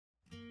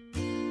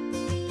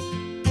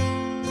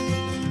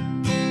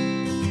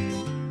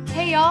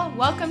Hey y'all,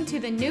 welcome to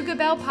the Nooga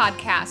Bell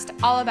podcast,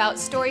 all about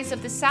stories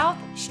of the South,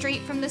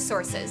 straight from the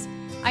sources.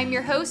 I'm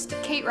your host,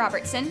 Kate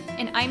Robertson,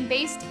 and I'm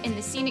based in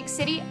the scenic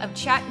city of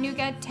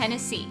Chattanooga,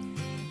 Tennessee.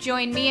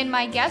 Join me and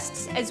my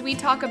guests as we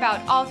talk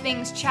about all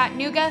things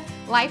Chattanooga,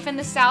 life in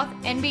the South,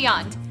 and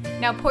beyond.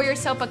 Now pour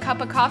yourself a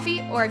cup of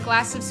coffee or a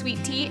glass of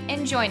sweet tea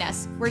and join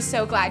us. We're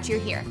so glad you're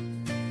here.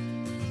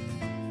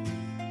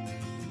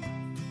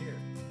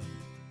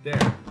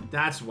 There.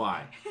 That's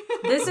why.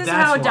 This is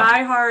how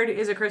Die Hard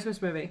is a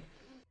Christmas movie.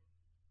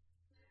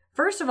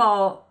 First of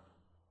all,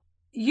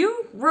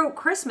 you wrote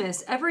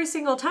Christmas every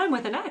single time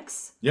with an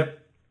X.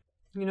 Yep.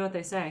 You know what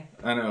they say.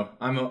 I know.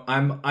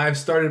 I've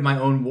started my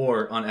own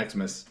war on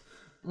Xmas.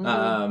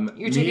 Mm-hmm.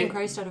 You're taking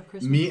Christ out of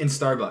Christmas. Me and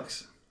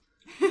Starbucks.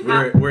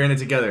 We're in it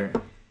together.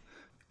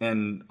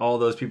 And all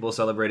those people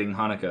celebrating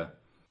Hanukkah.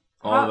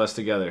 All of us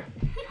together.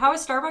 How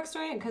is Starbucks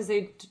doing it? Because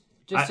they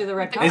just do the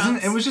red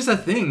cups. It was just a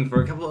thing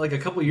for a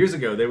couple years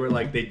ago. They were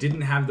like, they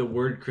didn't have the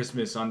word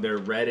Christmas on their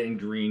red and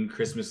green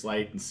Christmas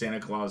light and Santa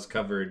Claus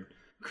covered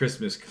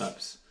Christmas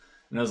cups.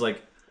 And I was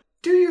like,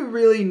 do you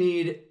really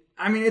need...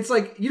 I mean, it's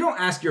like, you don't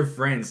ask your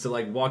friends to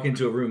like walk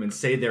into a room and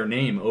say their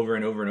name over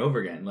and over and over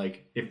again.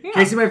 Like, in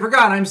case you might have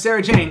forgot, I'm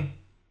SaraJane.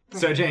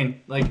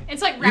 SaraJane. Like,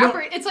 it's like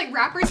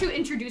rappers who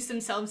introduce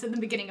themselves in the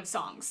beginning of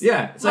songs.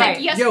 Yeah. It's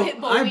like, yes, yo,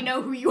 Pitbull, we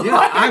know who you are.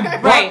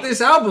 I bought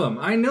this album.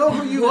 I know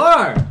who you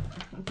are.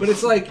 But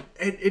it's like,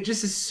 it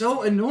just is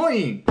so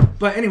annoying.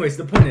 But anyways,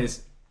 the point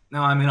is,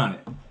 now I'm in on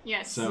it.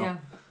 Yes. So, yeah.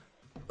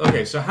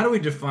 Okay, so how do we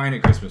define a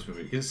Christmas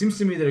movie? Because it seems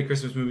to me that a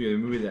Christmas movie is a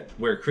movie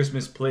where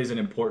Christmas plays an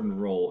important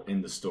role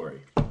in the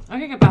story. I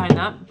can get behind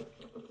that.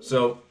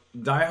 So,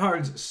 Die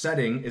Hard's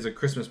setting is a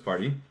Christmas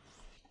party.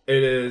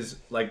 It is,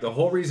 like, the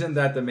whole reason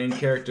that the main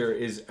character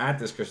is at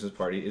this Christmas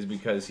party is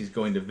because he's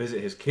going to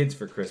visit his kids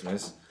for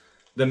Christmas.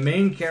 The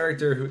main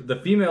character, the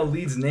female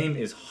lead's name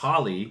is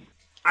Holly.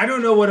 I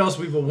don't know what else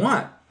we would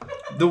want.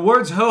 The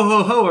words ho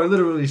ho ho are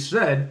literally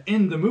said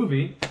in the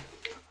movie.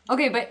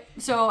 Okay, but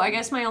so I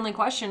guess my only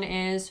question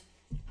is,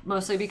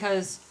 mostly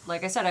because,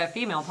 like I said, I have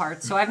female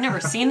parts, so I've never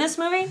seen this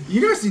movie.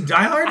 You never seen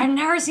Die Hard? I've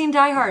never seen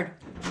Die Hard.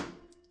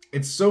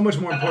 It's so much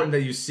more important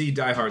that you see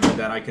Die Hard than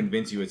that I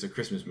convince you it's a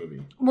Christmas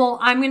movie. Well,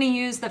 I'm going to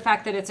use the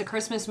fact that it's a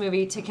Christmas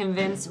movie to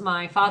convince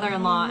my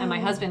father-in-law and my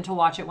husband to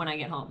watch it when I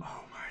get home.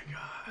 Oh my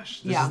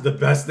gosh. This is the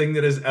best thing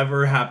that has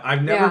ever happened.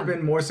 I've never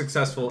been more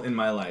successful in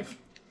my life.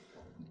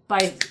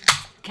 By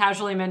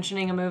casually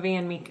mentioning a movie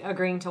and me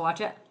agreeing to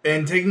watch it?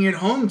 And taking it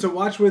home to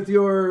watch with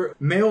your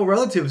male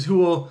relatives who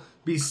will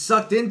be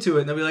sucked into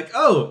it. And they'll be like,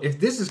 oh, if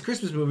this is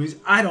Christmas movies,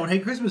 I don't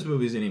hate Christmas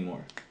movies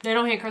anymore. They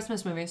don't hate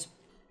Christmas movies.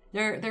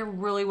 They're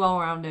really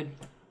well-rounded.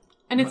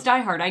 And it's Die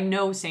Hard. I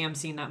know Sam's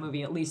seen that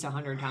movie at least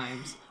 100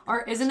 times.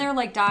 Or isn't there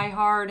like Die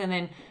Hard and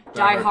then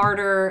Die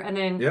Harder and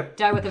then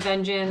Die with a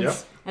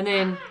Vengeance and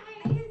then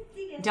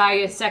Die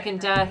a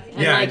Second Death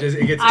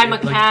and I'm a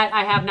cat,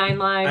 I have 9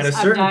 lives,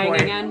 I'm dying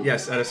again?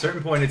 Yes, at a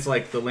certain point it's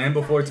like The Land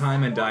Before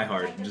Time and Die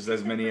Hard. Just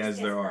as many as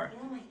there are.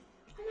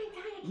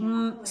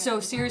 So,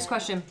 serious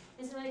question.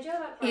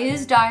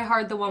 Is Die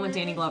Hard the one with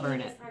Danny Glover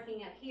in it?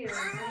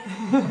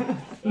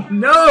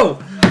 No!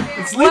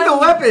 It's Lethal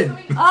Weapon!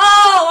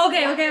 Oh,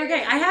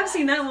 okay. I have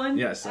seen that one.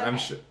 Yes, I'm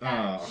sure.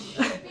 Oh.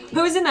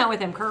 Who's in that with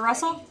him? Kurt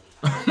Russell?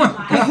 Oh my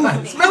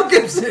God, it's Mel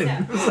Gibson!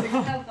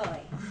 Hopefully.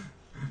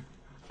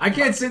 I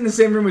can't sit in the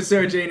same room with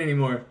SaraJane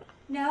anymore.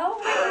 No?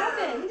 What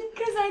happened?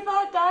 Because I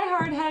thought Die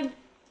Hard had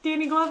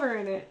Danny Glover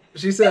in it.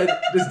 She said,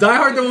 "Is Die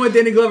Hard the one with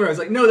Danny Glover?" I was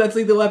like, "No, that's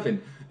Lethal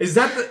Weapon." Is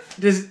that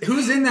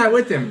who's in that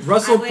with him?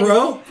 Russell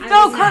Crowe?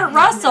 No, Kurt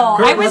Russell.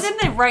 I was in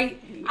the right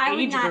I would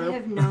age not group.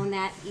 have known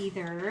that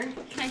either.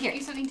 Can I get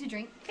you something to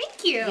drink?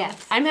 Thank you. Yes.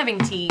 I'm having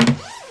tea.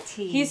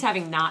 Tea. He's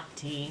having not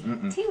tea.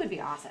 Tea would be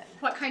awesome.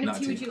 What kind of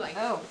tea would you like?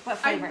 Oh, what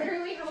I flavor?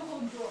 literally have a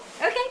whole drawer.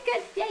 Okay,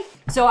 good. Yay.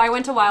 So I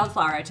went to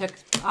Wildflower. I took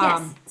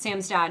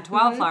Sam's dad to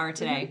Wildflower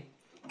today.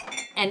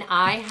 And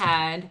I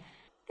had,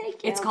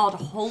 Thank you. it's called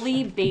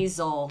Holy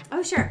Basil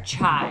Oh, sure.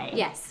 Chai.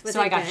 Yes. Was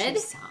so it I got good? you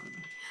some.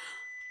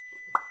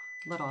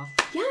 Little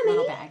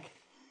Yummy. bag.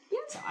 Yeah.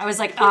 So I was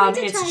like, Can't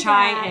wait to it's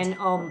try chai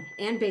that.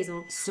 And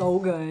basil. so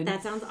good.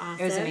 That sounds awesome.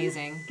 It was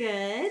amazing.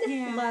 Good.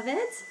 Yeah. Love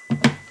it.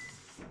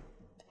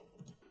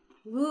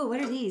 Ooh, what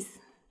are these?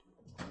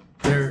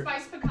 They're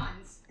Spiced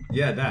pecans.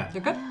 yeah, that.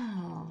 They're good.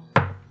 Oh.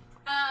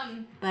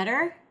 Butter,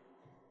 Butter?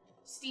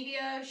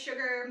 stevia,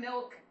 sugar,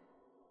 milk,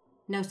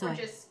 No soy. or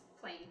just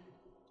plain.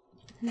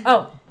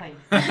 Oh, fine.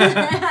 I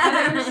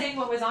thought you were saying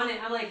what was on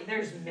it. I'm like,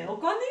 there's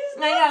milk on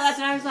these? I know, that's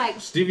what I was like.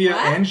 Stevia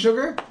what? and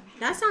sugar?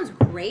 That sounds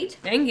great.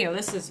 Thank you.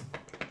 This is...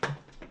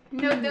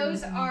 No,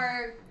 those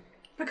are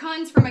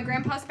pecans from my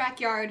grandpa's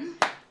backyard.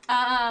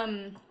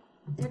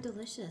 They're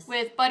delicious.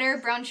 With butter,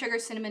 brown sugar,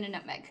 cinnamon, and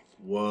nutmeg.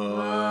 What?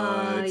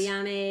 Oh,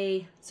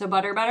 yummy. So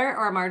butter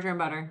or margarine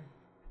butter?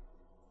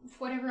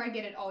 Whatever I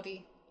get at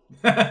Aldi.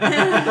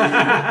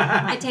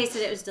 I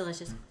tasted it. It was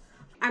delicious.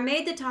 I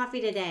made the toffee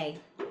today.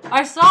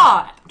 I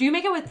saw. Do you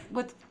make it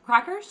with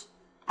crackers?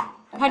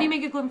 How do you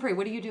make it gluten-free?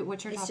 What do you do?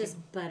 What's your It's topping?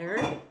 just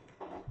butter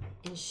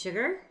and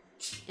sugar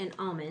and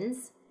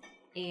almonds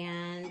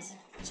and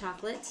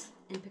chocolate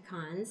and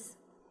pecans,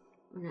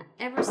 and an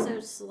ever so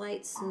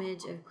slight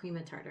smidge of cream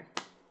of tartar.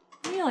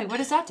 Really? What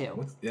does that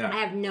do?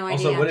 I have no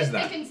idea. Also, what is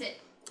that? It thickens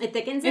it. It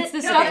thickens it? It's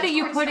the stuff that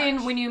you put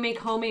in when you make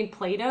homemade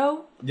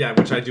Play-Doh. Yeah,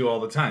 which I do all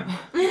the time.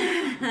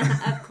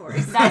 Of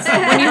course. That's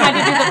when you had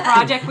to do the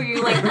project where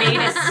you like made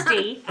a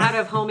state out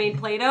of homemade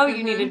Play-Doh.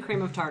 You needed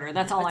cream of tartar.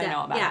 That's all I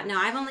know about. Yeah, no,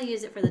 I've only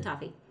used it for the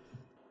toffee.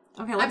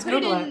 Okay, let's I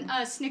put Google it in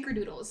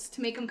snickerdoodles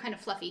to make them kind of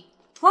fluffy.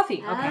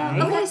 Fluffy.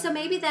 Okay. Okay, so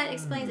maybe that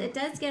explains. It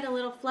does get a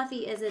little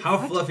fluffy as it's How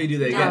fluffy do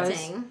they get?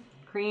 melting.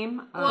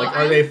 Cream. Like,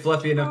 are they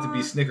fluffy enough to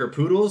be Snicker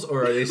Poodles,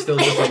 or are they still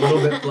just a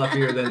little bit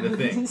fluffier than the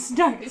thing?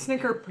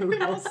 Snicker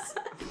Poodles.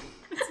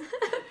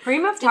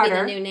 Cream of To be the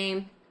tartar. new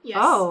name. Yes.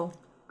 Oh,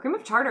 cream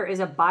of tartar is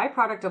a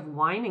byproduct of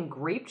wine and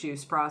grape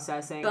juice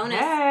processing. Bonus.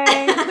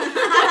 Hey.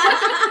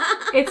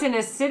 It's an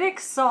acidic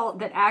salt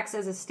that acts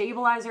as a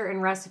stabilizer in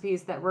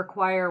recipes that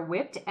require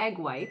whipped egg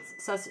whites,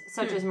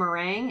 such as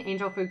meringue,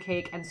 angel food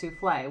cake, and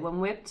souffle. When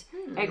whipped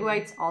egg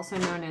whites, also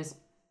known as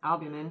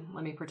albumin,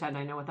 let me pretend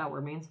I know what that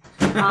word means,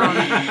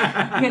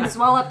 can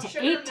swell up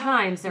to 8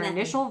 times their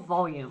initial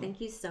volume. Thank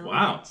you so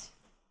Wow. much.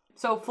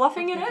 So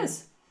fluffing it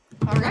is.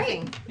 All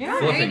right. Yeah.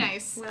 Very Fluffing.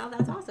 nice. Well,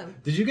 that's awesome.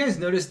 Did you guys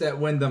notice that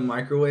when the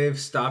microwave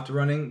stopped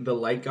running, the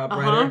light got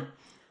brighter?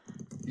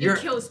 It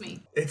kills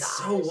me. It's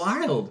so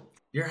wild.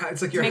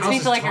 It's like your Makes house me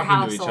is feel like your talking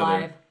house to each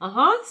alive.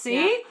 other. See?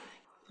 Yeah.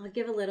 I'll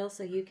give a little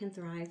so you can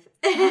thrive.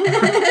 A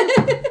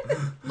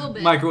little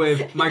bit.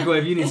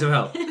 Microwave, you need some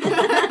help.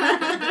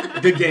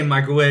 Good game,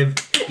 microwave.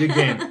 Good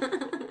game.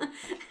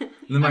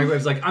 And the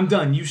microwave's like, I'm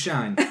done, you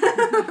shine.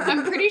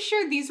 I'm pretty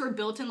sure these were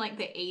built in like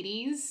the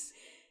 80s.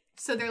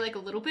 So they're like a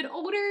little bit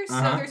older.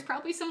 So there's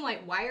probably some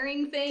like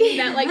wiring thing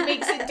that like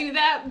makes it do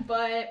that.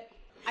 But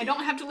I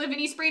don't have to live in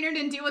East Brainerd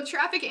and deal with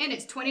traffic, and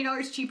it's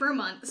 $20 cheaper a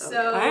month. So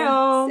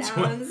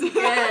Sounds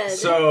good.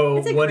 So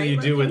It's a what do great you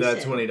do with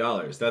that location.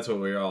 $20? That's what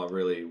we're all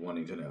really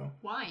wanting to know.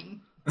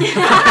 wine.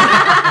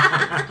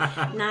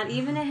 Not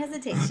even a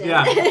hesitation.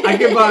 Yeah, I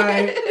can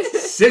buy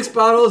 6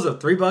 bottles of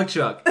 $3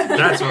 Chuck.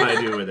 That's what I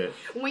do with it.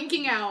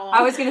 Winking owl.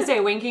 I was going to say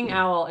Winking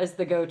Owl is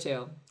the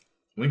go-to.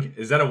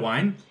 Is that a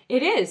wine?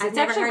 It is. I've It's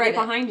never actually heard right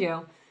of it. behind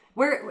you.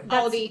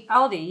 Aldi.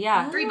 Aldi,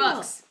 yeah.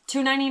 $3.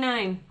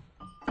 $2.99.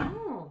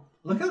 Oh,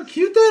 Look how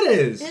cute that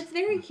is. it's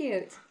very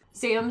cute.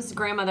 Sam's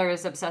grandmother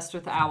is obsessed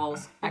with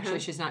owls. Actually,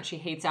 she's not. She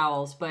hates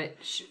owls, but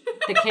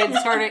the kids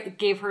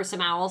gave her some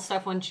owl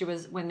stuff when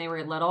they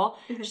were little.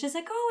 She's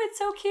like, "Oh, it's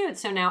so cute."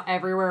 So now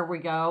everywhere we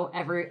go,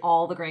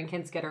 all the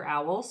grandkids get her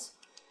owls.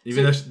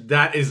 Even though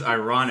that is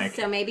ironic.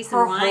 So maybe some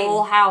Her wine.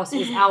 whole house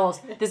is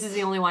owls. This is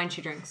the only wine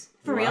she drinks.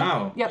 For real?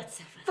 Wow. Yep.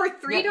 For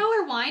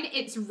 $3 wine,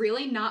 it's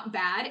really not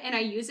bad, and I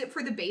use it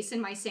for the base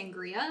in my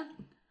sangria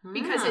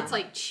because it's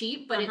like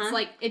cheap, but it's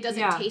like it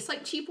doesn't taste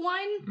like cheap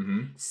wine.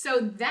 Mm-hmm. So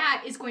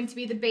that is going to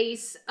be the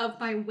base of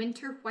my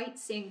winter white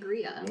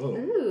sangria. Whoa.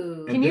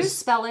 Ooh. Can you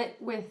spell it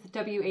with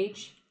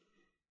WH?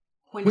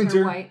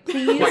 Winter white,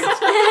 please.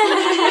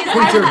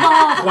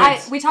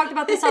 White. We talked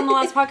about this on the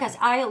last podcast.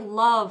 I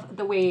love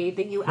the way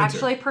that you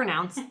actually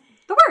pronounce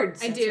the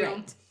words. I do.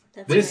 right.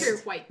 That's Winter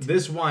white.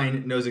 This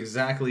wine knows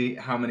exactly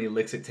how many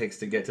licks it takes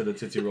to get to the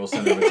Tootsie Roll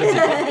center of a Tootsie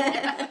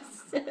Pop.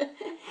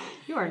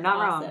 You are not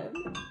wrong.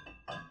 awesome.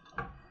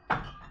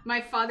 My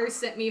father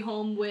sent me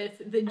home with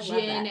the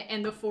gin that.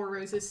 and the Four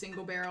Roses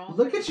single barrel.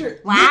 Look at your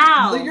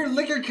your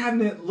liquor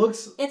cabinet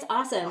looks. It's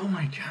awesome. Oh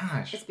my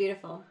gosh. It's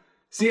beautiful.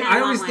 See, kinda I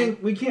always want one.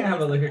 think we can't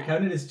have a liquor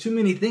cabinet. It's too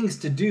many things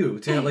to do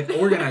to have, like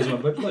organize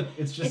one. But look,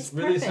 it's just It's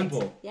really perfect.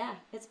 simple. Yeah,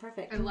 it's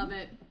perfect. I love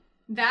it.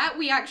 That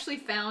we actually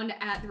found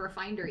at the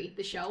refinery,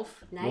 the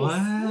shelf. Nice. What?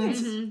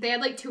 Mm-hmm. They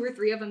had like 2 or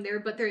 3 of them there,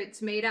 but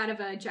it's made out of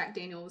Jack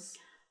Daniels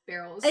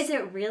barrels. Is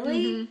it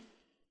really?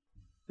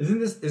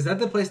 Is that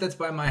the place that's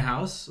by my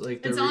house?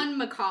 Like It's on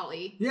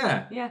Macaulay.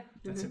 Yeah. Yeah.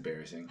 That's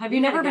embarrassing. Have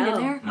you never been go.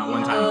 in there? Not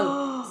one time.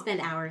 Oh, spend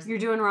hours. You're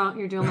doing wrong.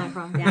 You're doing life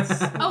wrong. Yes.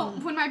 Oh,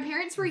 when my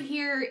parents were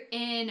here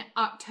in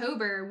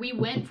October, we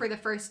went for the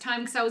first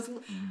time because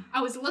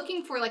I was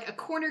looking for like a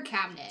corner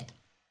cabinet.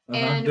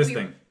 And This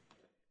thing.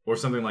 Or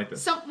something like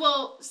this.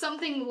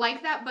 Something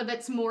like that, but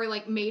that's more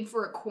like made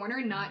for a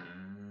corner, not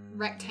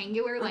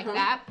rectangular like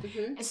that.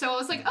 And so I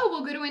was like, oh,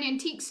 we'll go to an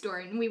antique store.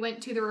 And we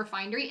went to the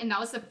refinery, and that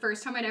was the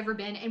first time I'd ever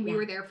been, and we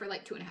were there for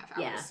like 2.5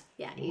 hours.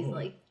 Yeah,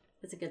 easily.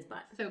 It's a good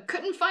spot. So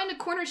couldn't find a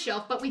corner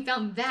shelf, but we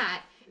found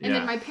that. And Yeah.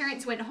 then my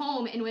parents went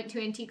home and went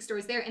to antique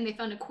stores there, and they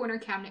found a corner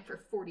cabinet for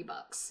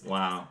 $40.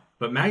 Wow.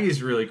 But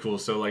Maggie's really cool,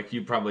 so like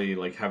you probably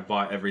like have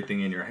bought everything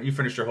you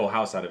finished your whole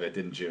house out of it,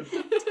 didn't you?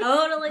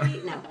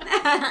 Totally. No.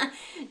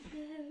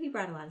 We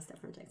brought a lot of stuff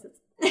from Texas.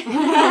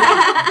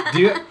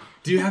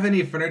 Do you have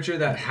any furniture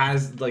that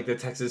has like the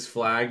Texas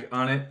flag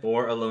on it,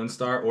 or a Lone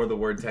Star, or the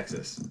word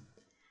Texas?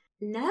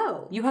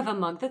 No. You have a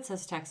mug that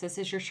says Texas.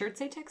 Does your shirt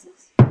say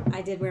Texas?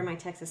 I did wear my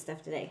Texas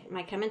stuff today.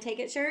 My Come and Take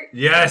It shirt.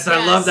 Yes,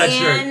 I love that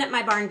shirt. And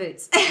my barn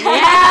boots.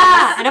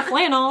 Yeah, and a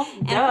flannel.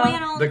 And a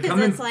flannel The because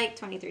Come and- it's like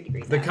 23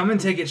 degrees The out. Come and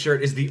Take It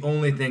shirt is the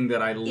only thing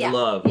that I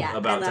love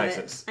about I love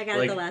Texas. It. I got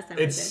it the last time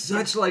I It's was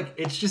there. such like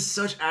it's just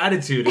such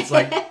attitude. It's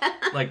like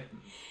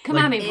Come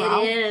at me,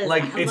 bro. It is.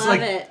 Like I it's love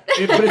like, it.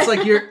 but it's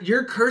like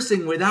you're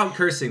cursing without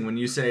cursing when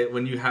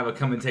you have a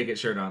come and take it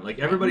shirt on. Like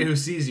everybody who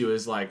sees you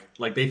is like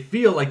they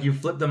feel like you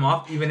flipped them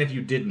off even if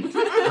you didn't.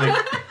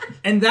 Like,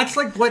 and that's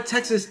like what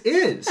Texas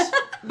is.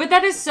 But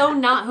that is so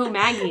not who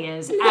Maggie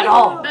is at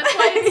all. That's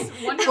why it's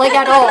wonderful. Like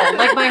at all.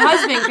 Like my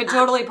husband could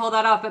totally pull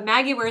that off, but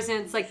Maggie wears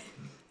it. It's like,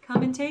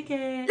 come and take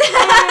it.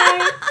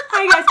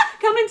 Hi guys,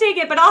 come and take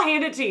it, but I'll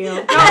hand it to you.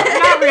 No,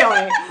 not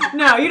really.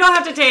 No, you don't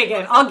have to take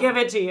it. I'll give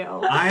it to you.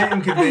 I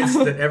am convinced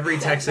that every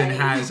Texan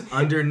has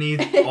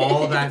underneath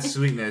all that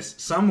sweetness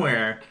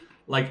somewhere.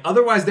 Like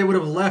otherwise they would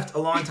have left a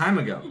long time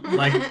ago.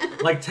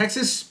 Like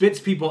Texas spits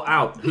people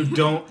out who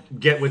don't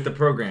get with the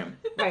program.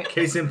 Right.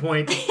 Case in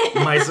point,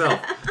 myself.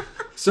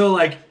 So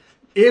like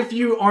if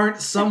you aren't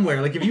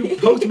somewhere, like if you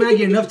poked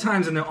Maggie enough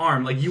times in the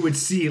arm, like you would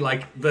see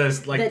the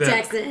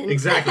Texan.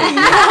 Exactly. Like,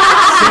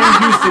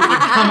 Sam Houston would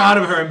come out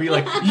of her and be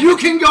like, "You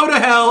can go to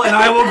hell, and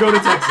I will go to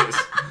Texas."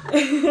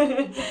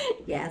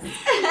 Yes.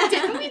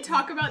 Didn't we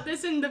talk about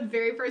this in the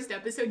very first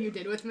episode you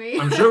did with me?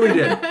 I'm sure we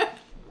did.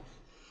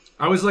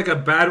 I was like a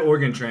bad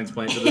organ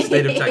transplant to the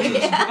state of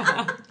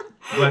Texas,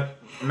 but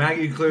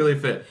Maggie clearly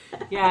fit.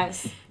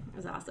 Yes. It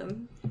was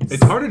awesome.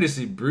 It's harder to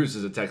see Bruce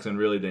as a Texan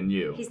really than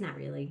you. He's not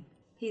really.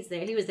 He's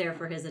there. He was there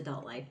for his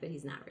adult life, but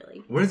he's not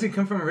really. Where does he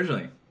come from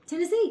originally?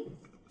 Tennessee.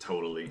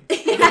 Totally.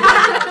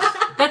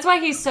 That's why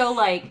he's so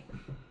like,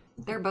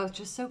 they're both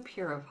just so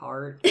pure of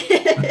heart.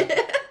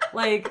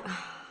 Like.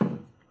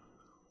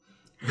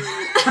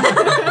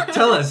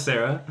 Tell us,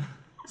 Sarah.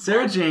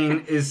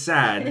 SaraJane is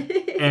sad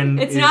and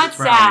It's is not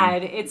frowning.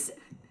 sad. It's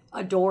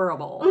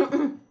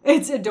adorable.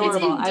 It's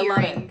adorable. It's I love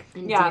it. endearing.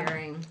 Yeah.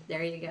 Endearing.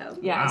 There you go.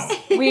 Yes.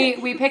 Wow.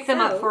 We picked them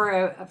up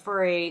So-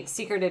 for a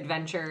secret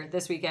adventure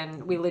this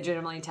weekend. We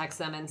legitimately text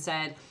them and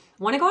said,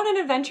 "Want to go on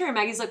an adventure?" And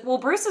Maggie's like, "Well,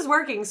 Bruce is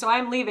working, so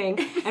I'm leaving."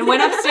 And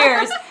went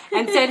upstairs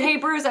and said, "Hey,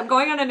 Bruce, I'm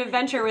going on an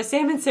adventure with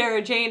Sam and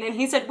SaraJane." And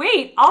he said,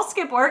 "Wait, I'll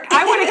skip work.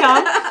 I want to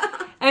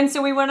come." And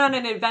so we went on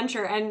an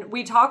adventure and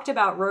we talked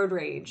about road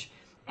rage.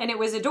 And it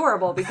was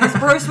adorable because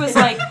Bruce was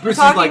like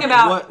talking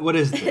about what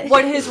is this?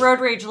 what his road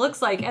rage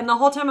looks like. And the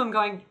whole time I'm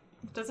going,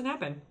 it doesn't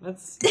happen.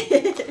 This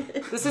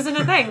isn't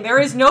a thing. There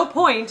is no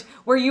point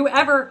where you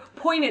ever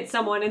point at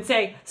someone and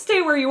say,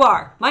 "Stay where you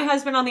are." My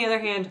husband, on the other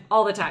hand,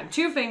 all the time.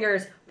 2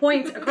 fingers,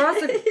 points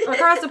across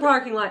the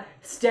parking lot.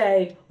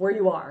 Stay where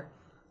you are.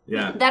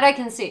 Yeah. That I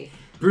can see.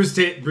 Bruce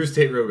Tate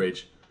road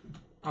rage.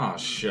 Oh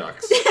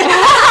shucks.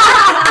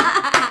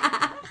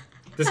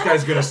 This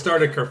guy's gonna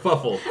start a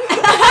kerfuffle.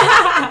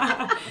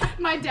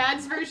 My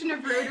dad's version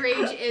of road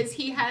rage is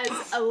he has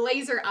a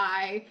laser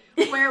eye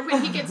where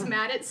when he gets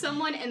mad at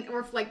someone or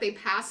if like they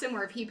pass him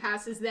or if he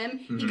passes them,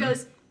 he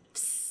goes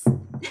psst,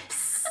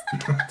 psst,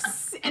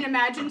 psst, and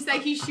imagines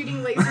that he's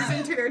shooting lasers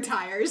into their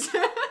tires.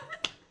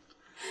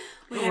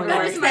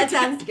 That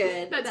sounds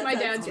good. That's That my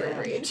sounds dad's good. road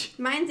rage.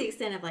 Mine's the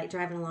extent of like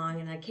driving along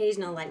and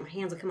occasional like my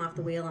hands will come off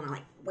the wheel and I'll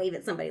like wave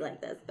at somebody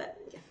like this, but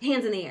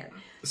hands in the air.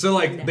 So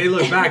like they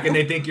look back and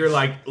they think you're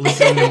like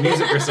listening to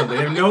music or something.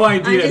 They have no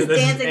idea that I'm just this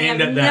is dancing,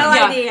 aimed I at have them. no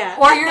Yeah. idea.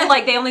 Or you're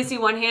like, they only see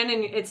one hand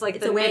and it's like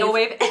It's the a middle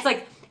wave. wave. It's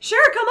like,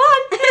 sure, come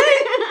on.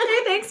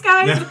 Hey, thanks,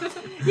 guys.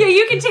 Yeah,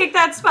 you can take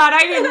that spot. I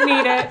didn't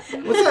need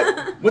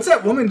it. What's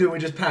that woman doing we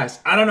just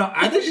passed? I don't know.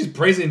 I think she's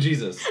praising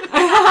Jesus.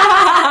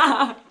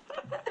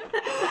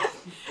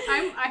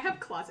 I have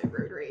closet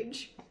road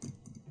rage.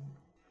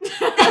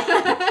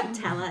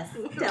 Tell us.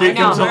 Kate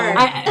comes know.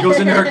 home, goes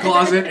into her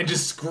closet, and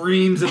just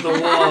screams at the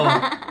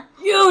wall.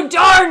 You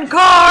darn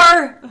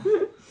car!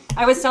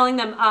 I was telling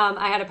them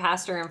I had a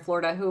pastor in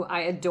Florida who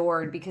I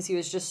adored because he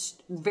was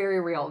just very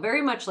real,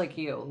 very much like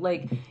you.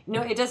 Like,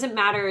 it doesn't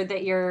matter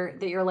that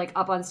you're like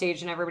up on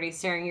stage and everybody's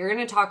staring. You're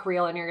going to talk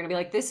real and you're going to be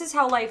like, this is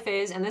how life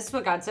is and this is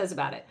what God says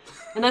about it.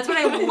 And that's what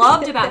I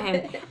loved about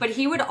him. But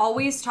he would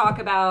always talk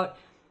about,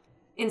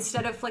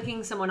 instead of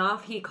flicking someone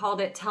off, he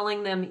called it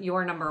telling them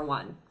you're number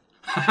one.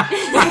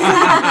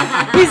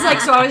 He's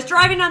like, so I was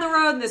driving down the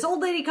road and this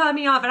old lady cut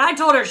me off and I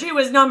told her she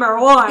was number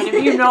one,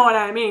 if you know what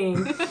I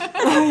mean.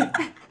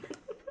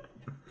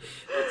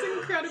 That's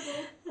incredible.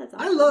 That's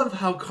I love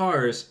how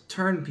cars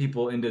turn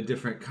people into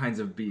different kinds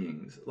of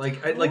beings.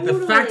 Like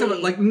the fact of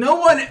it, like no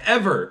one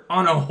ever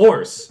on a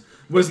horse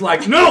was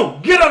like, no,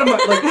 get out of my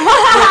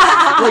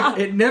like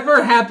it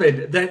never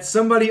happened that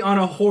somebody on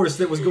a horse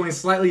that was going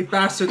slightly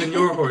faster than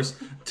your horse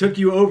took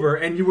you over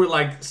and you were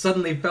like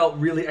suddenly felt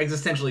really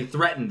existentially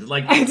threatened.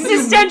 Like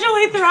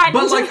Existentially threatened.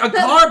 but like a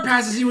car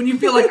passes you and you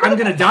feel like I'm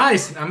gonna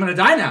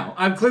die now.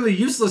 I'm clearly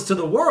useless to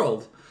the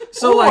world.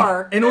 So Or-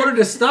 like in order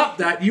to stop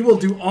that, you will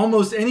do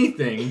almost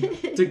anything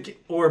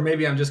or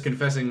maybe I'm just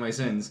confessing my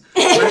sins.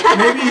 But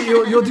maybe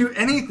you'll do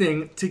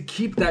anything to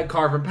keep that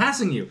car from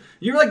passing you.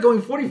 You're like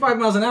going 45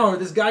 miles an hour.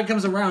 This guy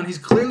comes around. He's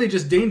clearly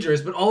just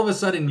dangerous, but all of a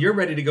sudden you're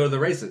ready to go to the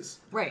races.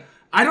 Right.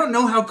 I don't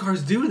know how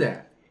cars do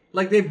that.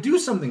 Like, they do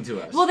something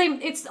to us. Well,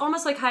 it's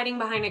almost like hiding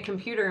behind a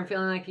computer and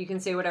feeling like you can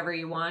say whatever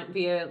you want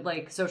via,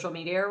 like, social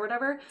media or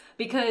whatever.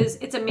 Because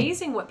it's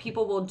amazing what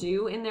people will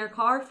do in their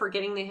car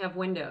forgetting they have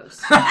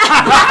windows.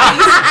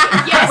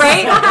 Yes.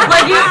 Right?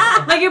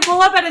 Like you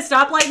pull up at a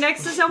stoplight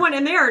next to someone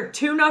and they are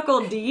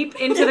 2-knuckle deep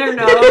into their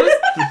nose.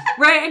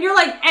 Right? And you're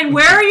like, and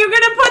where are you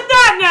going to put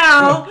that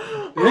now?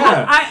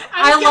 Yeah.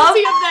 I'm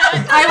guilty of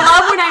that. I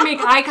love when I make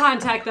eye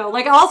contact, though.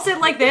 Like, I'll sit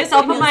like this,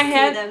 I'll put my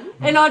head,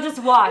 and I'll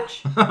just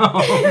watch. The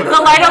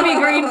light will be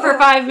green for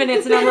 5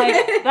 minutes, and I'm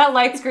like, that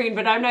light's green,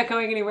 but I'm not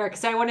going anywhere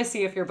because I want to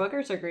see if your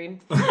boogers are green.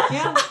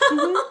 Yeah.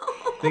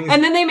 Mm-hmm.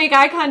 And then they make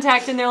eye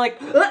contact, and they're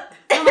like, I'm like,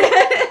 have a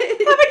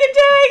good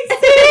day.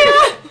 See ya.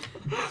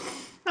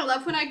 I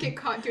love when I get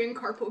caught doing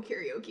carpool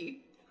karaoke.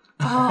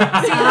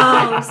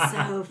 Oh,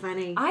 so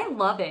funny. I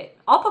love it.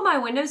 I'll put my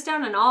windows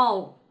down, and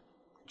I'll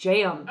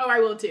jam. Oh, I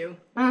will too.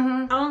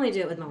 Mm-hmm. I'll only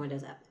do it with my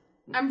windows up.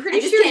 I'm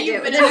pretty sure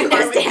you've been in the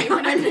car with me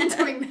when I've been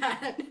doing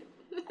that.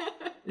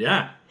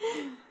 Yeah.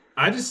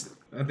 I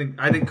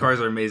think cars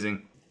are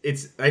amazing.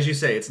 It's, as you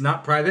say, it's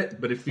not private,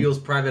 but it feels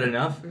private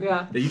enough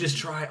that you just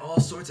try all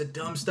sorts of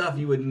dumb stuff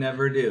you would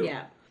never do.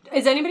 Yeah.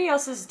 Is anybody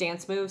else's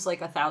dance moves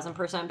like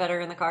 1,000% better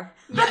in the car?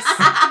 Yes.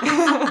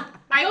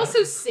 I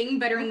also sing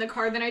better in the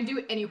car than I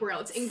do anywhere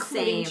else,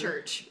 including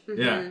church.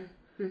 Mm-hmm. Yeah.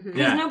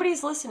 Because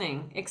nobody's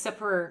listening except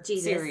for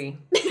Jesus. Siri.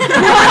 Siri,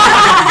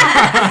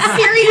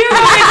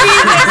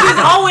 who's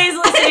always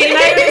listening. And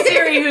I have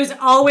Siri who's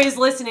always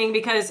listening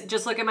because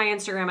just look at my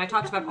Instagram. I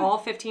talked about all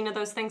 15 of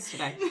those things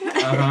today.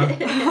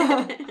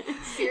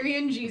 Siri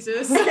and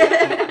Jesus.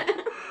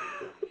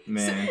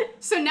 Man.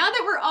 So now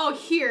that we're all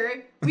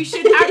here, we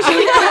should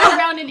actually go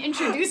around and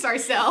introduce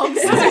ourselves.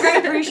 That's a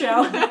great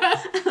pre-show.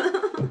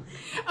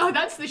 Oh,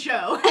 that's the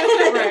show.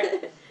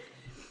 Right.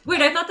 Wait,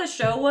 I thought the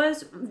show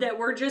was that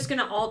we're just going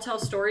to all tell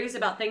stories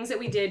about things that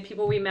we did,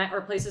 people we met,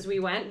 or places we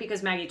went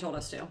because Maggie told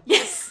us to.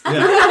 Yes.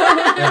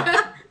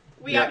 Yeah.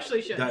 We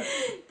actually should.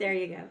 There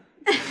you go.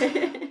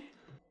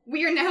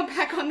 We are now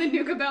back on the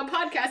Nougat Bell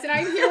podcast, and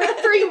I'm here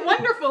with 3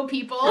 wonderful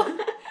people,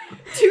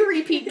 2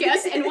 repeat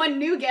guests and 1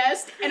 new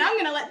guest, and I'm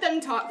going to let them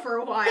talk for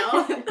a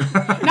while.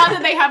 Not that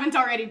they haven't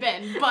already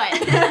been, but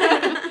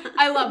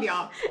I love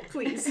y'all.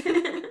 Please.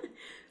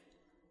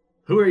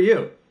 Who are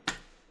you?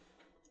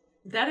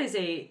 That is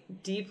a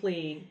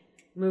deeply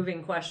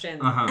moving question,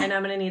 Uh-huh. and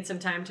I'm going to need some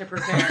time to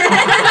prepare.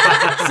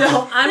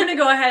 So I'm going to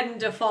go ahead and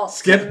default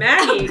to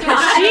Maggie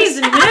because she's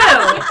new.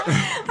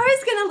 I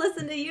was going to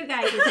listen to you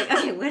guys and say,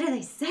 okay, what do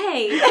they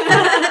say?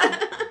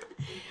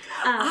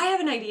 I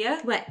have an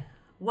idea. What?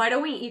 Why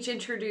don't we each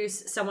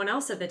introduce someone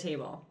else at the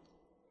table?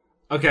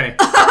 Okay.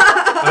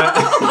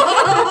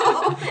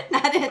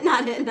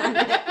 Not it.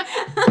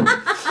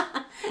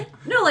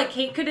 No, like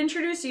Kate could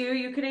introduce you,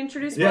 you could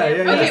introduce Yeah,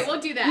 William. yeah, yeah. Okay, we'we'll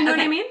do that. You know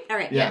Okay. what I mean? All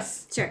right.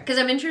 Yes. Sure. Because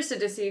I'm interested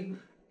to see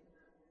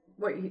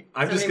what you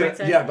I'm just might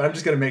say. gonna, but I'm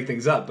just gonna make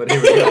things up. But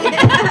here we go.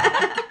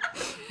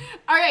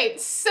 All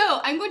right, so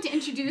I'm going to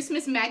introduce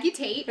Miss Maggie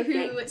Tate, who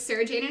Okay.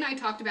 SaraJane and I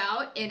talked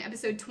about in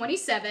episode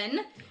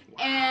 27.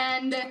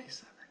 And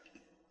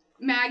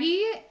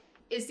Maggie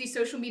is the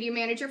social media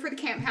manager for the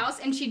camp house,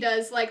 and she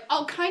does like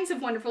all kinds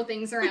of wonderful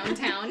things around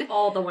town.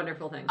 All the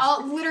wonderful things.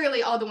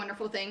 Literally all the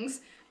wonderful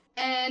things.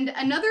 And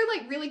another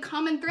like really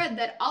common thread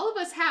that all of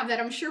us have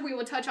that I'm sure we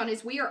will touch on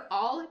is we are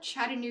all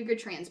Chattanooga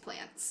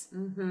transplants.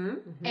 Mm-hmm.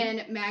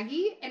 And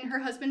Maggie and her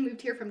husband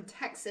moved here from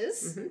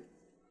Texas. Mm-hmm.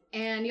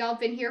 And y'all have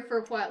been here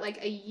for what,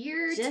 like a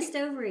year? Just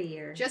over a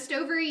year. Just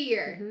over a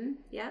year. Mm-hmm.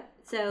 Yep.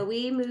 So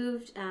we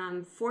moved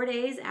 4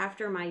 days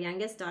after my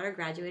youngest daughter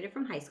graduated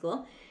from high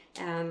school.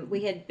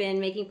 We had been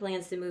making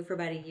plans to move for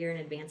about a year in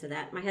advance of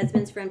that. My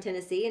husband's from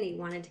Tennessee, and he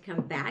wanted to come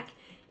back,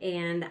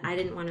 and I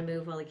didn't want to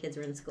move while the kids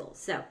were in school.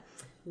 So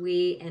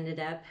we ended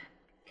up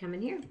coming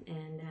here,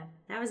 and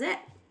that was it.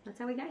 That's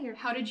how we got here.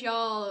 How did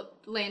y'all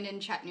land in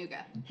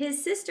Chattanooga?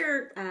 His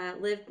sister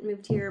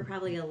moved here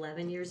probably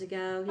 11 years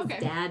ago.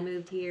 His dad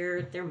moved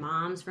here. Their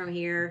mom's from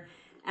here.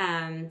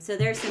 So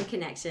there's some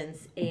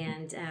connections,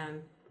 and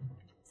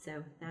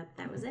so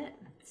that was it.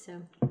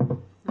 So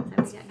that's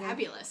how we got here.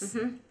 Fabulous.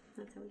 Mm-hmm.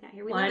 That's how we got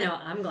here. Well, I know.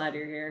 I'm glad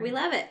you're here. We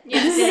love it.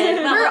 Yes.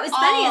 But We're what was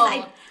funny all-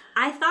 is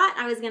I thought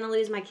I was going to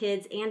lose my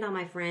kids and all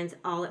my friends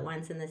all at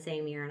once in the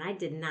same year, and I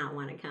did not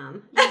want to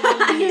come.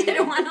 I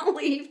didn't want to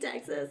leave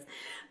Texas.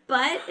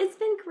 But it's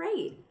been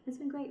great. It's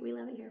been great. We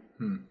love it here.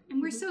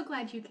 And we're so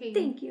glad you came.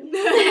 Thank you.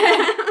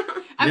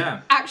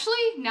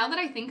 Actually, now that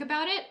I think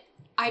about it,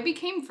 I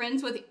became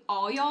friends with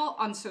all y'all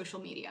on social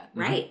media.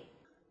 Right.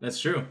 That's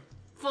true.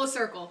 Full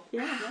circle.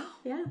 Yeah.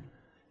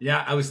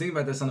 Yeah, I was thinking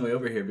about this on the way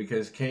over here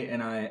because Kate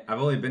and I've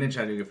only been in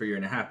Chattanooga for a year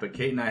and a half, but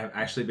Kate and I have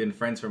actually been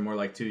friends for more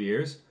like 2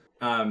 years.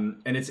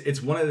 And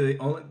it's one of the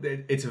only,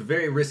 it's a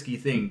very risky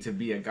thing to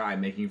be a guy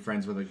making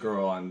friends with a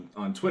girl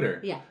on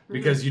Twitter. Yeah.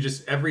 Because you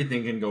just,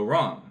 everything can go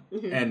wrong.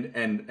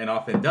 And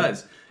often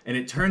does. And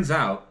it turns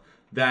out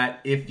that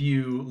if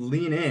you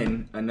lean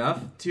in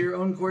enough to your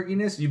own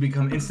quirkiness, you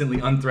become instantly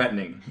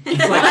unthreatening.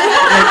 It's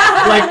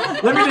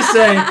like, let me just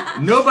say,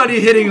 nobody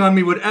hitting on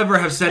me would ever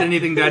have said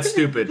anything that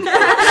stupid. So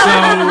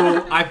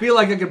I feel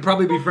like I could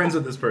probably be friends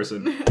with this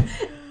person.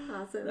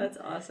 Awesome. That's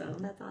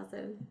awesome. That's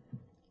awesome.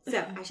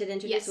 So I should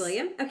introduce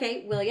William.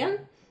 Okay, William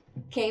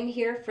came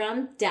here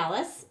from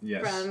Dallas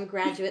from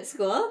graduate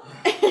school.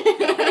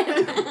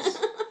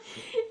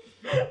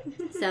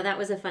 So that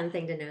was a fun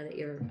thing to know that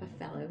you're a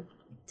fellow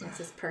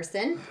Texas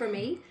person for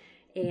me.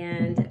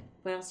 And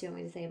what else do you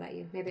want me to say about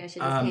you? Maybe I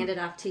should just hand it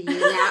off to you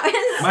now.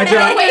 My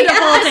job. Wait,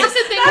 this is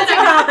the thing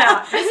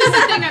this is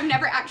the thing I've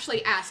never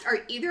actually asked. Are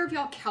either of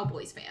y'all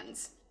Cowboys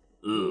fans?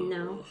 Ooh.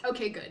 No.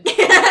 Okay, good. This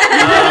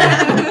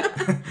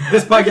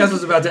podcast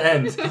was about to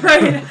end.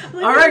 Right.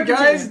 All right,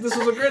 guys. This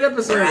was a great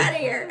episode. We're out of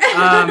here.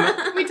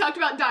 We talked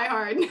about Die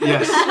Hard.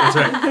 Yes, that's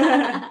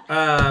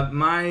right.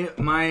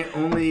 My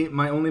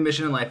only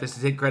mission in life is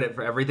to take credit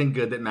for everything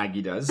good that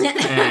Maggie does,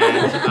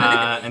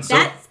 and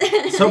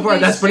so far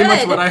that's pretty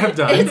much what I have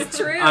done. It's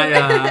true.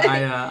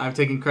 I've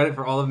taken credit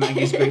for all of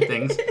Maggie's great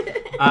things.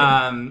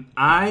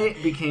 I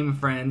became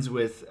friends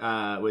with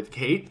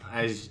Kate,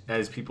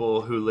 as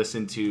people who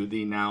listen to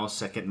the now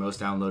second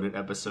most downloaded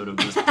episode of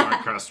this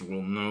podcast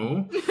will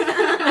know.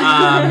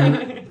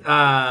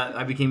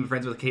 I became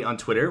friends with Kate on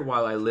Twitter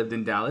while I lived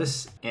in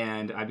Dallas,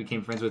 and I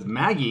became friends with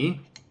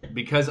Maggie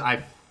because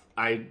I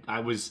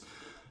was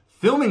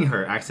filming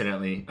her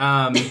accidentally.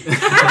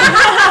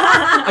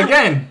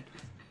 Again.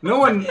 No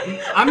one.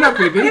 I'm not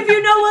creepy. If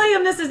you know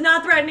William, this is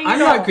not threatening. I'm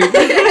not creepy.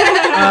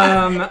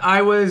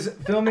 I was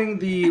filming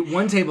the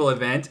One Table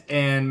event,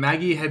 and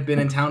Maggie had been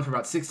in town for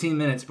about 16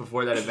 minutes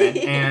before that event,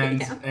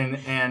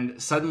 and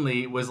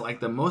suddenly was like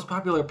the most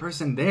popular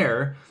person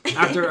there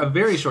after a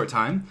very short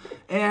time.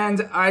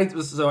 And I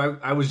was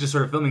just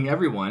sort of filming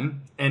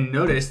everyone, and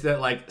noticed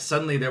that like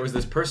suddenly there was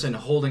this person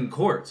holding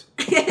court,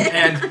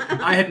 and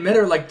I had met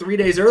her like 3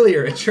 days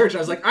earlier at church. I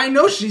was like, I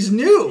know she's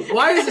new.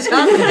 Why is this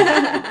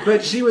happening?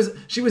 But she was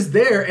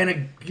there,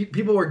 and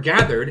people were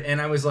gathered, and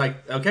I was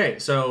like, okay,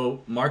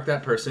 so mark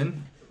that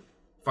person,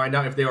 find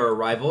out if they are a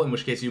rival, in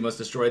which case you must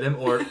destroy them,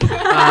 or clearly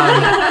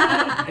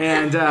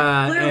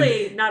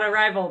not a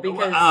rival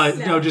because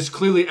no, just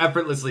clearly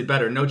effortlessly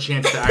better, no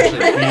chance to actually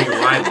be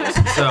rivals.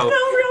 So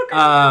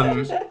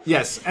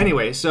yes.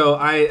 Anyway, so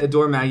I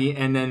adore Maggie,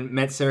 and then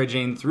met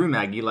SaraJane through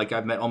Maggie, like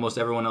I've met almost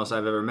everyone else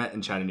I've ever met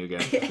in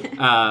Chattanooga,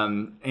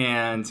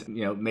 and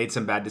made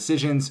some bad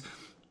decisions,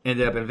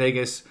 ended up in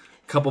Vegas,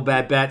 couple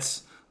bad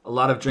bets. A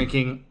lot of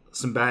drinking,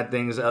 some bad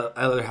things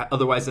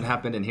otherwise that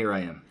happened, and here I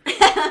am.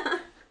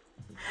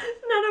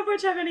 None of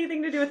which have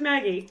anything to do with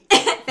Maggie.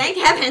 Thank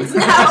heavens,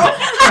 no.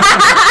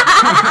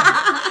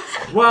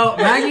 Well,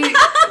 Maggie...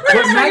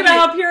 We're talking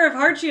about how pure of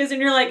heart she is,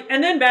 and you're like,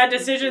 and then bad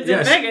decisions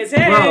in Vegas,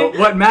 hey! Well,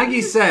 what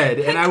Maggie said,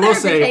 and I will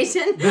say,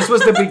 this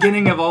was the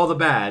beginning of all the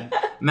bad.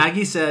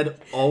 Maggie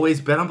said,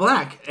 always bet on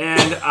black.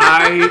 And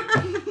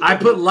I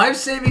put life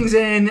savings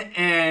in,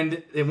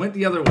 and it went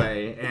the other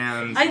way.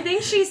 And I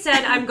think she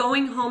said, I'm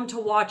going home to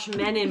watch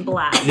Men in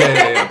Black.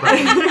 Yeah.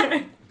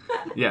 Probably.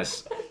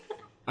 Yes.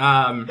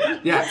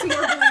 Yeah.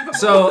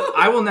 So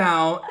I will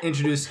now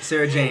introduce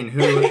SaraJane,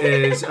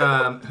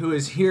 who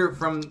is here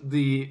from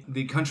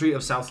the country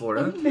of South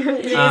Florida.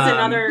 It is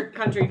another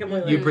country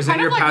completely. You present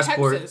kind your of like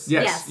passport. Texas.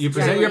 Yes, you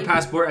present your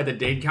passport at the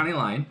Dade County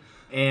line,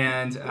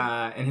 and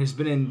has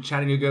been in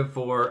Chattanooga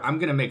for, I'm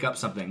gonna make up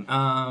something,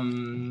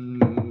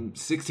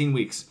 16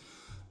 weeks.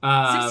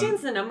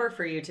 16's the number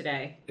for you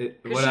today.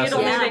 Because she had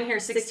only been here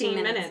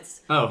 16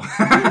 minutes. Oh.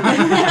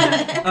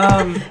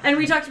 And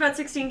we talked about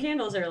 16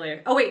 candles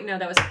earlier. Oh, wait, no,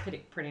 that was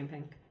Pretty in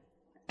Pink.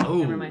 Oh,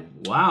 never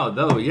mind. Wow,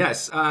 though,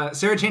 yes.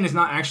 SaraJane is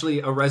not actually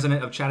a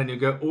resident of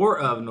Chattanooga or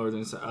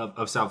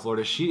of South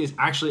Florida. She is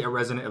actually a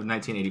resident of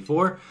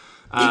 1984.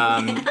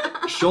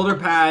 Shoulder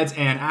pads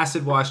and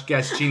acid wash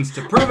Guess jeans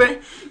to prove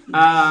it.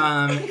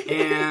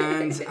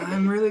 And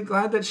I'm really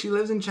glad that she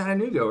lives in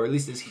Chattanooga, or at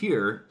least is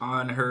here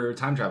on her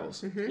time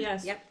travels. Mm-hmm.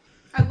 Yes. Yep.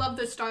 I love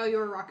the style you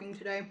were rocking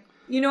today.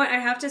 You know what? I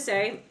have to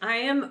say, I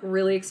am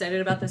really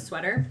excited about this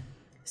sweater.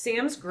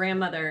 Sam's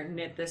grandmother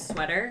knit this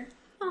sweater.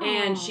 Aww.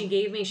 And she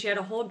had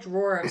a whole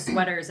drawer of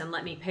sweaters and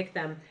let me pick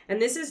them. And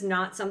this is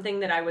not something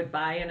that I would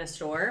buy in a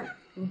store,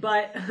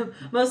 but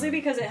mostly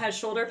because it has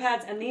shoulder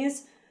pads, and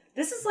this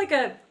is like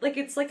a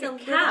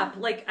cap.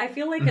 Like, I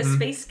feel like a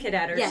space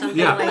cadet or something.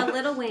 Yeah, like a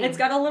little wing. It's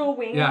got a little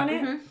wing on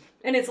it. Mm-hmm.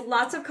 And it's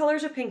lots of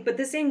colors of pink. But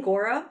this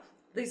Angora,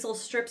 these little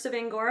strips of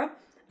Angora,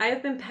 I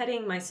have been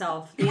petting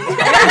myself the entire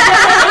day.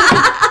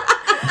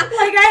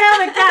 Like I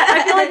have a cat.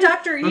 I feel like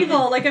Dr.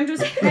 Evil. Like I'm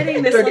just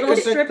petting this little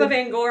strip of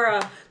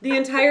Angora the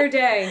entire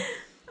day.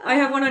 I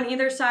have one on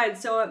either side.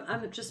 So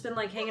I've just been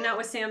like hanging out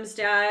with Sam's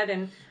dad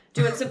and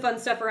doing some fun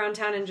stuff around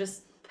town and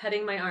just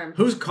petting my arm.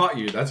 Who's caught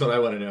you? That's what I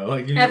want to know.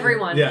 Like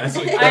everyone. Yeah.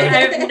 I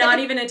have not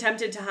even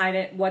attempted to hide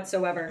it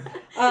whatsoever.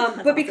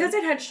 But because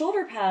it had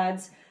shoulder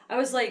pads, I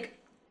was like,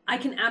 I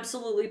can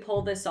absolutely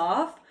pull this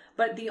off.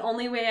 But the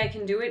only way I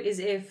can do it is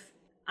if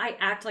I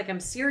act like I'm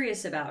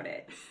serious about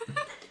it.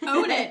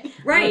 Own it.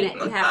 Right. Own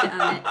it. You have to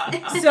own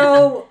it.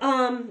 So,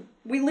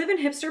 we live in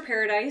hipster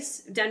paradise,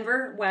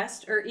 Denver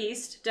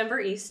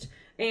East,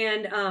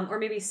 and or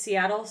maybe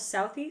Seattle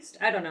Southeast.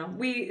 I don't know.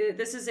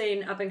 This is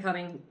an up and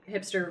coming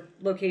hipster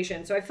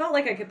location, so I felt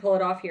like I could pull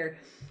it off here.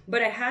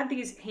 But I had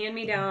these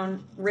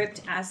hand-me-down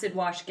ripped acid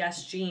wash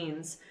Guess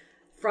jeans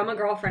from a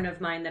girlfriend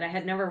of mine that I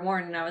had never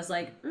worn, and I was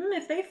like,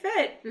 if they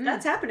fit,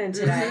 that's happening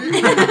today. And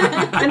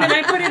then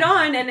I put it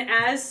on, and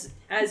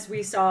as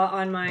we saw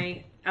on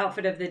my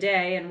outfit of the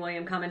day, and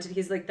William commented,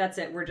 he's like, that's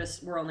it,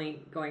 we're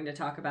only going to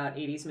talk about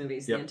 80s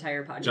movies the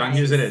entire podcast. John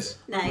Hughes it is.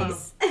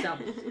 Nice. So,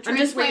 I'm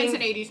just waiting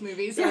in 80s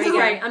movies.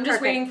 Right. I'm just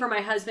Perfect. waiting for my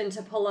husband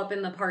to pull up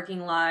in the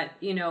parking lot,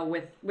 with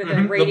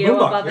a radio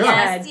boombox, above his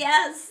head,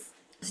 Yes.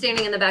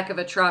 standing in the back of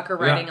a truck or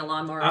riding a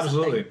lawnmower or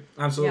Absolutely. something.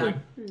 Absolutely.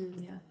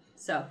 Yeah.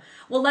 So,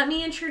 well, let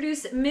me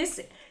introduce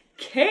Miss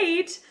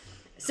Kate.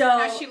 So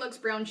As she looks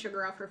brown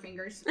sugar off her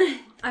fingers.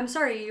 I'm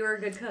sorry, you're a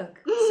good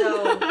cook.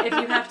 So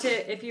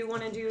if you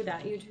want to do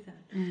that, you do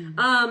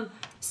that.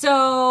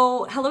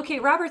 So Hello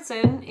Kate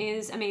Robertson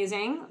is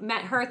amazing.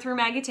 Met her through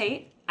Maggie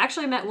Tate.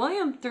 Actually met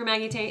William through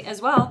Maggie Tate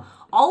as well.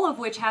 All of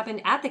which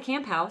happened at the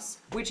Camp House,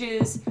 which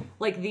is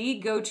like the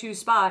go-to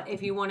spot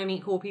if you want to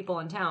meet cool people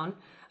in town.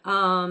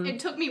 It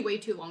took me way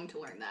too long to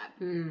learn that.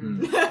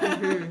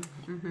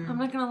 I'm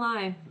not gonna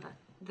lie.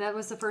 That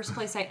was the first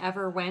place I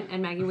ever went,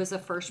 and Maggie was the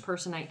first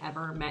person I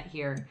ever met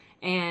here.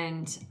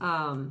 And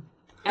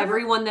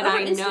everyone that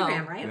I know,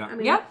 Instagram, right? Yeah. I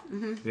mean, yep,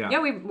 Yeah.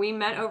 we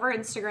met over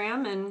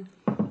Instagram, and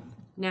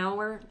now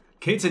we're.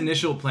 Kate's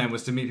initial plan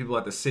was to meet people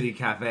at the City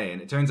Cafe,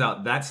 and it turns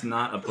out that's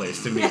not a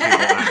place to meet people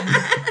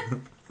at.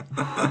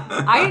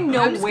 I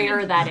know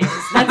where that is.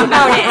 That's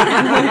about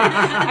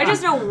it. I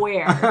just know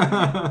where.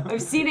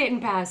 I've seen it in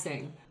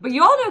passing. But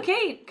you all know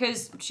Kate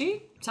because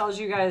she tells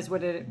you guys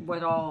what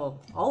all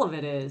of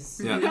it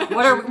is. Yeah.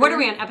 What are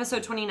we on?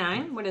 Episode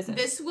 29? What is it?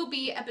 This will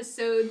be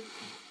episode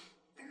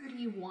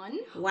 31.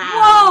 Wow.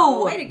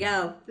 Whoa! Way to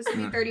go. This will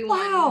be 31.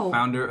 Wow.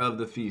 Founder of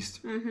the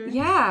feast.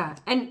 Yeah.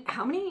 And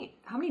how many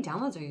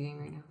downloads are you getting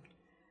right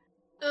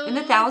now? In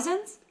the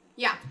thousands?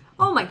 Yeah.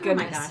 Oh my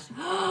goodness.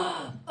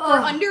 gosh. For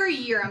under a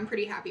year, I'm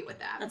pretty happy with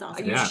that. That's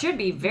awesome. You Yeah. should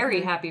be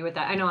very happy with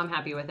that. I know I'm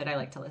happy with it. I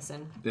like to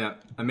listen. Yeah.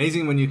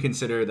 Amazing when you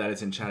consider that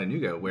it's in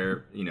Chattanooga,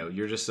 where,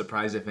 you're just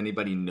surprised if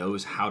anybody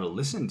knows how to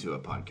listen to a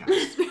podcast.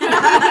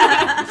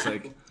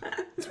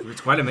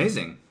 It's quite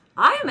amazing.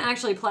 I am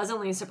actually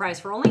pleasantly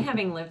surprised. For only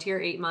having lived here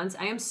 8 months,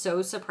 I am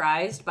so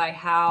surprised by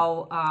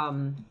how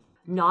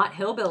not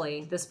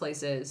hillbilly this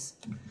place is.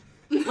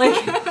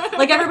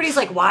 Like everybody's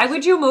like, why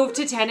would you move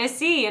to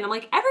Tennessee? And I'm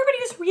like,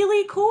 everybody's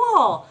really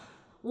cool.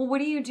 Well, what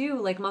do you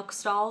do? Like muck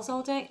stalls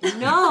all day?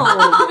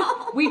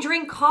 No. We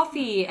drink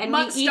coffee and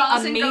Muck we eat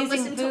stalls amazing and go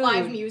listen food. to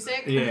live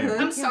music. Yeah.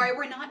 I'm sorry,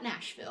 we're not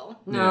Nashville.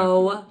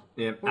 No.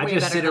 Yeah. We're I way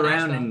just better sit than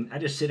around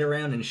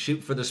Nashville. and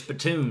shoot for the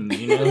spittoons,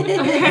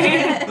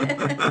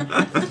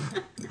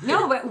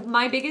 No, but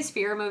my biggest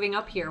fear moving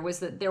up here was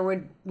that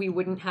we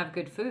wouldn't have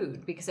good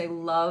food because I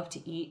love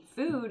to eat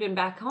food, and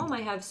back home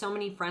I have so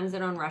many friends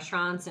that own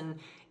restaurants and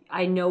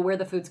I know where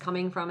the food's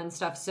coming from and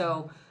stuff.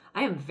 So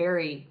I am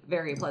very,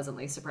 very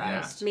pleasantly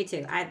surprised. Me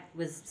too. I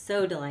was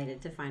so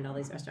delighted to find all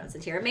these restaurants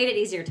in here. It made it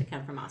easier to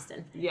come from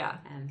Austin. Yeah.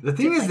 The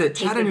thing is that taste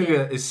the Chattanooga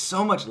dip. is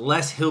so much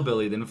less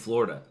hillbilly than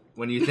Florida.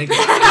 When you think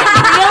about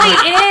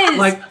it. It really is.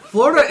 Like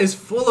Florida is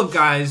full of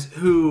guys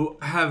who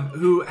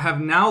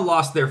have now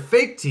lost their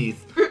fake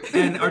teeth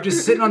and are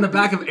just sitting on the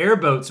back of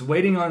airboats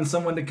waiting on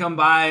someone to come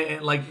by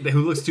and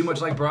who looks too much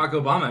like Barack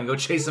Obama and go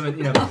chase them.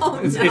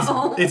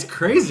 It's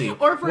crazy.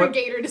 Or for a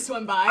gator to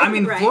swim by. I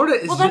mean, Right. Florida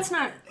is. well, that's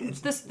not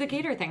the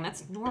gator thing.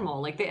 That's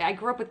normal. Like I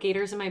grew up with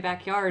gators in my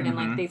backyard, and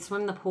like they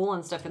swim in the pool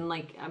and stuff. And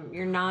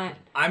you're not.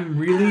 I'm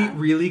really,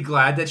 really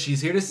glad that she's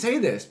here to say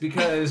this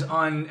because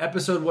on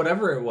episode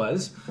whatever it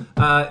was,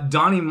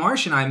 Donnie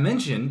Marsh and I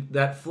mentioned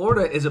that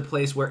Florida is a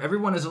place where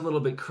everyone is a little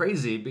bit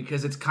crazy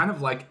because it's kind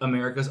of like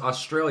America's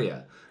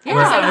Australia.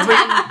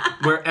 Yeah.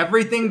 Where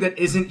everything that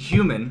isn't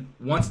human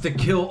wants to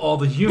kill all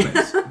the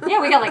humans. Yeah,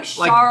 we got like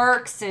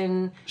sharks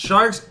and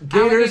Sharks,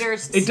 gators,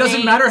 alligators, it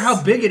doesn't matter snakes.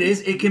 how big it is.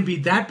 It can be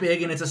that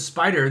big and it's a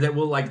spider that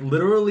will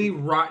literally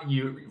rot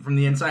you from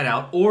the inside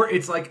out. Or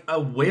it's like a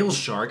whale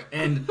shark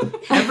and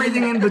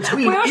everything in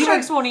between. whale Even-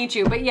 sharks won't eat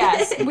you, but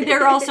yes,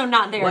 they're also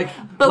not there.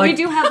 But like- we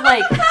do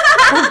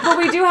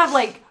have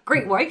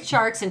great white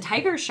sharks and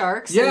tiger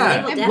sharks.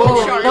 Yeah, They will well,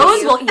 definitely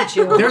Those will eat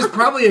you. there's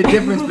probably a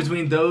difference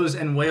between those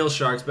and whale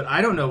sharks, but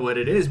I don't know what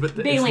it is. But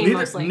Baleen,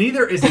 mostly.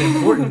 neither is it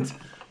important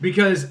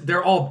because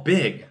they're all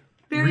big.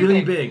 Very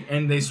really big. big,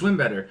 and they swim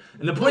better.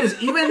 And the point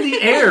is, even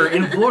the air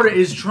in Florida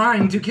is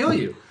trying to kill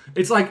you.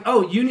 It's like,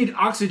 oh, you need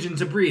oxygen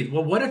to breathe.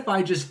 Well, what if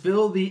I just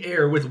fill the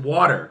air with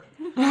water?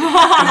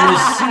 And we'll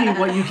see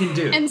what you can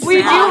do. And We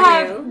do smell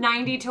have you.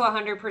 90 to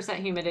 100%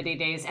 humidity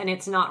days, and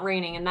it's not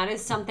raining. And that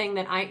is something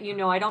that I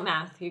don't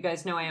math. You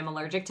guys know I am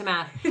allergic to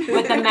math.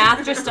 But the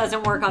math just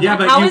doesn't work on Yeah, that.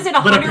 but How you- is it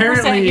but 100%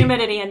 apparently-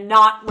 humidity and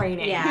not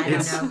raining? Yeah, I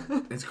don't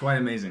know. It's quite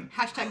amazing.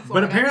 Hashtag Florida.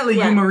 But apparently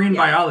Yeah, you marine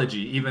yeah.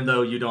 biology, even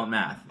though you don't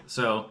math.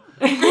 So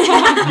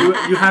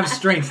You have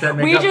strengths that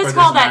make up for this. We just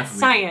call that math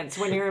science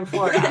when you're in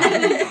Florida.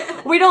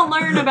 We don't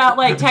learn about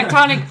like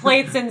tectonic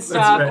plates and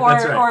stuff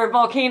or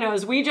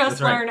volcanoes. We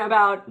just learn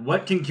about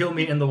what can kill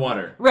me in the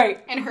water.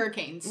 Right. And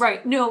hurricanes.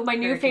 Right. No, my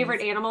new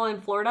favorite animal in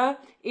Florida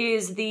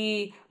is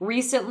the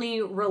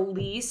recently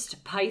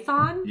released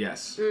python.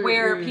 Yes.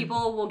 Where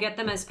people will get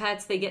them as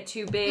pets. They get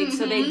too big,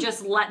 so they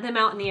just let them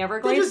out in the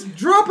Everglades. They just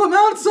drop them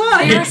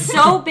outside. They're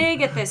so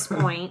big at this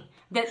point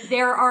that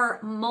there are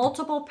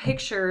multiple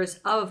pictures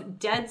of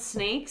dead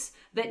snakes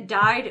that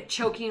died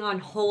choking on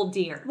whole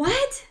deer.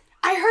 What?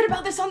 I heard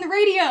about this on the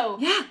radio.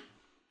 Yeah.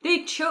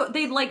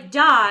 They like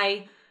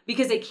die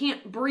because they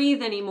can't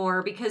breathe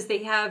anymore because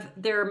they have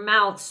their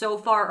mouth so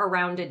far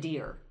around a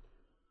deer.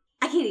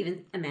 I can't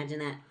even imagine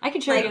that. I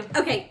can show you.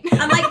 Okay,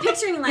 I'm like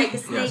picturing like a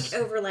snake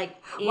over like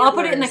antlers. Well, I'll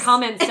put it in the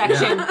comments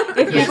section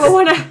if people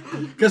want to.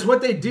 Because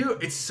what they do,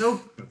 it's so...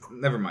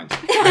 Never mind.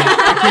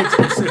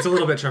 It's a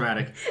little bit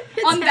traumatic.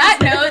 On that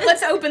note,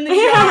 let's open the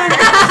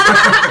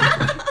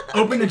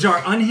jar. Open the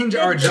jar, unhinge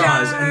our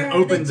jaws, and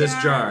open this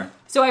jar.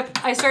 So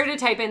I started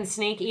to type in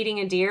snake eating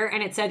a deer,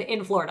 and it said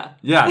in Florida.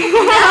 Yeah.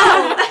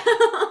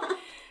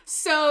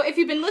 So if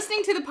you've been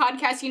listening to the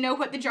podcast, you know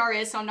what the jar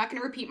is, so I'm not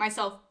going to repeat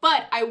myself.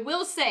 But I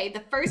will say,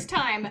 the first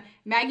time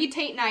Maggie,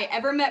 Tate, and I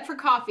ever met for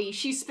coffee,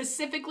 she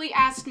specifically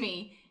asked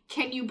me,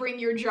 can you bring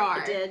your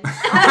jar? I did.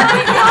 Oh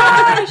my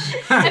gosh!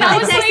 And I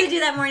was texted you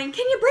that morning,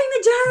 can you bring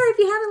the jar if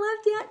you haven't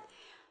left yet?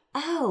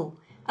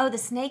 Oh, the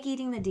snake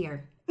eating the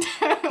deer.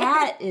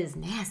 That is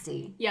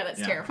nasty. Yeah, that's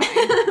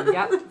terrifying.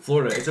 Yep.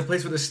 Florida, it's a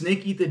place where the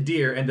snake eat the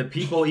deer and the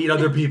people eat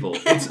other people.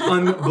 It's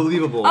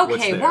unbelievable.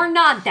 Okay, we're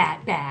not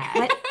that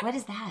bad. What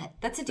is that?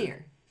 That's a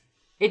deer.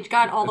 It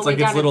got all the way like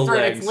down its throat.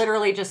 legs. It's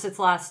literally just its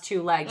last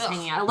two legs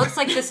hanging out. It looks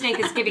like the snake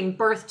is giving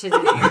birth to the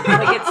deer.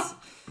 Like it's...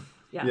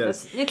 Yeah,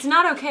 yes. It's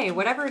not okay.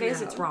 Whatever it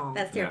is, it's wrong.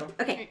 That's terrible.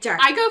 Yeah. Okay, jar.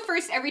 I go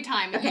first every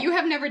time. Okay. You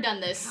have never done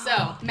this,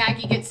 so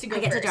Maggie gets to go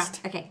first. Jar.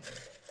 Okay.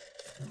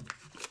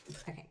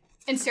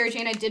 And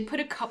SaraJane, I did put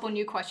a couple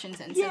new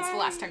questions in since the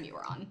last time you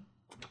were on.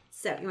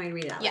 So, you want me to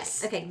read it out?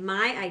 Yes. Okay,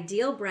 my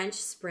ideal brunch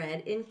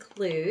spread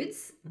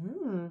includes...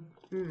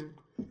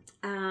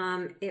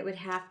 it would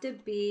have to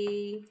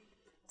be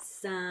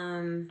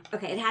some...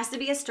 Okay, it has to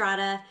be a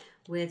strata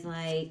with,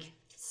 like,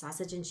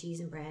 sausage and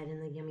cheese and bread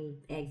and the yummy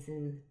eggs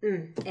and...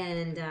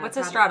 What's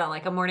a strata?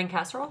 Like a morning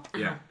casserole?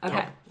 Yeah.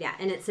 Okay. Yeah,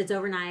 and it sits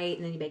overnight,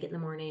 and then you bake it in the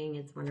morning.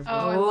 It's wonderful.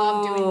 Oh, I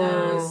love doing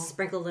those.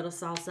 Sprinkle a little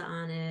salsa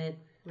on it.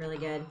 Really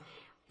good.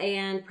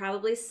 And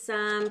probably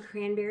some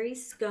cranberry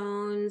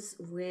scones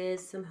with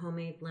some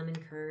homemade lemon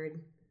curd.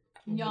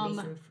 And Yum.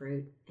 maybe some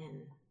fruit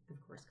and,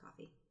 of course,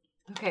 coffee.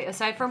 Okay,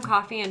 aside from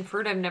coffee and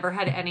fruit, I've never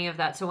had any of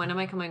that. So when am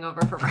I coming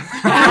over for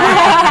breakfast? I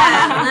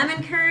have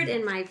lemon curd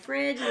in my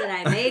fridge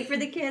that I made for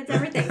the kids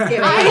over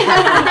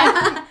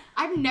Thanksgiving.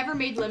 I've never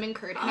made lemon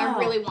curd, and I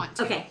really want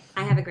to. Okay,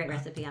 I have a great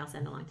recipe I'll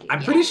send along to you.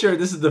 I'm pretty sure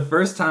this is the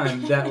first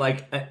time that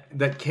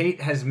that Kate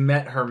has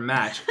met her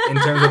match in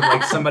terms of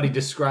like somebody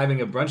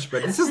describing a brunch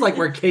spread. This is like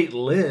where Kate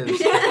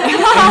lives. And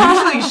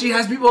usually she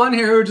has people on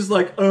here who are just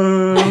like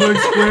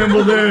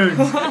scrambled eggs.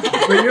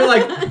 But you're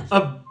like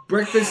a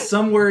breakfast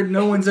somewhere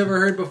no one's ever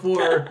heard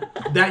before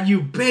that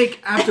you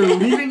bake after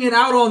leaving it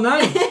out all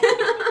night.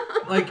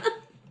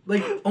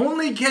 Like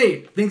only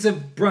Kate thinks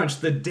of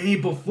brunch the day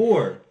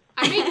before.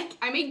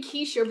 I made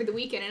quiche over the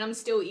weekend, and I'm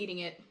still eating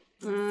it.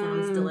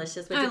 Sounds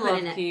delicious. What I you put love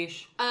in it?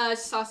 quiche.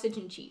 Sausage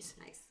and cheese.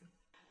 Nice.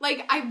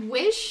 Like, I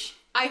wish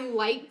I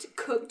liked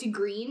cooked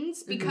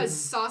greens because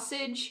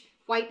sausage,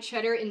 white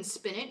cheddar, and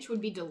spinach would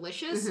be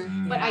delicious,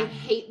 but I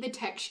hate the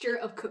texture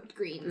of cooked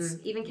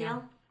greens. Even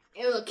kale?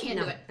 Ew, can't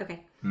do it. Okay.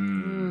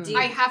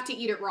 I have to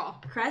eat it raw.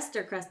 Crust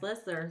or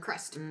crustless or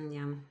Crust.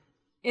 Yum.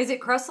 Is it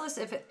crustless?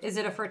 Is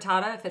it a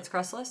frittata if it's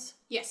crustless?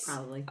 Yes.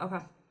 Probably. Okay.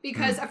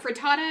 Because a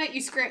frittata,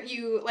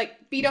 you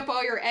like beat up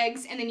all your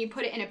eggs and then you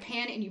put it in a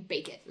pan and you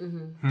bake it.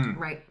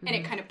 Right. And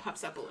it kind of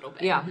puffs up a little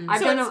bit. Yeah.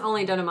 I've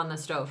only done them on the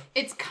stove.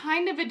 It's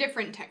kind of a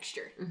different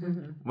texture.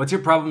 What's your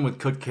problem with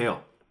cooked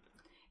kale?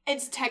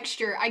 It's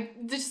texture.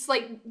 Just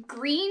like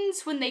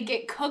greens, when they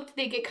get cooked,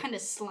 they get kind of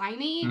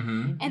slimy.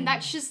 And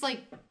that's just like,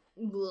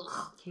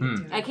 ugh.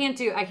 I can't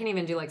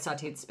even do like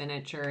sauteed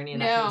spinach or any of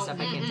that kind of stuff.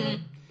 I can't do it.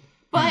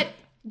 But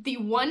the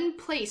one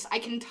place I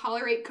can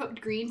tolerate cooked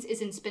greens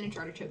is in spinach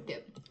artichoke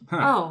dip.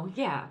 Oh,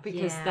 yeah.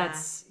 Because Yeah.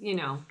 that's,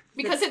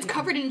 Because it's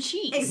covered in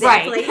cheese.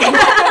 Exactly.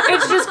 Right.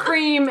 It's just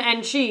cream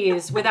and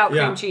cheese without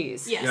cream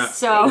cheese. Yes. Yeah.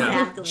 So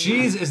Exactly.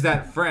 Cheese is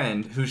that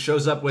friend who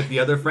shows up with the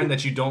other friend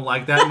that you don't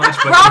like that much.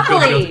 But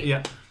Broccoli!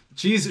 Yeah.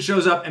 Cheese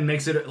shows up and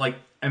makes it like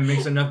and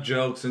makes enough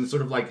jokes and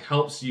sort of like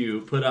helps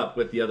you put up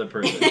with the other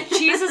person.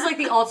 cheese is like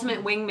the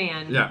ultimate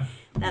wingman Yeah.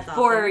 That's awesome.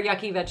 for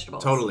yucky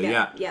vegetables. Totally,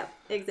 yeah. Yep,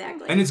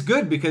 exactly. And it's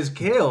good because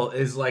kale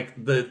is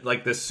like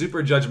the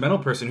super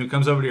judgmental person who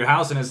comes over to your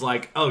house and is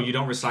like, "Oh, you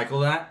don't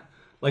recycle that?"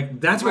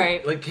 Like, that's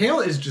what, like, kale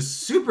is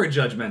just super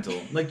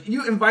judgmental. Like,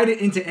 you invite it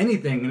into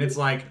anything, and it's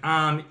like,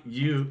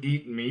 you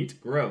eat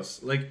meat?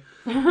 Gross. Like,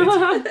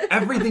 it's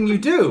everything you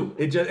do.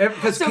 It just,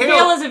 because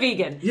kale is a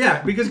vegan.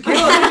 Yeah, because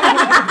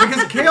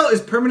kale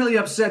is permanently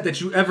upset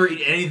that you ever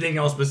eat anything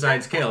else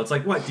besides kale. It's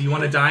like, what, do you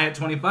want to die at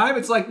 25?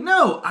 It's like,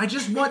 no, I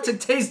just want to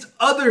taste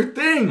other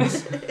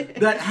things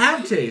that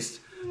have taste.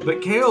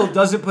 But kale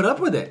doesn't put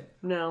up with it.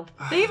 No.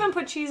 They even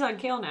put cheese on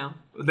kale now.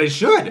 They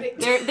should. There's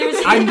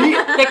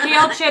the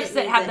kale chips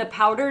that have the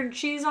powdered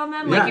cheese on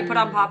them, like you put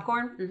on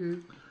popcorn. Mm-hmm.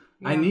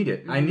 Yeah. I need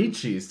it. I need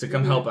cheese to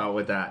come help out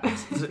with that.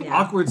 It's an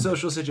awkward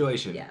social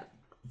situation. Yeah.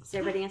 Does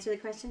everybody answer the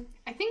question?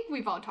 I think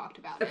we've all talked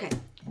about it.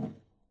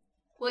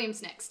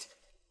 William's next.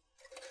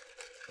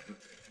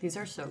 These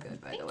are so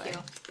good, by the way.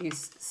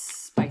 These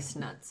spice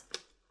nuts.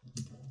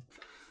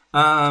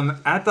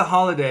 At the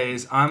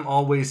holidays, I'm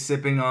always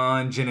sipping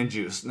on gin and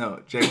juice.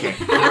 No,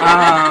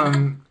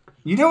 JK.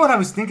 You know what I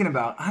was thinking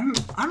about?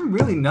 I'm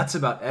really nuts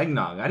about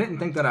eggnog. I didn't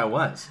think that I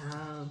was.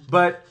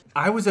 But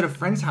I was at a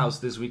friend's house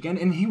this weekend,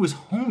 and he was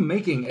home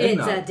making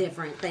eggnog. It's a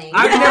different thing.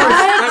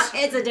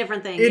 It's a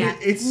different thing,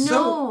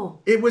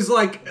 It was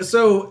like,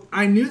 so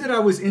I knew that I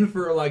was in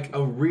for like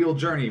a real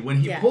journey when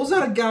he pulls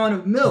out a gallon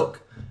of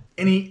milk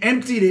and he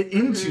emptied it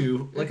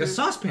into like a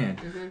saucepan.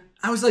 Mm-hmm.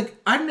 I was like,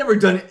 I've never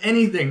done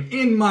anything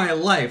in my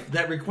life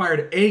that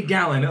required a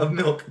gallon of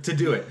milk to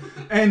do it.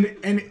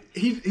 And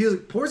he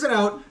like pours it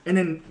out and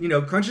then,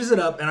 crunches it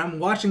up, and I'm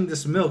watching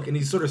this milk and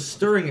he's sort of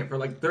stirring it for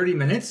like 30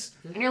 minutes.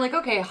 And you're like,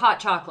 okay, hot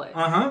chocolate.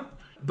 Uh-huh.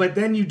 But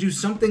then you do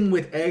something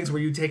with eggs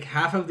where you take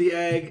half of the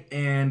egg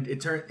and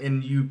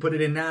and you put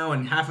it in now,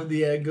 and half of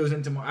the egg goes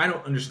into more. I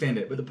don't understand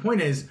it. But the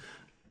point is,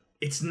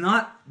 it's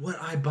not what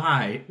I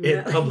buy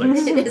at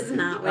Publix. It is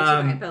not what you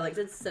buy at Publix.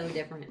 It's so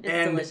different.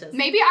 It's delicious.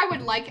 Maybe I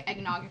would like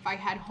eggnog if I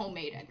had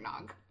homemade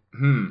eggnog.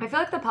 I feel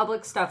like the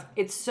Publix stuff,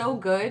 it's so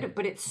good,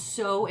 but it's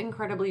so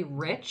incredibly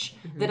rich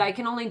that I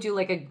can only do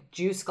like a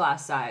juice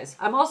glass size.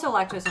 I'm also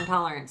lactose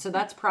intolerant, so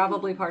that's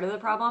probably part of the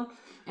problem.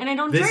 And I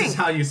don't drink. This is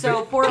how you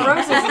So 4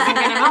 roses isn't going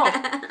to help.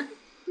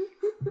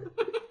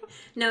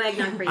 No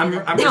eggnog for you.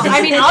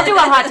 I'll do a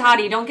hot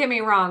toddy. Don't get me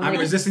wrong. I'm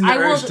resisting the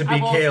urge to be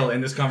kale in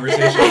this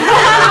conversation.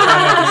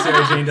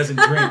 SaraJane doesn't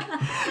drink.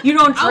 You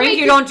don't drink?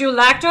 You don't do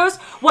lactose?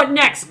 What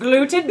next?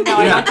 Gluten? No,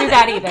 I don't do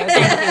that either.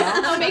 Thank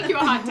you. I'll make you a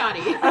hot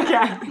toddy.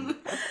 Okay.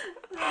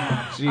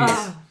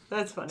 Jeez.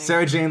 That's funny.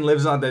 SaraJane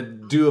lives on the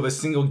dew of a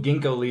single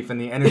ginkgo leaf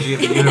and the energy of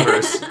the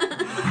universe.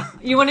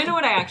 You want to know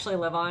what I actually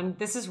live on?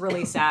 This is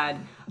really sad.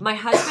 My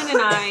husband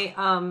and I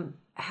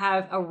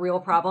have a real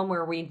problem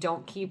where we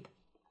don't keep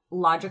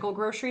logical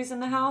groceries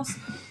in the house.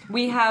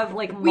 We have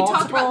like multiple... We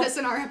talked about this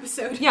in our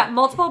episode. Yeah,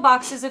 multiple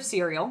boxes of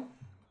cereal.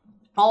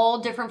 All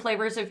different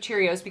flavors of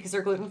Cheerios because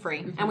they're gluten-free.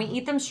 Mm-hmm. And we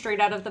eat them straight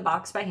out of the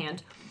box by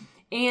hand.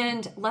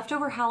 And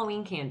leftover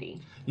Halloween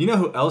candy. You know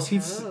who else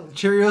eats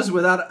Cheerios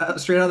without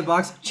straight out of the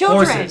box?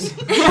 Children. Horses.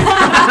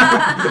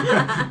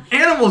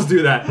 Animals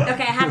do that.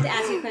 Okay, I have to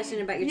ask you a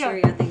question about your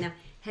Cheerio thing now.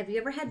 Have you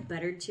ever had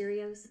buttered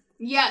Cheerios?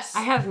 Yes.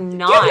 I have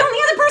not. You're the only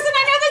other person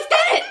I know that's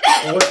done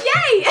it.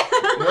 Yay!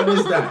 What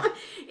is that?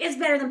 It's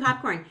better than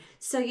popcorn.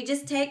 So you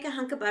just take a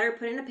hunk of butter,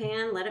 put it in a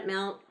pan, let it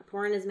melt,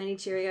 pour in as many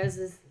Cheerios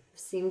as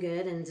seem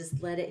good, and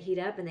just let it heat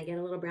up, and they get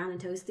a little brown and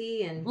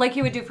toasty. And like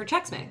you would do for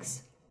Chex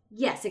Mix.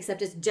 Yes,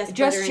 except it's just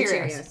butter Cheerios.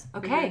 And Cheerios.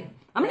 Okay. Mm-hmm.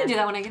 I'm going to do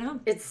that when I get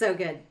home. It's so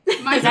good.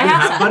 I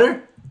have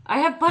butter? I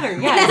have butter,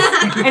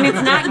 yes. And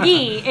it's not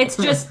ghee. It's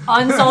just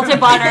unsalted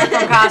butter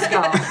from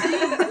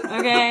Costco.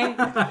 Okay?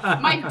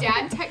 My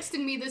dad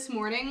texted me this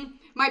morning.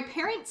 My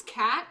parents'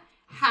 cat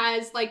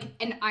has like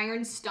an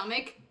iron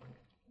stomach,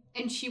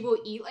 and she will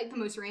eat like the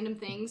most random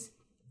things.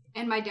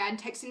 And my dad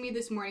texted me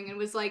this morning and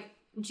was like,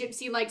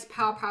 Gypsy likes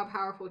pow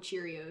powerful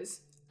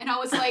Cheerios. And I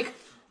was like,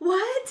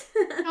 what?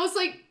 I was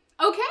like,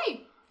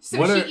 okay.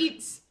 So she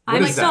eats.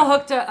 I'm still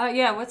hooked to,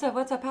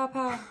 what's a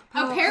pow?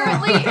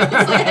 Apparently it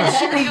was like a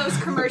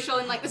Cheerios commercial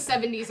in like the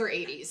 70s or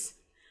 80s.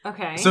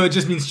 Okay. So it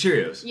just means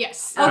Cheerios.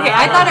 Yes. Okay,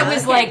 I thought it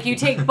was like you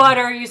take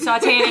butter, you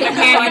saute it in a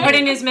pan, you put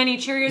in as many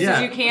Cheerios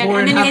as you can,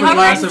 and then you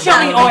cover it in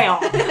chili oil.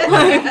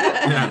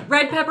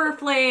 Red pepper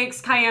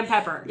flakes, cayenne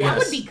pepper. That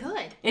would be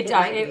good.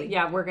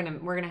 We're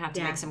gonna have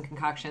to make some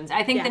concoctions.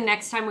 I think the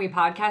next time we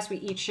podcast, we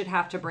each should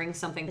have to bring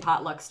something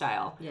potluck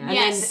style.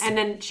 Yeah. And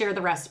then share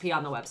the recipe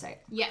on the website.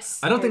 Yes.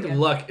 I don't think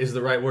luck is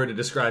the right word to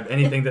describe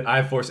anything that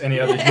I force any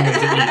other human to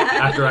eat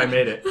after I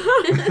made it.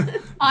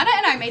 Anna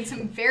and I made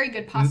some very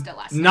good pasta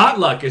last night. Not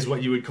luck is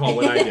what you would call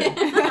what I did.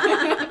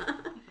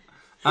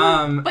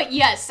 But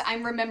yes,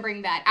 I'm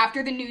remembering that.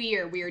 After the new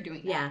year, we are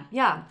doing that.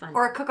 Yeah. Fun.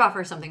 Or a cook-off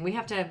or something. We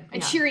have to... A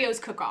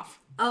Cheerios cook-off.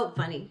 Oh,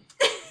 funny.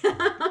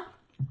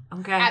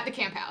 Okay. At the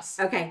camp house.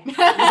 Okay. But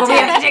we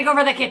have to take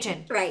over the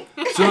kitchen. Right.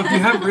 So if you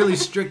have really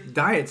strict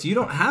diets, you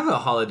don't have a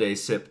holiday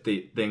sip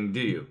thing,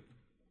 do you?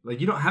 Like,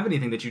 you don't have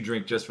anything that you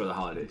drink just for the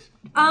holidays.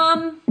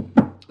 Well,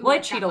 I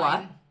cheat a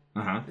lot.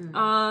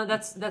 Uh-huh.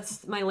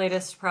 That's my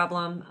latest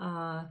problem.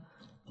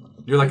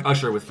 You're like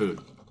Usher with food.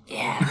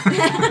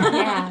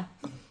 Yeah.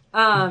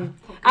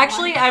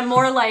 Actually, I'm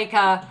more like,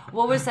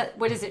 what was that?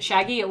 What is it?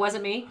 Shaggy? It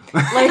wasn't me.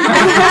 Like,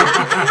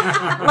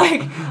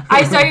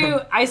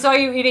 I saw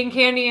you eating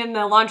candy in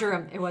the laundry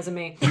room. It wasn't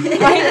me.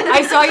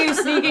 I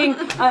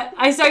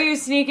saw you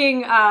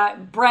sneaking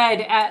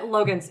bread at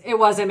Logan's. It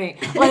wasn't me.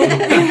 Like,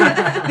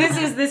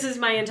 this is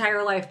my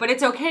entire life, but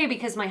it's okay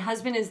because my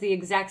husband is the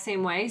exact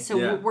same way.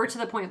 So we're to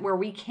the point where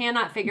we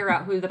cannot figure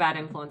out who the bad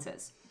influence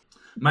is.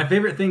 My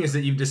favorite thing is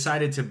that you've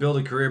decided to build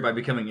a career by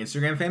becoming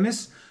Instagram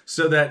famous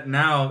so that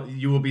now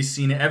you will be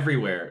seen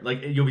everywhere.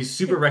 Like, you'll be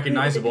super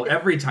recognizable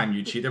every time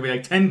you cheat. There'll be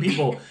like 10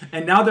 people,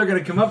 and now they're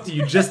going to come up to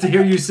you just to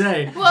hear you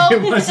say, well,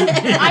 it wasn't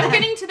me. I'm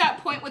getting to that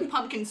point with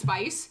pumpkin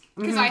spice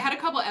because I had a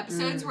couple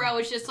episodes where I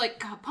was just like,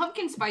 God,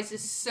 pumpkin spice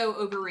is so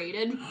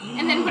overrated.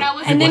 And then when I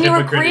was... And then you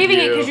were craving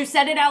it because you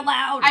said it out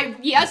loud.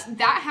 Yes,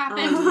 that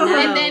happened. No.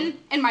 And then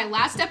in my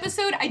last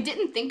episode, I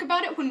didn't think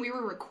about it when we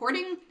were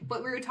recording,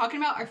 but we were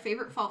talking about our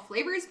favorite fall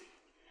flavors.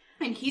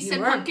 And he said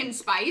pumpkin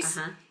spice.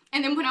 Uh-huh.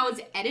 And then when I was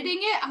editing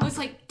it, I was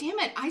like, damn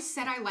it, I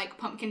said I like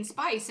pumpkin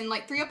spice. And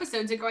like 3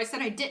 episodes ago, I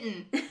said I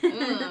didn't.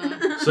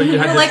 So you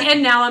had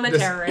and now I'm a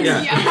terrorist.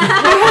 Yeah.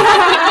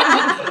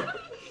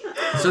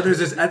 So there's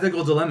this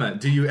ethical dilemma.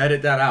 Do you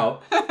edit that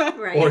out?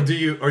 Right. Or do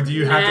you have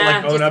to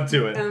like own up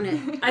to it? Own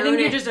it. I think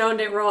you just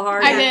owned it real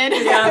hard. I did.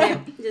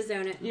 Yeah. Just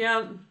own it.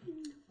 Yeah.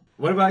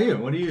 What about you?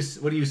 What do you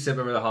sip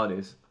over the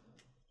holidays?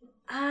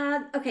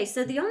 Okay,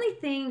 so the only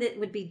thing that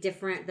would be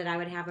different that I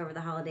would have over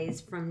the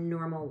holidays from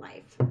normal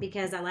life,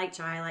 because I like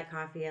chai, I like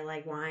coffee, I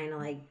like wine, I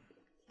like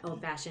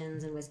old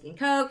fashions and whiskey and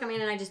Coke. I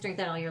mean, and I just drink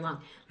that all year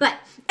long. But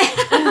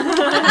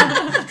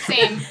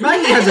same.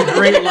 Maggie has a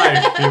great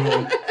life,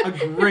 people. A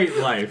great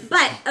life.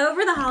 But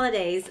over the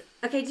holidays,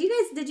 okay,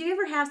 did you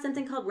ever have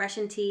something called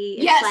Russian tea?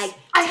 It's yes, like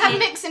I have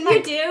mix in my...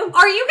 You do?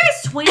 Are you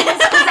guys twins?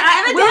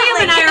 Because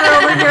William and I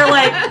are over here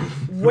like,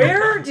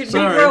 where did we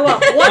grow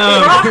up? What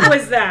rock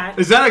was that?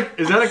 Is that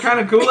a kind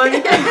of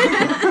Kool-Aid?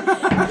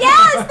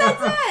 Yes,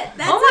 that's it.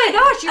 Oh my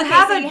gosh, you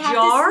have a you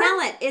jar? have to smell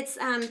it. It's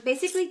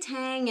basically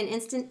Tang and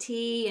instant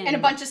tea and a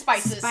bunch of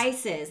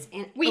spices.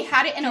 And we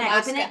had it in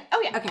Alaska.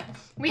 Oh yeah. Okay.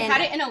 We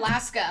had it in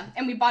Alaska,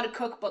 and we bought a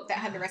cookbook that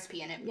had the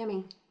recipe in it.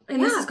 Yummy.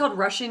 And this is called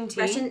Russian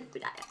tea?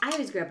 I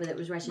always grew up with it. It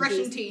was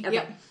Russian tea. Okay.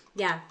 Yep.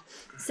 Yeah.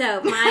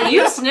 So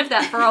you sniffed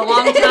that for a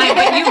long time,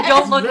 but you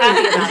don't look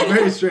happy about it. It's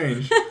very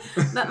strange.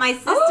 But my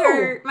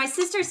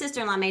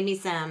sister-in-law made me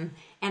some,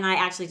 and I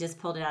actually just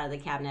pulled it out of the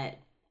cabinet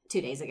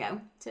 2 days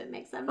ago to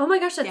make some. Oh my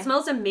gosh, that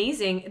smells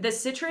amazing. The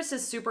citrus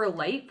is super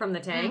light from the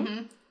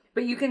Tang,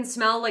 but you can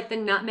smell like the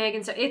nutmeg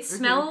and stuff. It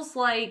smells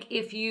like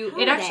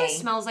it actually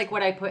smells like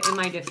what I put in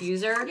my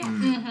diffuser.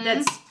 Yeah.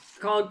 That's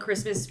called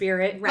Christmas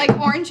spirit. Right. Like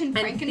orange and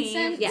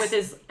frankincense.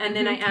 Yes. And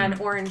then I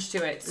add orange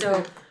to it.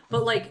 So,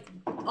 but like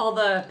all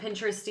the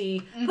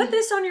Pinteresty, put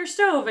this on your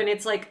stove, and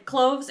it's like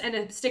cloves and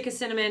a stick of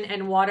cinnamon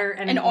and water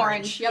and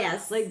orange. Yep.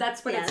 Yes. Like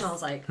that's what it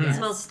smells like. It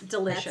smells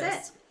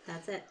delicious.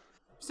 That's it.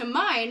 So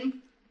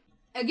mine,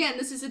 again,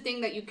 this is a thing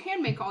that you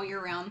can make all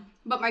year round,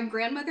 but my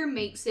grandmother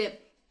makes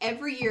it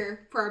every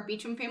year for our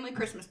Beecham family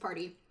Christmas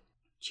party.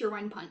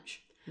 Cheerwine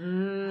punch.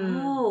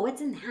 Oh,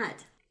 what's in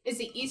that? It's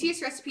the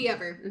easiest recipe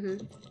ever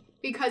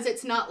because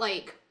it's not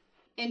like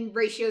in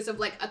ratios of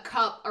like a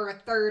cup or a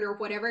third or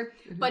whatever,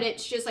 but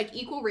it's just like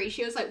equal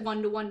ratios, like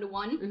 1 to 1 to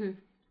 1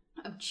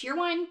 of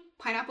cheerwine,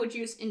 pineapple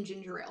juice, and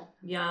ginger ale.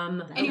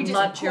 Yum. And you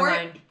just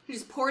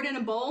pour it in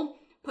a bowl,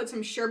 put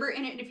some sherbet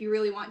in it if you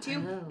really want to,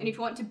 and if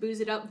you want to booze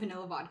it up,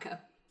 vanilla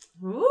vodka.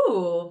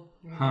 Ooh.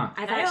 Huh.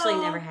 I've actually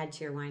never had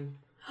cheerwine.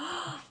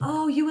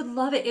 Oh, you would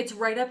love it. It's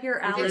right up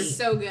your alley. It's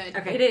so good.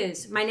 Okay. It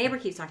is. My neighbor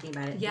keeps talking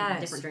about it. Yes.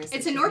 Different drinks.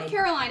 It's a North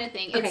Carolina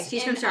thing. Okay,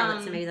 she's from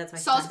Charlotte, so maybe that's why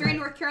she's Salisbury,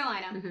 North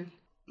Carolina.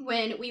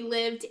 When we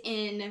lived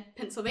in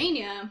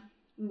Pennsylvania,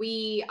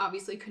 we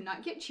obviously could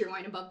not get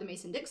cheerwine above the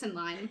Mason-Dixon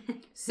line.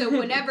 So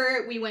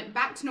whenever we went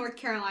back to North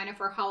Carolina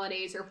for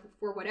holidays or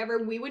for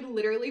whatever, we would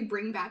literally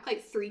bring back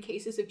like 3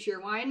 cases of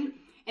cheerwine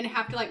and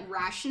have to like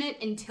ration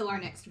it until our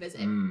next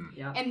visit.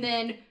 Yeah. And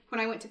then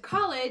when I went to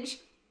college,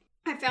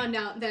 I found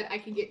out that I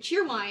could get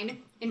cheerwine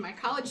in my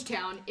college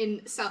town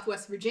in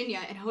Southwest Virginia,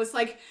 and I was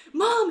like,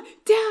 Mom,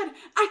 Dad,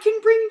 I can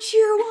bring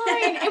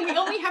cheerwine, and we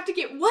only have to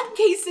get 1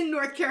 case in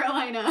North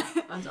Carolina.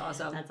 That's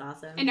awesome. That's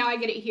awesome. And now I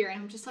get it here, and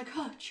I'm just like,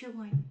 oh,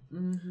 cheerwine.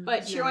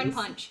 But cheerwine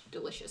punch,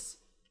 delicious.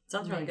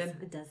 Sounds really good.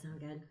 It does sound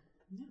good.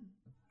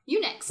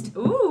 You next.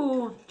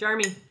 Ooh,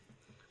 Jeremy.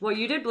 Well,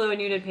 you did blue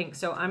and you did pink,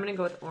 so I'm going to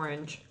go with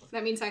orange.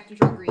 That means I have to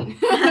draw green.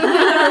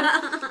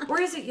 Or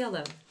is it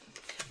yellow?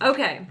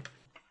 Okay.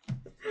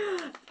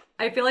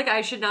 I feel like I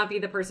should not be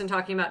the person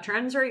talking about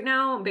trends right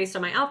now based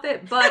on my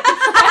outfit, but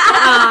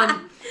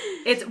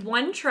it's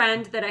one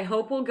trend that I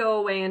hope will go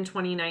away in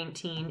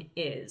 2019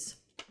 is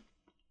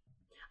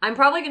I'm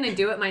probably going to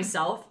do it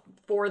myself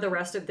for the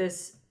rest of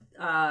this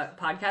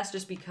podcast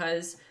just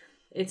because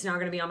it's not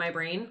going to be on my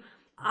brain.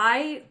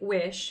 I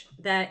wish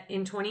that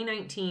in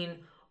 2019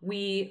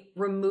 we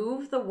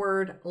remove the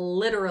word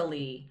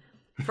literally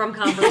from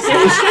conversation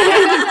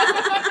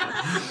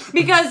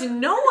because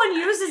no one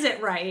uses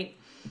it right.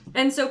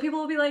 And so people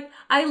will be like,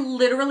 I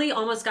literally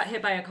almost got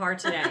hit by a car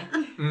today.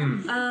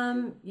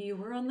 You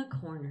were on the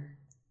corner.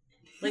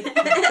 Like,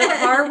 the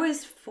car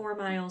was 4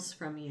 miles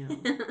from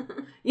you.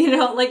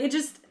 It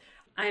just,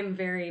 I'm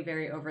very,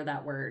 very over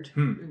that word.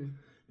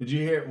 Did you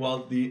hear?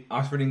 Well, the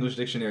Oxford English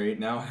Dictionary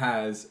now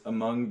has,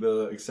 among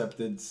the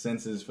accepted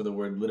senses for the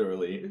word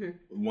literally,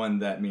 one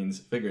that means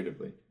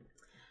figuratively.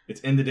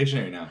 It's in the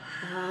dictionary now.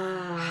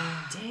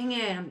 Dang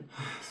it, I'm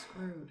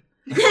screwed.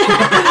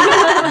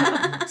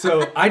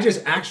 So I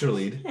just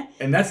actually'd,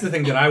 and that's the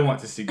thing that I want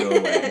to see go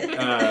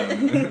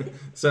away.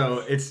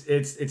 So it's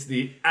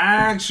the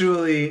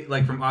actually,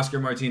 like from Oscar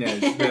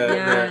Martinez.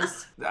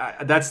 Yes.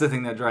 That's the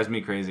thing that drives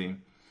me crazy.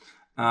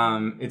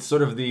 It's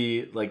sort of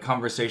the like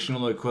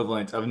conversational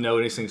equivalent of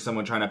noticing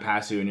someone trying to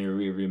pass you in your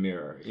rearview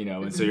mirror,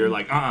 and so you're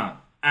like,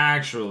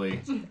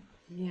 actually.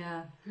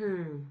 Yeah.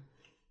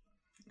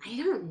 I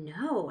don't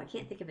know. I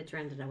can't think of a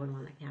trend that I would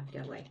want to have to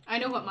go away. I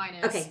know what mine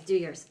is. Okay, do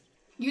yours.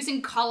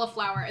 Using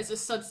cauliflower as a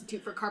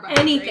substitute for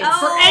carbohydrates. Anything.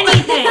 For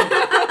anything.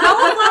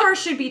 Cauliflower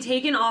should be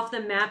taken off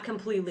the map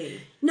completely.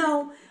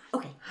 No.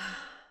 Okay.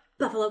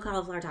 Buffalo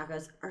cauliflower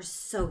tacos are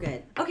so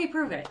good. Okay,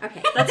 prove it.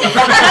 Okay. That's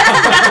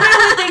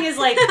my only thing is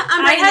like,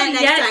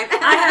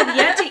 I have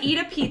yet to eat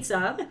a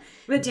pizza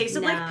that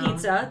tasted like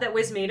pizza that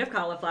was made of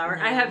cauliflower.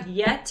 No. I have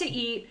yet to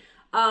eat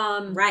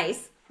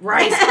rice.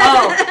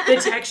 Oh, the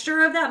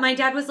texture of that. My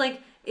dad was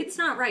like, it's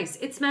not rice.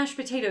 It's mashed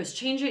potatoes.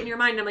 Change it in your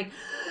mind. And I'm like,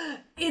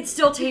 it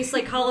still tastes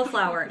like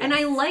cauliflower. Yes. And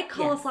I like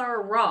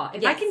cauliflower raw.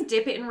 If I can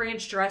dip it in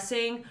ranch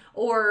dressing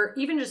or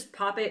even just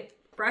pop it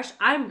fresh,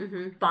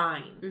 I'm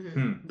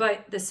fine.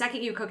 But the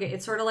second you cook it,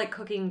 it's sort of like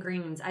cooking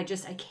greens. I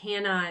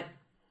cannot.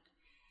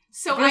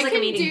 So I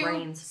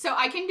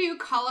can do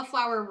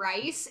cauliflower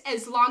rice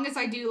as long as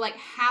I do like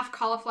half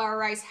cauliflower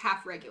rice,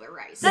 half regular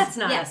rice. That's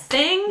not a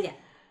thing. Yeah.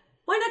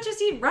 Why not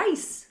just eat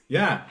rice?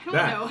 Yeah, I don't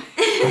know.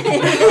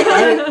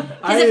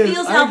 Because it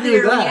feels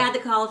healthier when you add the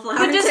cauliflower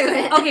to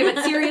it. Okay,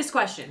 but serious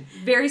question.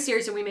 Very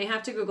serious, and we may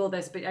have to Google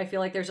this, but I feel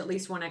like there's at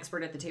least one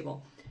expert at the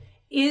table.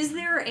 Is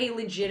there a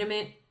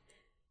legitimate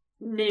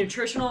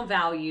nutritional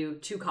value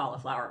to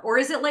cauliflower? Or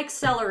is it like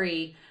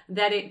celery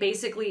that it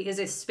basically is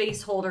a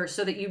space holder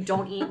so that you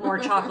don't eat more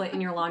chocolate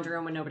in your laundry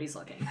room when nobody's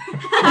looking?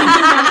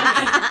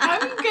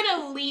 I'm going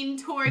to lean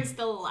towards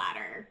the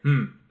latter.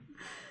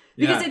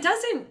 Because it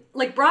doesn't,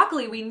 like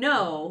broccoli we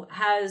know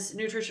has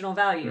nutritional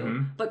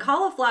value, but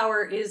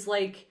cauliflower is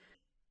like,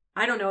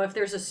 I don't know if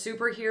there's a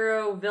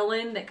superhero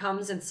villain that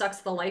comes and sucks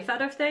the life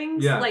out of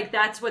things. Yeah. Like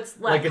that's what's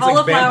like it's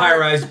like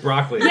vampirized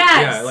broccoli.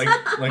 Yes. Yeah,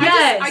 like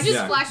yes. I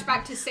just flashed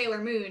back to Sailor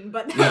Moon,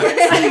 but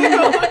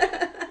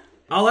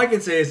all I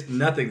can say is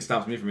nothing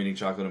stops me from eating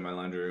chocolate in my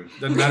laundry room.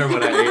 Doesn't matter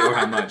what I ate or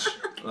how much.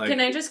 Like,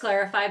 can I just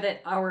clarify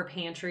that our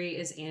pantry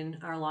is in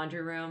our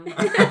laundry room?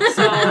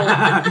 So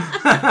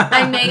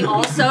I may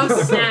also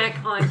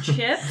snack on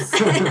chips,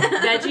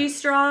 veggie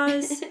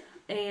straws,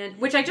 and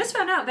which I just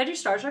found out veggie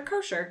straws are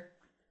kosher.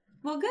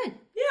 Well, good.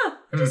 Yeah,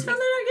 I just found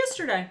that out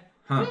yesterday.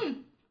 Huh.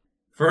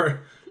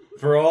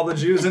 For all the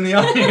Jews in the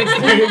audience,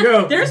 there you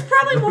go. There's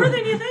probably more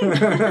than you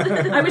think.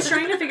 I was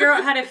trying to figure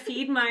out how to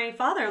feed my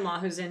father-in-law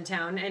who's in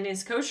town and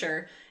is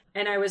kosher.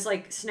 And I was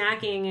like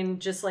snacking and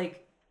just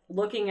like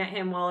looking at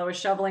him while I was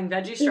shoveling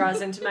veggie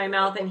straws into my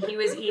mouth, and he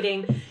was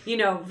eating,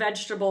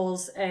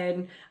 vegetables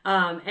and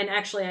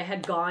actually I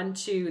had gone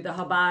to the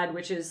Chabad,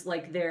 which is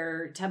like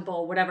their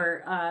temple,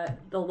 whatever,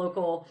 the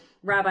local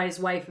rabbi's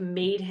wife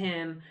made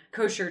him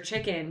kosher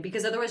chicken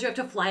because otherwise you have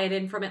to fly it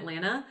in from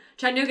Atlanta.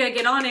 Chattanooga,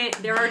 get on it.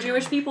 There are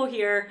Jewish people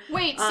here.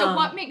 Wait, so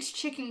what makes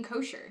chicken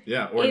kosher?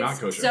 Yeah, or not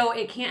kosher. So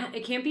it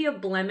can't be a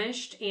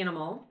blemished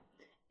animal.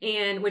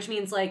 And which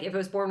means like if it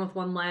was born with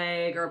one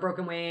leg or a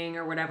broken wing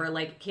or whatever,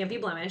 like can't be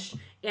blemished.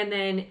 And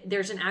then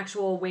there's an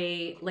actual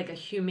way, like a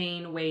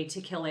humane way to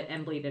kill it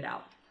and bleed it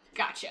out.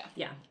 Gotcha.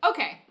 Yeah.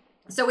 Okay.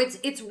 So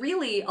it's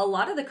really a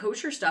lot of the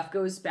kosher stuff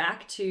goes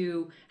back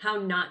to how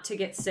not to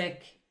get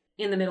sick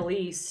in the Middle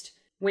East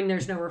when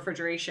there's no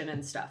refrigeration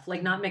and stuff,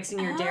 like not mixing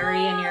your dairy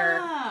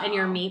and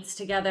your meats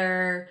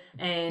together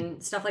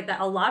and stuff like that.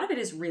 A lot of it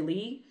is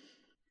really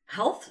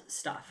health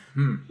stuff.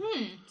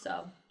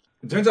 So.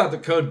 It turns out the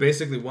code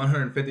basically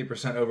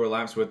 150%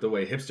 overlaps with the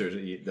way hipsters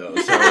eat, though.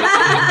 So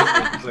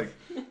it's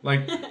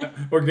like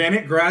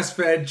organic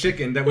grass-fed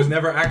chicken that was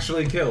never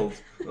actually killed.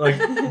 Like,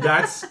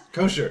 that's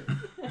kosher.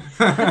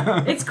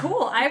 It's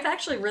cool. I've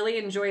actually really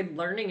enjoyed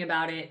learning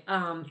about it.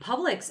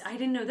 Publix, I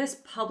didn't know this.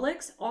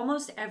 Publix,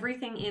 almost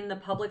everything in the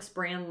Publix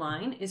brand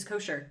line is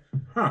kosher.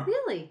 Huh.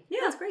 Really? Yeah.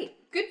 That's great.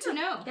 Good to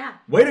know. Yeah.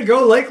 Way to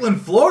go,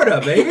 Lakeland,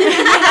 Florida, baby. Can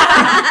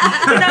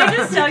I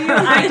just tell you,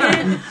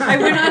 I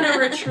went on a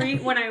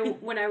retreat when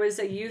I was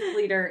a youth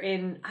leader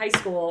in high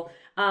school.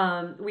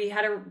 We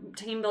had a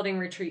team building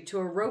retreat to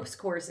a ropes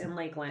course in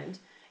Lakeland.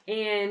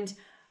 And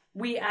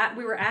we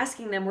were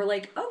asking them, we're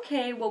like,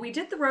 okay, well, we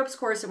did the ropes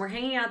course and we're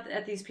hanging out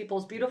at these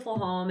people's beautiful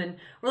home. And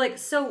we're like,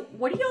 so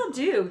what do y'all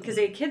do? Because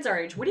they had kids our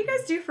age. What do you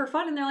guys do for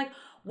fun? And they're like,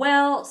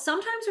 well,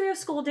 sometimes we have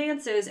school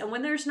dances, and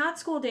when there's not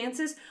school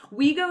dances,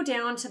 we go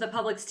down to the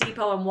Publix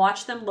depot and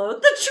watch them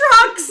load the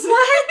trucks.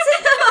 What?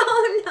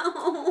 Oh,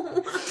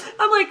 no.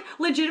 I'm like,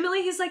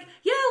 legitimately, he's like,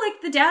 yeah,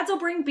 like the dads will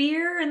bring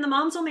beer and the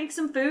moms will make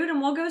some food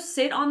and we'll go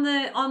sit on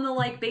the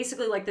like,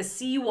 basically like the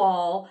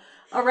seawall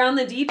around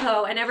the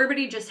depot, and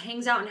everybody just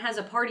hangs out and has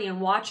a party and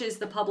watches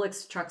the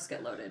Publix trucks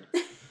get loaded.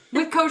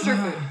 With kosher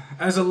food.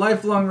 As a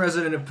lifelong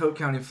resident of Polk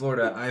County,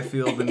 Florida, I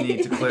feel the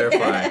need to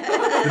clarify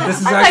that this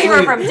is I thought you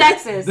were from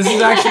Texas. This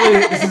is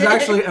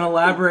actually an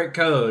elaborate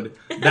code.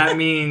 That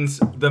means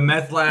the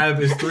meth lab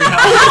is 3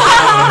 houses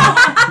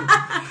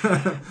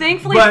down.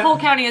 Thankfully,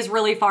 Polk County is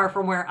really far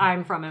from where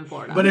I'm from in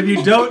Florida. But if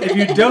you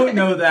don't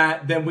know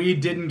that, then we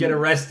didn't get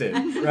arrested,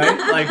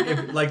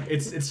 right?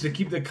 It's to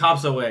keep the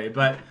cops away,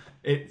 but.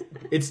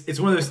 It's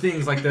one of those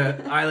things like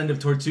the island of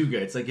Tortuga.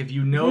 It's like if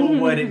you know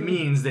what it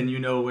means, then you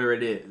know where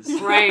it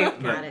is.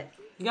 Right. Got it.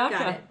 Gotcha.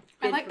 Got it.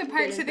 I like the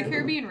Pirates of the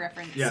Caribbean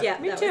reference. Yeah,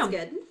 me that too. was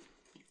good.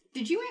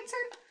 Did you answer?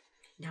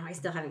 No, I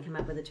still haven't come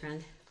up with a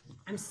trend.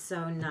 I'm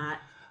so not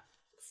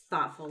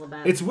thoughtful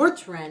about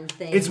trend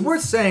things. It's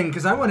worth saying,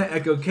 because I want to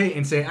echo Kate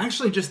and say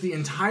actually just the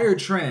entire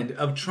trend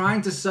of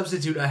trying to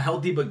substitute a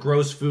healthy but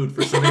gross food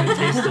for something that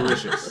tastes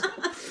delicious.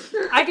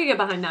 I could get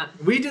behind that.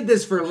 We did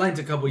this for Lent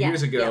a couple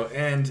years ago,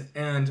 and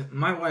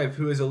my wife,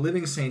 who is a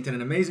living saint and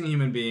an amazing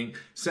human being,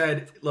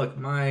 said, look,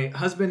 my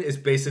husband is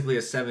basically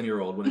a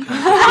 7-year-old when it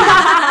comes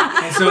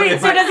to food. And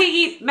so does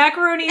he eat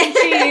macaroni and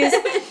cheese,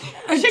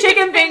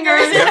 chicken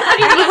fingers,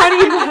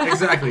 honey?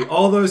 Exactly.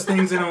 All those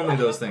things and only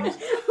those things.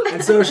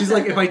 And so she's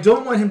like, if I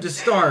don't want him to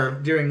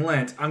starve during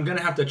Lent, I'm going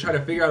to have to try to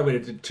figure out a way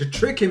to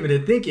trick him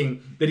into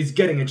thinking that he's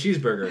getting a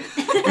cheeseburger.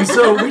 And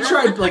so we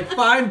tried like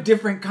 5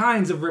 different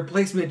kinds of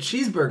replacement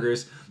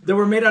cheeseburgers that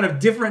were made out of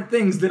different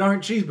things that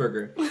aren't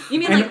cheeseburger. You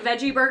mean like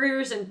veggie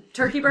burgers and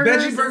turkey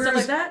burgers and stuff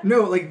like that?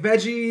 No, like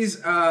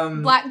veggies,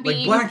 black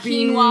beans,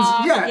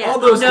 quinoa. Yeah, all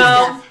those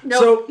things. No.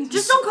 So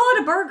just don't call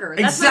it a burger.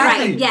 That's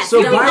exactly. Right. Yes.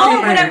 So don't call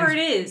it whatever it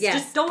is.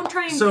 Yes. Just don't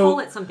try and call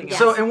it something else.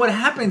 So, and what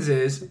happens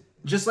is,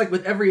 just like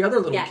with every other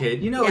little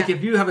kid, like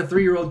if you have a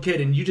 3-year-old kid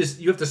and you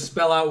have to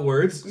spell out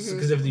words,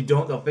 because if you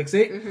don't, they'll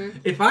fixate. Mm-hmm.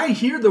 If I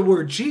hear the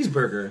word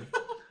cheeseburger,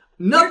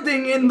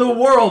 nothing in the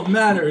world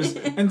matters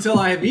until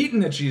I have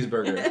eaten a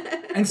cheeseburger.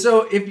 And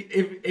so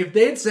if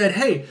they had said,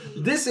 hey,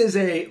 this is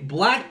a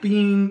black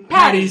bean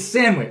patty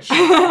sandwich,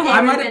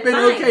 I might have been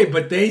okay,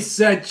 but they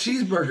said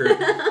cheeseburger.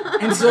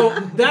 And so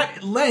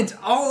that Lent,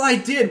 all I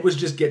did was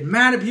just get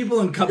mad at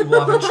people and cut people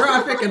off in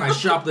traffic, and I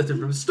shoplifted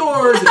from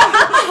stores. And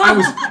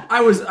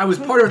I was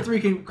part of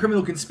 3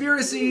 criminal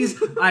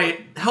conspiracies.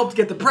 I helped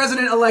get the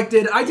president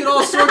elected. I did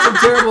all sorts of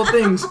terrible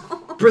things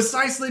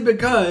precisely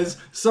because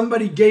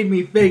somebody gave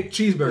me fake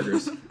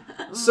cheeseburgers.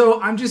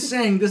 So I'm just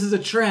saying this is a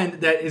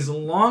trend that is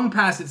long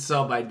past its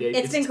sell-by date.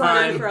 It's been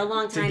going on for a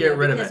long time, to get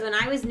rid of it. Because when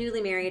I was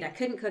newly married, I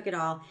couldn't cook at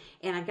all,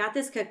 and I got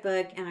this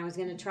cookbook, and I was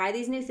going to try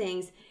these new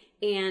things,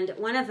 and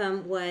one of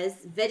them was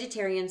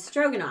vegetarian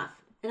stroganoff,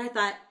 and I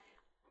thought,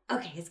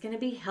 okay, it's going to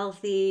be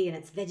healthy, and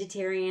it's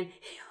vegetarian.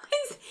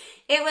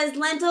 It was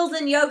lentils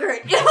and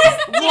yogurt. It was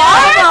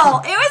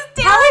terrible. It was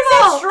terrible. How is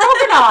that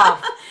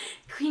stroganoff?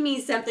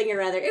 Creamy something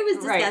or other. It was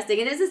disgusting,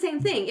 and it was the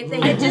same thing. If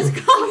they had just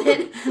called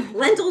it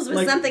lentils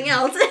with something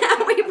else,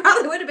 we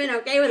probably would have been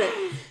okay with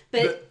it.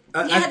 But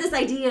you had this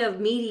idea of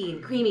meaty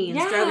and creamy and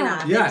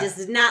stroganoff that just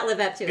does not live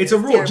up to it. It's a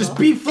rule. Terrible. Just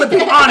be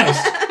flipping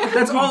honest.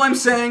 That's all I'm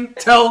saying.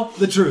 Tell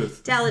the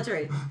truth. Tell the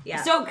truth.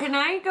 Yeah. So can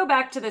I go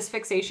back to this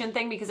fixation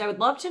thing? Because I would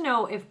love to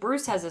know if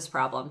Bruce has this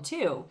problem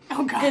too.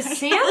 Oh, God. Because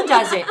Sam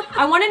does it.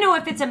 I want to know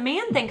if it's a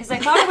man thing, because I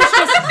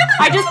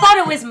just thought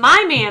it was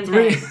my man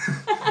thing.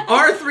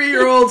 Are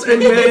 3-year-olds and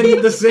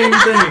men the same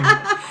thing?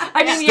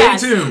 I mean, Stay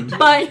tuned.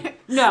 But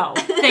no,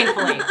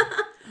 thankfully.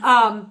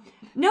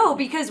 No,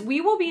 because we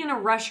will be in a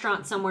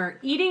restaurant somewhere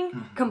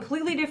eating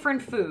completely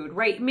different food,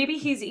 right? Maybe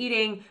he's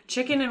eating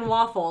chicken and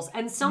waffles,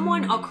 and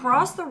someone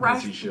across the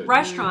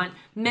restaurant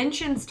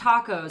mentions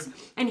tacos,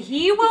 and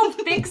he will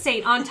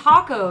fixate on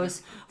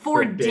tacos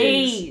for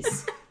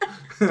days.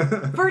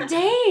 For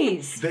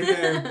days. They've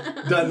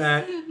done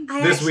that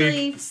this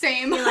week.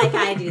 Same. I feel like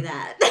I do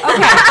that.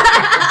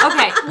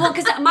 Okay. Well,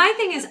 because my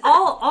thing is,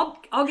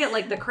 I'll get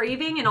like the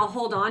craving, and I'll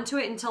hold on to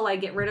it until I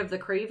get rid of the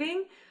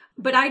craving.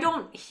 But I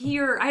don't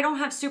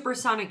have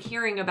supersonic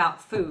hearing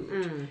about food.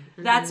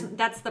 Mm-hmm.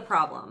 That's the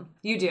problem.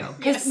 You do.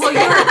 Because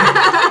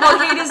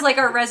Kate is like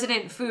our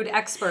resident food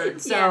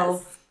expert.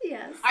 So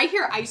yes. I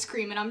hear ice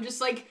cream and I'm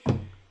just like,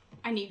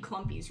 I need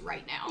Clumpies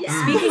right now.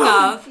 Yes. Speaking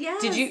of,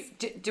 yes.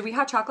 did we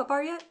have chocolate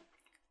bar yet?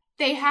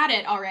 They had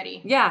it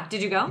already. Yeah.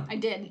 Did you go? I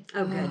did.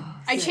 Oh, good.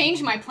 I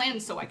changed my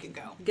plans so I could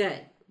go. Good.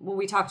 Well,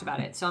 we talked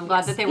about it, so I'm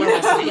glad that they were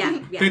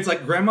listening. Yeah. It's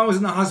like grandma was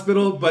in the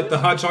hospital, but the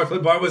hot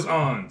chocolate bar was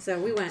on. So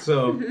we went.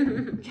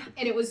 And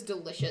it was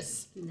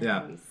delicious.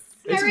 Nice.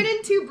 Yeah. I ran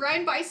into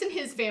Brian Bice and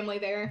his family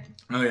there.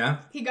 Oh,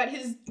 yeah? He got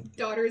his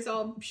daughters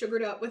all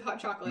sugared up with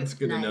hot chocolate. It's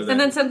good to know that. And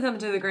then sent them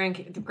to the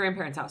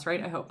grandparents' house,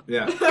 right? I hope.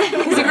 Yeah.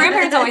 Because the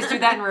grandparents always do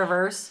that in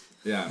reverse.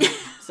 Yeah.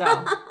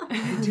 So.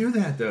 They do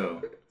that,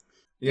 though.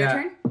 Yeah.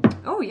 Your turn?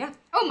 Oh, yeah.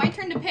 Oh, my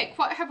turn to pick.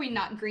 What have we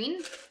not? Green?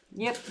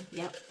 Yep.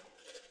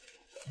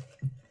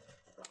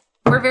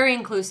 We're very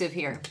inclusive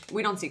here.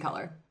 We don't see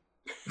color.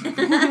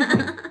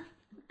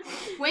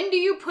 When do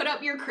you put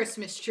up your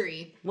Christmas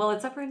tree? Well,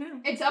 it's up right now.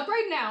 It's up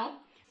right now.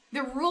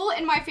 The rule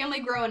in my family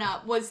growing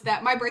up was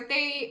that my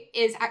birthday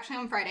is actually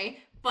on Friday,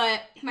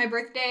 but my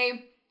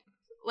birthday,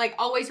 like,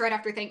 always right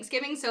after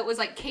Thanksgiving, so it was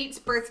like Kate's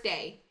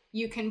birthday,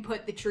 you can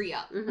put the tree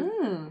up.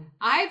 Mm-hmm.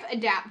 I've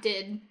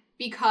adapted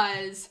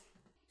because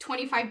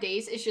 25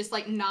 days is just,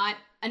 like, not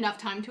enough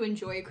time to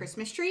enjoy a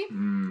Christmas tree.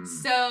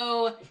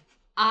 So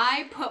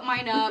I put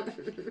mine up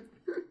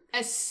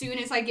as soon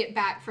as I get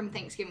back from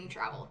Thanksgiving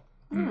travel.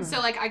 So,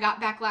 like, I got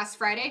back last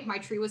Friday. My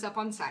tree was up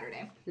on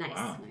Saturday. Nice.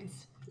 Wow.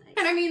 Nice.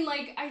 And I mean,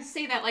 like, I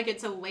say that like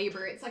it's a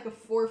labor. It's like a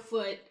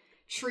 4-foot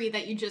tree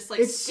that you just, like,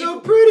 It's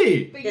so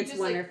pretty. But you It's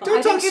just, wonderful. Don't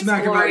I talk think it's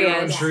smack about your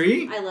own glorious.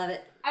 tree. I love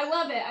it. I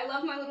love it. I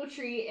love my little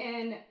tree,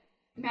 and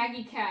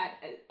Maggie cat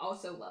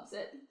also loves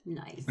it.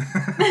 Nice.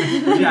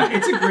 Yeah,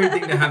 it's a great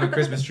thing to have a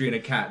Christmas tree and a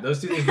cat.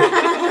 Those two things,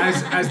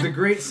 as the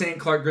great St.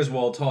 Clark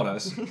Griswold taught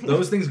us,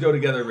 those things go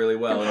together really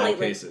well in all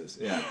Completely. cases.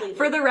 Yeah.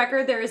 For the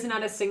record, there is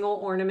not a single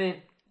ornament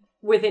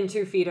within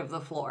 2 feet of the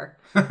floor.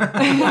 So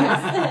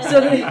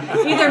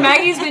either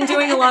Maggie's been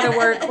doing a lot of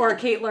work or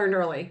Kate learned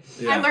early.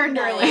 Yeah. I learned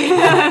early.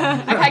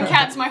 I've had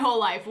cats my whole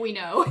life. We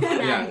know.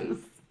 Yeah. Nice.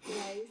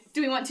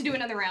 Do we want to do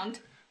another round?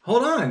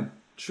 Hold on.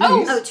 Trees.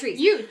 Oh, trees.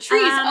 Trees.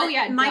 Oh,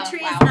 yeah. My duh,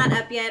 tree wow. is not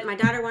up yet. My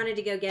daughter wanted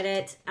to go get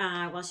it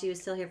while she was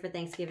still here for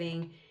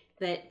Thanksgiving.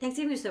 But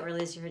Thanksgiving was so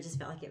early this year, it just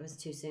felt like it was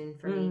too soon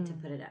for me to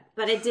put it up.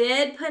 But I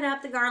did put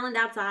up the garland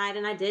outside,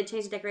 and I did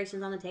change the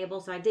decorations on the table.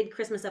 So I did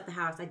Christmas up the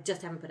house. I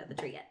just haven't put up the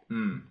tree yet.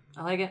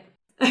 I like it.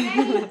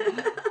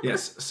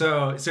 Yes.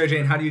 So,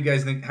 SaraJane, how do you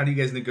guys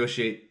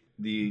negotiate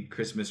the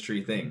Christmas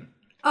tree thing?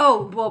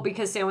 Oh, well,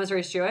 because Sam was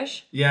raised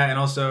Jewish. Yeah, and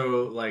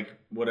also like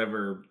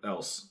whatever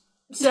else.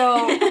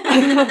 So,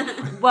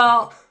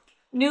 well,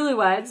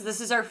 newlyweds. This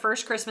is our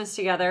first Christmas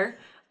together,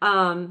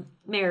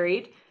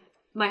 married.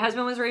 My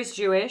husband was raised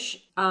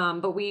Jewish,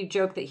 but we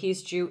joke that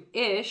he's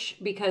Jewish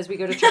because we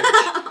go to church. So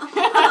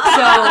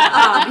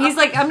he's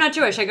like, I'm not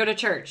Jewish, I go to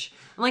church.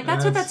 I'm like,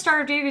 that's what that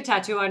Star of David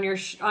tattoo on your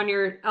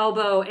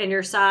elbow and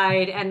your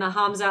side and the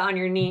Hamza on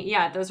your knee.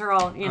 Yeah, those are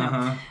all, you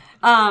know.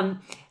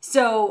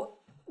 So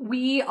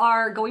we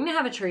are going to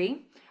have a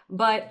tree,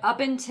 but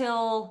up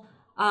until,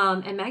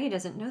 and Maggie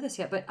doesn't know this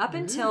yet, but up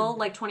until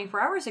like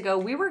 24 hours ago,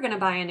 we were going to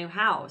buy a new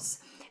house.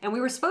 And we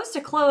were supposed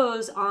to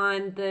close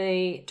on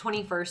the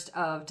 21st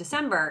of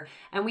December.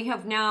 And we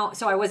have now,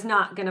 so I was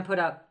not going to put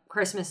up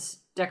Christmas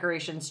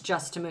decorations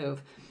just to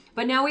move.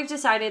 But now we've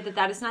decided that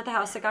that is not the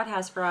house that God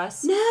has for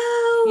us. No!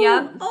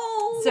 Yep.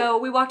 Oh! So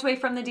we walked away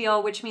from the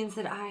deal, which means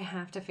that I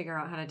have to figure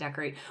out how to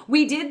decorate.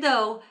 We did,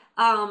 though.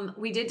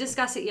 We did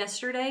discuss it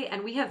yesterday,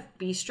 and we have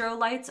bistro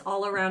lights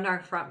all around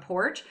our front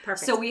porch.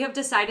 Perfect. So we have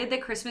decided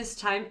that Christmas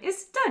time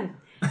is done.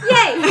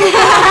 Yay!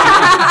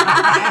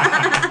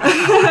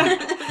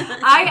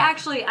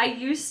 I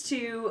used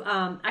to,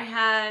 I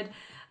had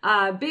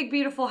a big,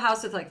 beautiful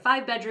house with like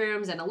 5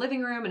 bedrooms and a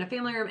living room and a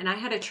family room. And I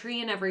had a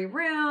tree in every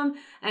room.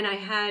 And I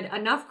had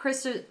enough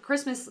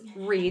Christmas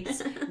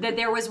wreaths that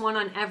there was one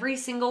on every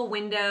single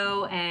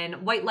window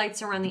and white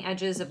lights around the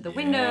edges of the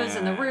windows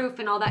and the roof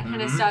and all that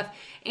kind of stuff.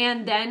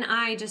 And then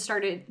I just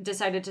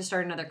decided to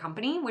start another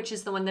company, which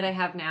is the one that I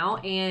have now.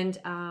 And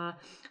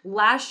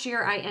last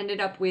year I ended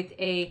up with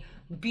a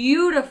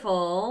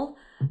beautiful,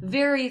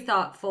 very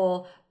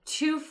thoughtful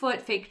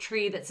 2-foot fake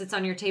tree that sits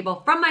on your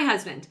table from my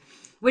husband,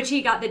 which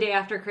he got the day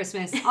after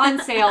Christmas on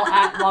sale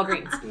at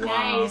Walgreens.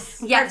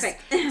 Nice. Yes.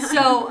 Perfect.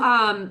 So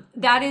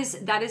that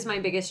is my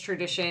biggest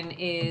tradition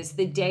is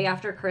the day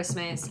after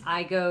Christmas,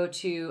 I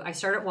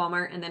start at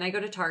Walmart and then I go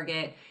to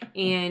Target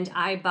and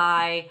I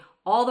buy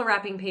all the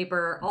wrapping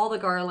paper, all the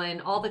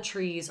garland, all the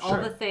trees, all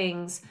the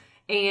things,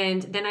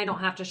 and then I don't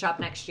have to shop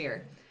next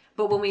year.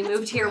 But when we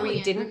moved here,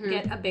 we didn't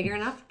get a big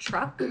enough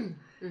truck.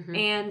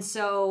 And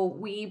so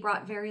we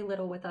brought very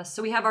little with us.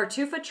 So we have our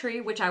 2-foot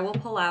tree, which I will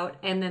pull out,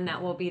 and then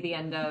that will be the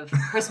end of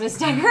Christmas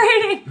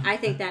decorating. I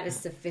think that is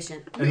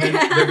sufficient. And then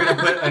they're going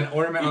to put an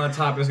ornament on the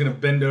top that's going to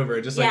bend over,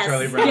 just like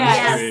Charlie Brown's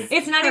tree.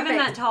 It's not even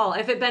that tall.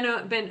 If it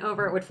bent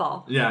over, it would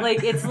fall. Yeah.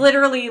 Like, it's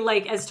literally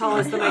like as tall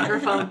as the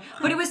microphone.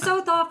 But it was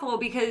so thoughtful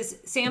because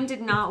Sam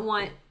did not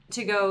want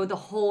to go the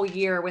whole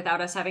year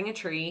without us having a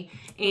tree,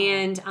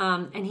 and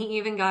he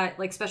even got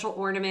like special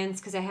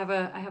ornaments because I have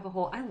a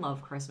whole. I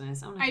love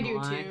Christmas. I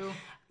do too.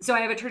 So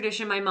I have a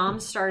tradition my mom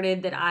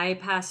started that I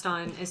passed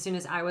on as soon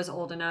as I was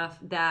old enough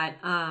that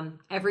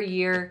every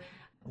year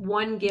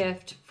one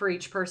gift for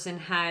each person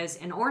has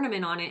an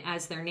ornament on it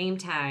as their name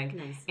tag.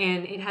 Nice.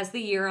 And it has the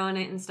year on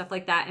it and stuff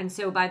like that. And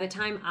so by the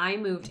time I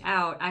moved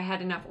out, I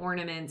had enough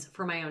ornaments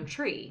for my own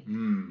tree.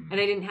 And I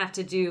didn't have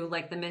to do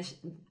like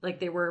like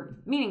they were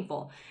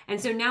meaningful.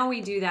 And so now we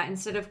do that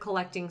instead of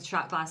collecting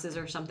shot glasses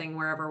or something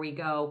wherever we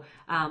go.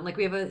 Like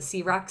we have a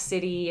Sea Rock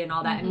City and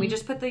all that. And we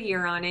just put the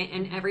year on it.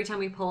 And every time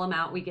we pull them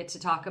out, we get to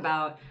talk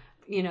about,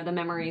 the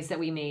memories that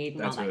we made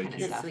and all that kind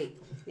of stuff. That's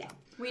sweet. Yeah.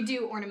 We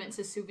do ornaments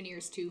as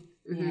souvenirs too.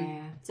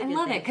 Yeah, I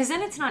love it because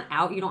then it's not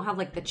out. You don't have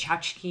like the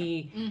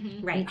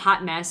tchotchke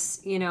hot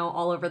mess,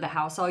 all over the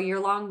house all year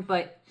long.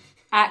 But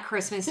at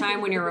Christmas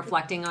time, when you're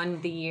reflecting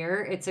on the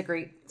year, it's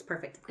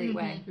perfect, great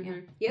way.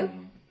 You?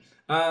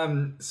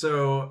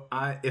 So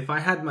if I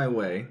had my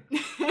way,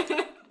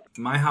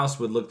 my house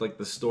would look like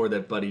the store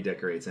that Buddy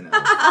decorates in.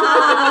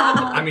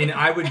 I mean,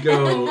 I would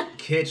go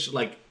kitsch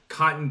like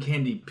cotton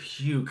candy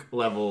puke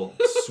level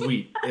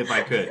sweet if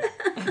I could.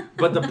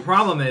 But the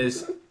problem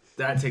is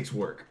that takes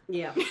work.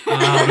 Yeah.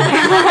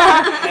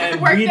 And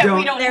work we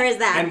don't. There is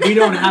that. And we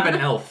don't have an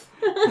elf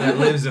that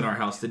lives in our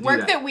house to do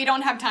work that we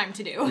don't have time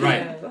to do.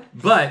 Right.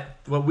 But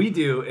what we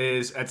do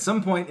is at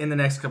some point in the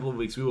next couple of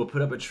weeks, we will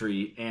put up a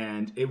tree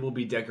and it will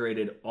be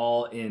decorated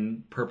all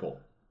in purple.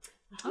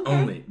 Okay.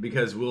 Only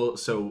because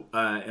in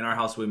our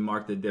house we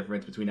mark the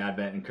difference between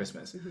Advent and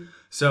Christmas. Mm-hmm.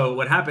 So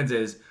what happens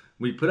is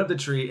we put up the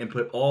tree and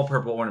put all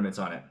purple ornaments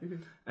on it.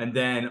 Mm-hmm. And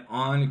then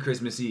on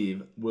Christmas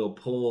Eve, we'll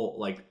pull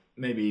like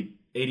maybe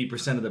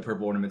 80% of the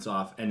purple ornaments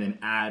off and then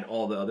add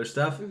all the other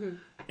stuff. Mm-hmm.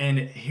 And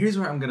here's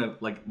where I'm going to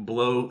like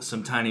blow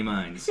some tiny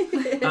minds.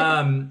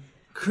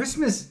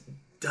 Christmas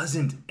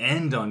doesn't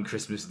end on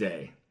Christmas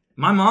Day.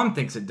 My mom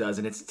thinks it does,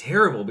 and it's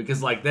terrible because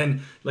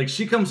then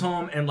she comes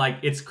home and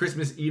it's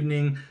Christmas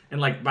evening,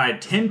 and by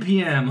 10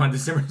 p.m. on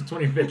December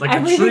 25th,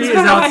 the tree is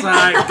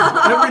outside,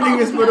 everything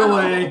is put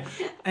away,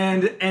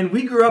 and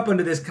we grew up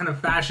under this kind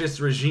of fascist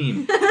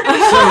regime.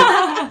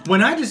 So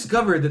when I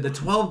discovered that the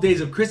 12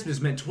 days of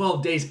Christmas meant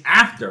 12 days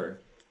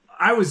after,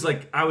 I was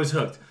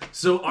hooked.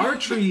 So our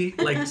tree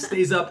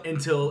stays up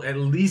until at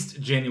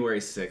least January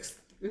 6th.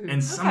 Mm-hmm.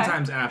 And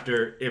sometimes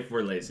after, if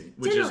we're lazy,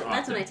 which is often.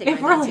 That's when I take mine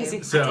down too. I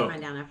take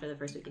mine down after the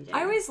first week in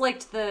January. I always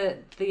liked the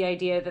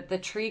idea that the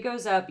tree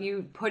goes up,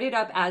 you put it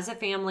up as a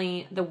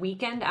family the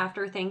weekend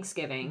after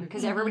Thanksgiving,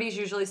 because everybody's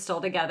usually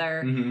still together,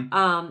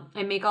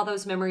 and make all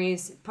those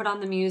memories, put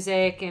on the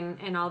music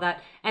and all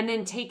that, and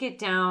then take it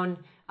down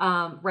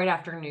right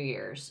after New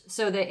Year's,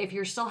 so that if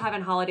you're still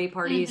having holiday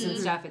parties and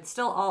stuff, it's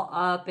still all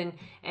up.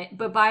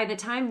 But by the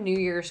time New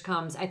Year's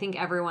comes, I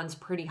think everyone's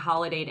pretty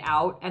holidayed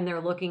out, and they're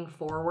looking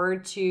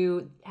forward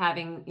to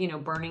having,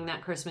 burning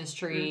that Christmas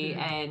tree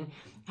and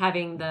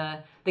having the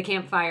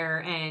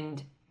campfire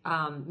and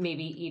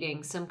maybe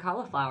eating some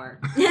cauliflower.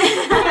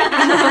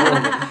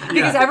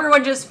 Because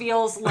everyone just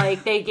feels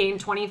like they gained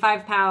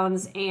 25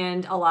 pounds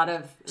and a lot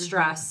of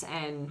stress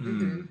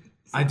and...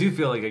 I do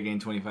feel like I gained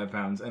 25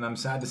 pounds, and I'm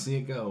sad to see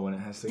it go when it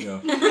has to go.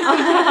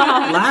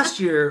 Last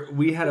year,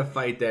 we had a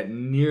fight that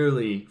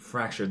nearly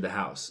fractured the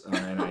house,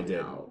 and I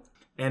did. No.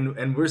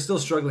 And we're still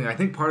struggling. I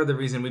think part of the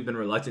reason we've been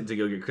reluctant to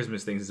go get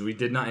Christmas things is we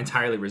did not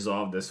entirely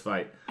resolve this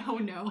fight. Oh,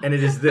 no. And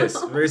it is this.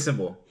 Very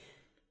simple.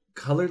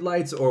 Colored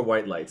lights or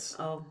white lights?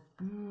 Oh.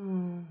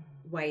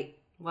 White.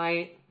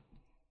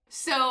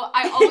 So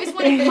I always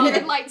wanted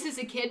colored lights as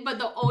a kid, but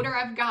the older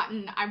I've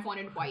gotten, I've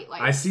wanted white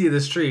lights. I see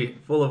this tree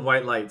full of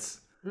white lights.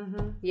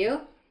 Mm-hmm.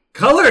 You?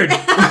 Colored!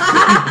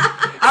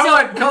 I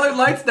want colored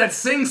lights that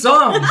sing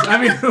songs. I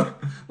mean,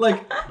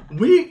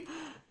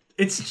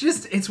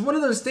 it's one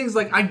of those things,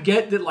 I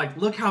get that,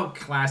 look how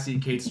classy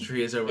Kate's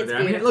tree is over there.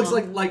 Beautiful. I mean, it looks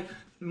like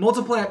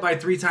multiply it by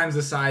 3 times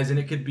the size, and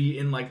it could be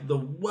in,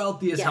 the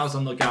wealthiest house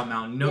on Lookout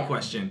Mountain, no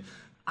question.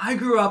 I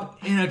grew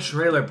up in a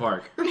trailer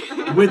park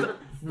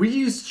we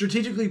used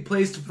strategically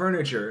placed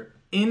furniture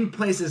in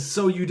places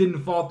so you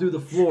didn't fall through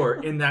the floor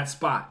in that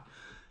spot.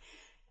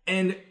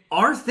 And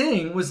our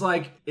thing was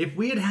if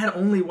we had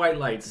only white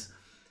lights,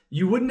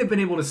 you wouldn't have been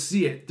able to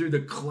see it through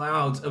the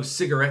clouds of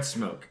cigarette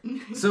smoke.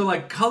 So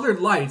colored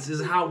lights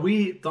is how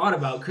we thought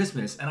about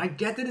Christmas. And I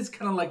get that it's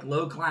kind of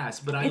low class,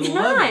 but I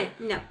love it.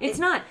 No, it's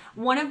not.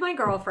 One of my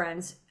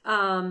girlfriends,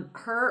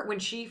 when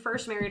she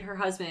first married her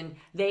husband,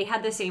 they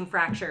had the same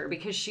fracture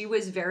because she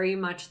was very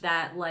much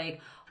that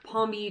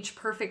Palm Beach,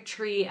 perfect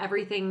tree,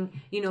 everything,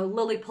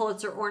 Lily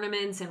Pulitzer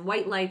ornaments and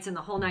white lights and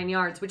the whole 9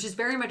 yards, which is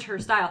very much her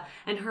style.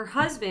 And her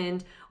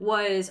husband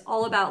was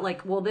all about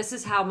this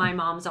is how my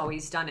mom's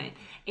always done it.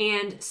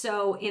 And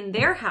so in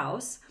their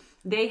house,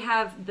 they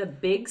have the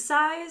big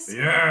size.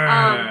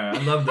 Yeah, I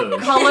love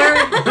those. Colored.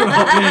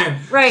 Oh, man.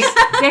 Right.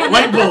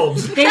 Light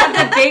bulbs. They have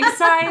the big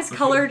size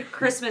colored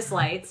Christmas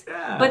lights.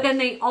 Yeah. But then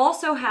they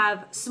also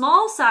have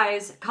small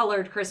size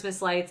colored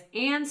Christmas lights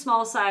and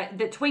small size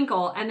that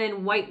twinkle, and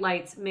then white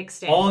lights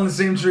mixed in. All on the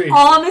same tree.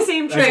 All on the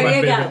same tree.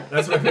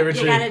 That's my favorite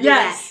tree. You gotta do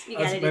that. You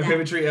gotta do my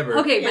favorite tree ever.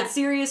 Okay, but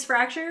serious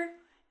fracture?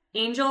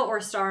 Angel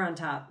or star on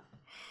top?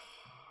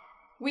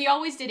 We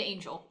always did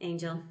angel.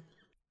 Angel.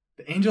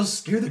 The angels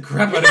scare the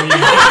crap out of me.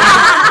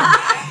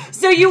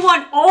 So you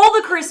want all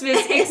the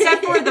Christmas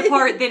except for the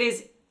part that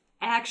is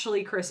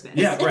actually Christmas.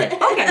 Yeah, right.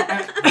 Okay.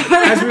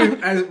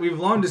 As we've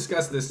long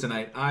discussed this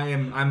tonight,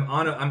 I've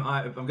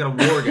got a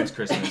war against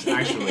Christmas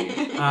actually.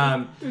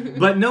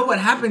 But no, what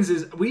happens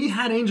is we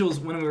had angels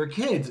when we were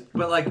kids,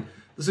 but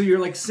so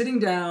you're sitting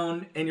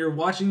down and you're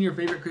watching your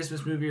favorite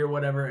Christmas movie or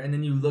whatever, and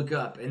then you look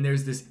up and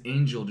there's this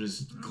angel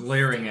just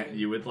glaring at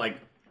you with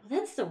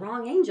that's the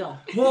wrong angel.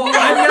 Well,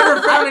 I've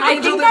never found an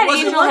angel that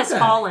wasn't like that. Has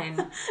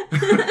fallen.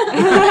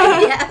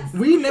 Yes.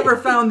 We never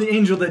found the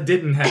angel that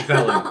didn't have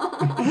fallen.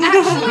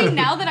 Actually,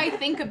 now that I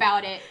think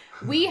about it,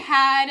 we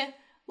had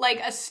like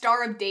a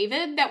Star of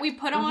David that we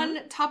put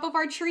on top of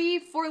our tree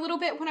for a little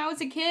bit when I was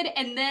a kid,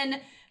 and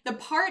then the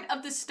part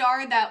of the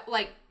star that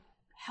like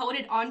held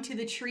it onto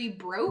the tree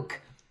broke.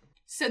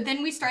 So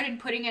then we started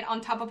putting it on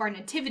top of our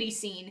nativity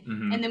scene,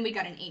 and then we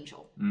got an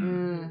angel.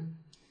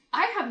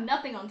 I have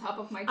nothing on top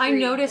of my tree. I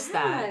noticed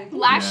that.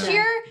 Last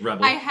year,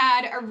 Rebel. I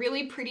had a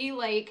really pretty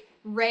like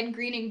red,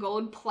 green, and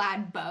gold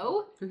plaid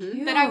bow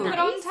that I put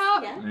on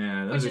top.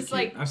 Yeah, those which are is cute.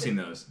 like I've seen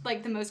those.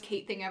 Like the most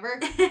Kate thing ever.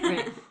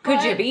 Right.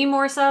 Could you be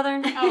more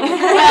Southern? Oh,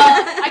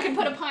 well, I could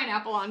put a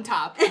pineapple on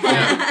top,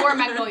 or a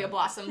magnolia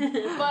blossom.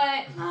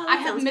 But I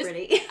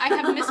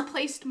have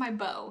misplaced my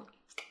bow,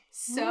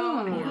 so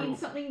I need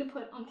something to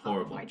put on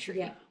top of my tree.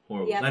 Yeah.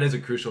 Horrible. Yep. That is a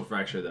crucial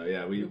fracture, though.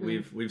 Yeah,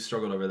 we've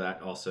struggled over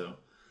that also.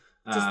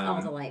 Just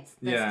all the lights.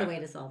 That's the way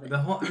to solve it.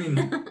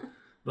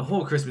 The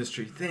whole Christmas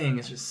tree thing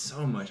is just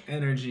so much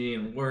energy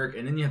and work,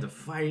 and then you have to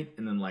fight,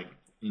 and then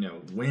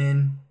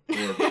win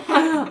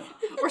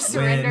or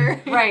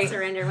surrender. Right.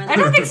 Surrender. I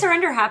don't think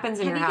surrender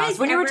happens in your you house. guys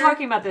When you were ever-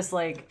 talking about this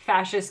like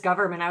fascist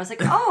government, I was like,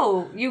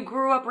 oh, you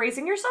grew up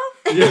raising yourself?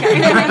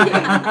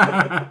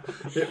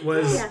 It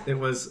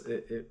was.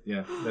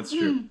 Yeah, that's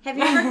true. Have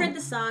you ever heard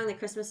the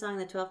Christmas song,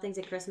 The 12 Things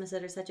at Christmas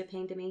That Are Such a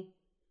Pain to Me?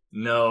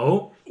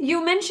 No.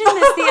 You mentioned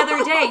this the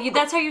other day.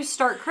 That's how you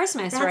start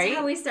Christmas, That's right?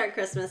 how we start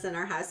Christmas in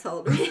our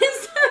household. We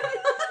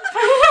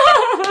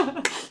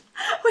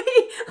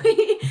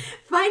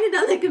find it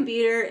on the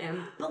computer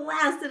and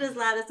blast it as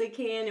loud as we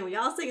can, and we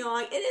all sing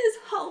along. It is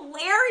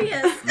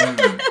hilarious.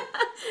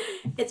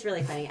 It's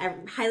really funny. I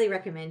highly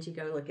recommend you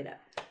go look it up.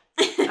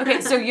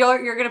 Okay, so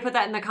you're gonna put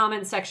that in the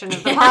comments section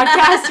of the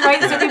podcast,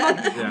 right? So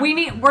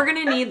people, we're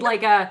gonna need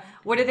like a,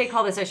 what do they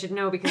call this? I should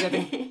know because I've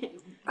been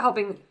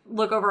helping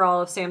look over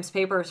all of Sam's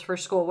papers for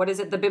school. What is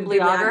it? The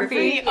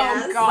bibliography?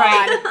 Yes. Oh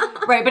God!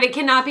 Right, but it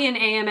cannot be an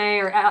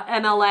AMA or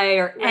MLA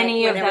or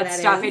any of that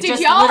stuff. It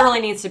just literally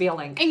needs to be a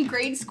link. In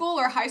grade school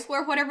or high school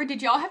or whatever,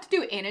 did y'all have to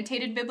do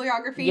annotated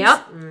bibliographies?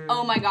 Yep.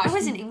 Oh my gosh! I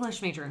was an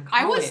English major in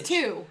college. I was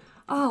too.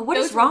 Oh, what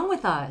is wrong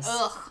with us?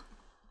 Ugh.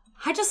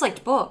 I just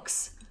liked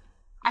books.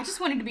 I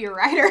just wanted to be a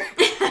writer.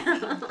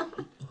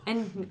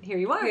 And here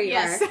you are. Here you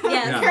Yes. are.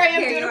 Yes. Here I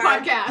am doing a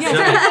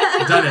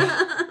podcast. Done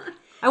it.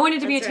 I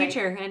wanted to be a That's right.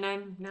 teacher, and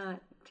I'm not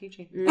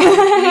teaching. Me too.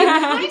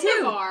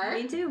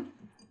 Me too.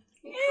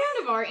 Kind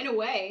of are, in a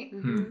way.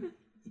 Mm-hmm.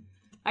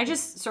 I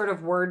just sort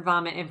of word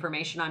vomit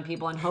information on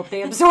people and hope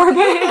they absorb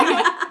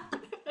it.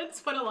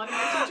 That's what a lot of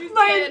my teachers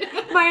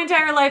did. My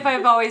entire life,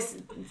 I've always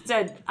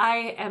said,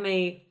 I am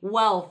a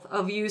wealth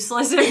of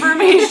useless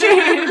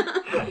information.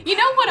 You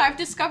know what I've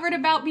discovered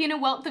about being a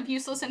wealth of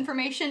useless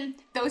information?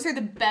 Those are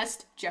the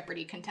best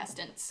Jeopardy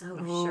contestants. Oh,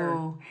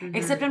 sure. Mm-hmm.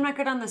 Except I'm not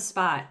good on the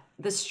spot.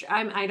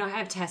 I don't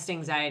have test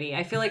anxiety.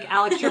 I feel like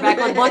Alex Trebek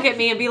would look at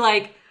me and be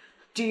like,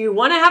 do you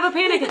want to have a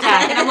panic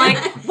attack? And I'm like,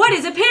 what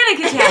is a panic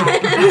attack?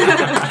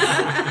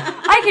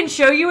 I can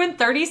show you in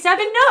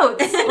 37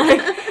 notes.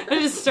 I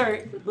just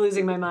start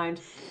losing my mind.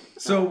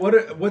 So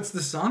what's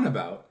the song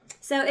about?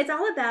 So it's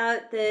all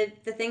about the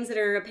things that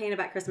are a pain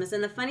about Christmas.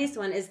 And the funniest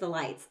one is the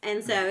lights.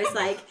 And so it's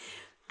like,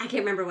 I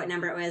can't remember what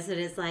number it was. It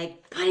is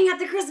like putting up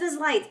the Christmas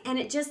lights. And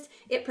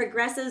it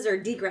progresses or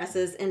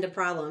degresses into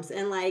problems.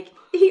 And like,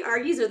 he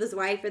argues with his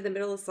wife in the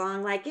middle of the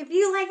song, like, if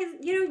you like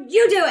it, you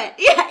do it.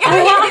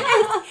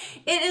 Yeah,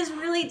 it is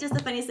really just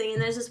the funniest thing.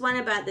 And there's this one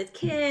about this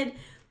kid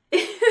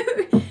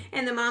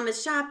and the mom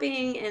is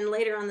shopping. And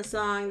later on the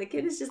song, the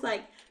kid is just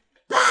like,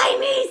 buy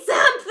me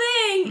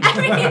something. I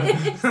mean,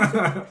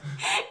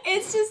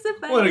 it's just the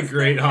funniest What a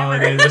great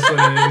holiday this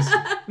one is.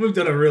 We've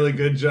done a really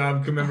good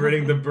job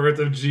commemorating the birth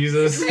of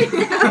Jesus. I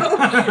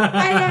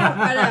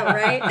know,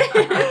 right?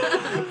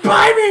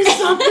 Buy me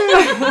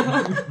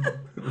something!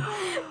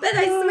 But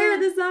I swear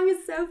the song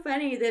is so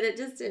funny that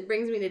it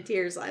brings me to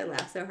tears. I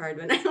laugh so hard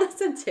when I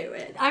listen to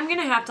it. I'm going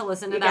to have to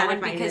listen to that one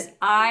because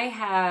I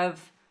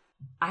have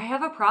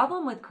a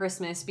problem with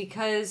Christmas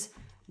because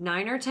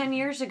 9 or 10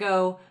 years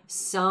ago,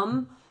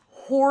 some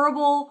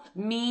horrible,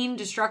 mean,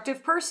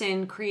 destructive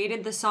person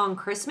created the song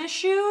Christmas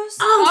Shoes.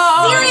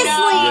 Oh, seriously?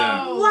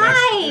 No.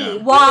 Why?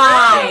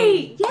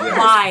 Why? Yes.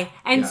 Why?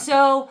 And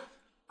so,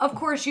 of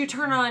course, you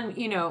turn on,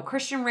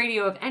 Christian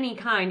radio of any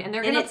kind, and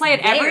they're going to play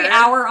it every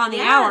hour on the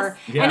hour.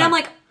 Yeah. And I'm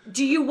like,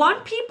 do you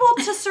want people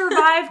to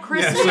survive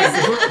Christmas?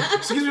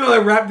 Excuse me while I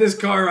wrap this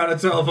car around a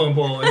telephone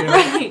pole.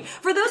 Right.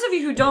 For those of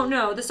you who don't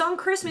know, the song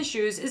Christmas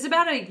Shoes is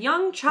about a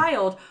young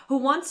child who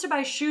wants to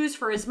buy shoes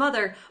for his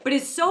mother, but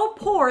is so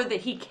poor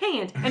that he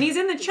can't. And he's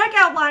in the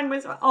checkout line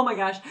with, oh my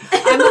gosh,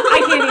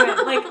 I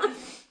can't even,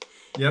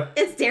 Yep.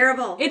 It's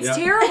terrible. It's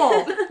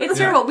terrible. It's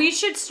terrible. We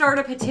should start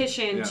a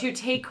petition to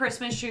take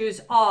Christmas shoes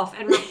off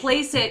and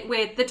replace it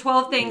with the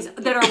 12 things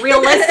that are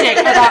realistic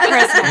about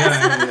Christmas.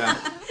 Yeah.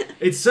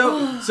 It's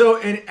so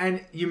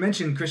and you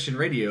mentioned Christian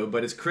radio,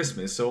 but it's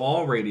Christmas, so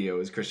all radio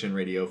is Christian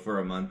radio for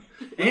a month.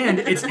 And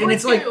it's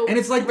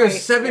like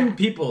there's 7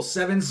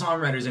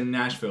 songwriters in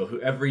Nashville who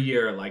every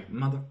year are like,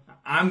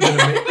 I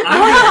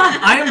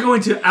am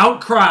going to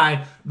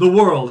outcry the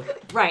world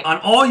on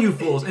all you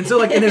fools. And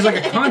so and there's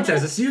like a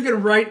contest. So you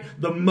can write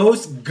the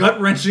most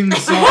gut-wrenching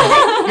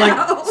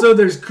song. So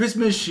there's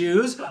Christmas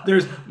shoes.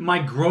 There's my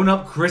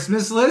grown-up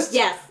Christmas list.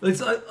 Yes.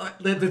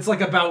 It's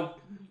like about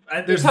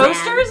there's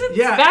toasters and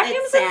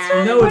vacuum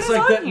sensors? No, it's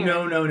like that.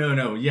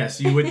 No. Yes,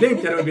 you would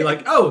think that it would be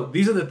like, oh,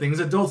 these are the things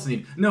adults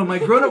need. No, my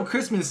grown-up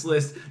Christmas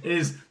list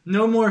is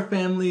no more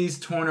families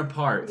torn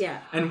apart.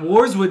 Yeah. And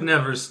wars would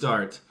never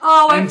start.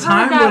 Oh, and I've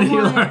time heard that would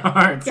heal one. our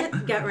hearts.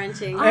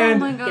 Gut-wrenching. Oh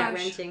my gosh.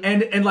 Gut-wrenching.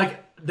 And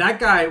like that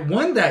guy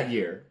won that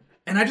year.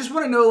 And I just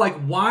want to know, like,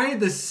 why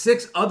the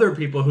 6 other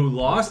people who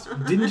lost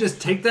didn't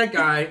just take that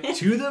guy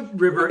to the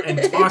river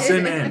and toss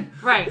him in.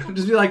 Right.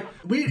 Just be like,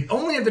 we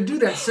only have to do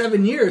that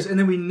 7 years, and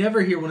then we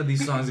never hear one of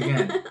these songs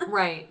again.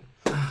 Right.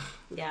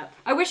 Yeah.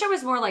 I wish it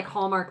was more like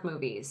Hallmark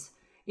movies.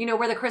 You know,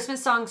 where the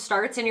Christmas song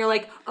starts and you're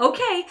like,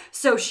 okay,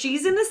 so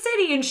she's in the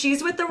city and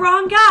she's with the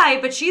wrong guy,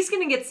 but she's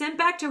going to get sent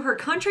back to her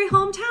country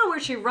hometown where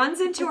she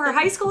runs into her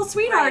high school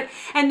sweetheart,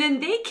 and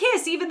then they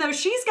kiss even though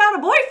she's got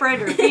a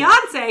boyfriend or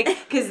fiance,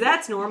 because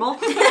that's normal.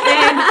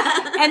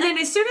 And then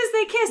as soon as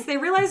they kiss, they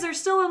realize they're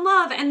still in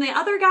love, and the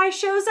other guy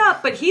shows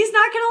up, but he's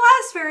not going to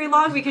last very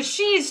long because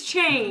she's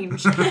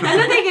changed. And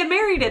then they get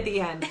married at the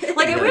end.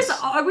 Like,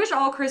 I wish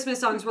all Christmas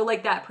songs were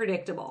like that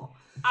predictable.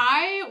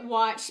 I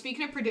watched,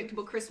 speaking of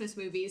predictable Christmas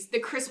movies, The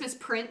Christmas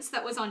Prince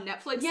that was on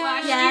Netflix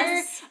last year.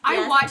 Yes.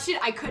 I watched it.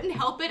 I couldn't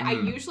help it. I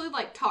usually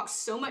talk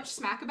so much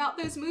smack about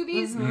those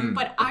movies,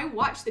 but I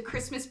watched The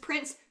Christmas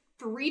Prince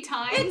 3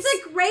 times.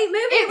 It's a great movie.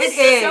 It was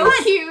so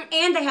cute.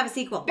 And they have a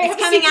sequel. It's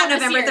coming out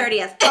November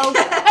 30th. Oh,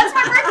 that's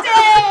my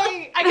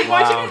birthday! I can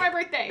watch it on my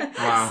birthday.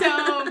 Wow.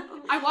 So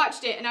I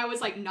watched it and I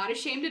was like not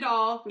ashamed at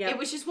all. Yep. It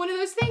was just one of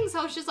those things.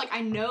 I was just like,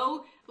 I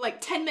know, like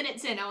 10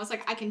 minutes in, I was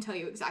like, I can tell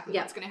you exactly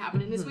what's going to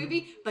happen in this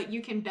movie, but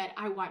you can bet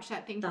I watched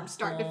that thing from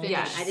start to finish.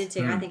 Yeah, I did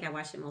too. I think I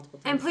watched it multiple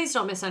times. And please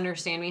don't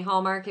misunderstand me,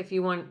 Hallmark, if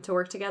you want to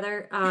work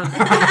together.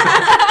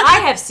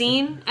 I have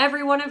seen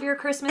every one of your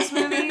Christmas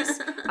movies.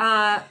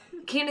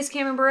 Candace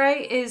Cameron Bure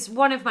is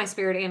one of my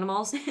spirit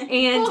animals.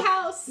 And Full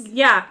House.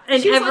 Yeah.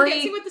 And She was on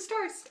Dancing with the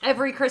Stars.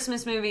 Every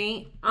Christmas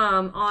movie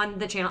on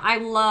the channel. I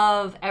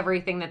love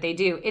everything that they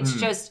do. It's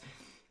just,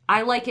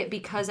 I like it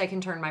because I can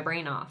turn my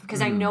brain off.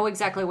 Because I know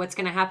exactly what's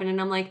going to happen. And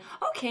I'm like,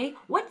 okay,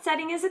 what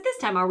setting is it this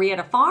time? Are we at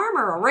a farm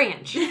or a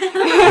ranch?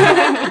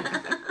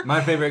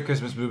 My favorite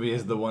Christmas movie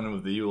is the one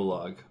with the Yule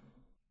log.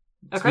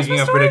 A Speaking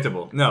Christmas of Story?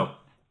 predictable. No.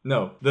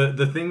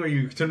 The thing where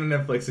you turn on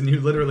Netflix and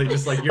you literally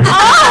just like you're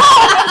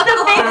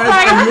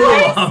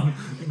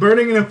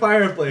burning in a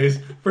fireplace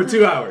for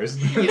 2 hours.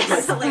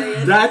 That's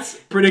hilarious. That's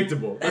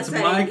predictable. That's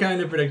That's my right.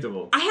 kind of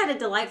predictable. I had a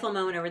delightful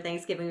moment over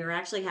Thanksgiving. We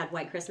actually had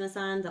White Christmas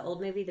on, the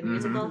old movie, the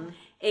musical.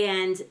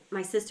 And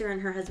my sister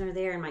and her husband were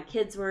there, and my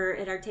kids were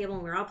at our table,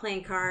 and we were all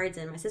playing cards,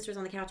 and my sister was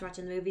on the couch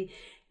watching the movie.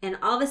 And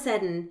all of a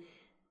sudden,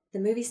 the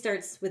movie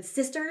starts with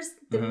sisters,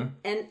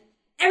 and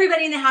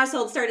everybody in the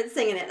household started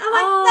singing it. I'm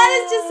like,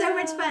 that is just so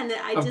much fun.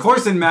 That Of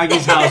course, in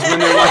Maggie's house, when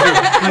they're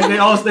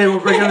watching, they will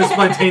break out a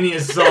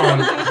spontaneous song.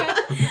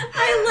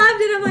 I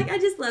loved it. I'm like, I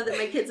just love that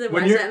my kids have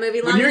watched that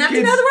movie long your enough to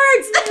kids- know the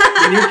words.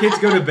 When your kids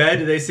go to bed,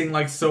 do they sing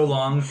like "So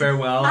Long,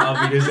 Farewell,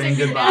 I'll be just saying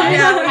goodbye"?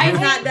 No, I I've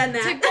hate not done to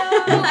that.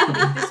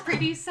 go this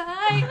pretty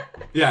sight.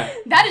 Yeah.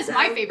 That is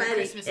my favorite Funny.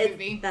 Christmas It's-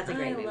 movie. That's a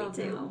great movie love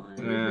too.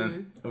 that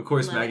Yeah. Of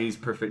course, Love it. Maggie's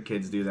perfect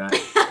kids do that.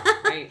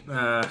 Right.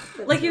 Uh,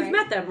 Like, you've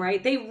met them,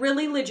 right? They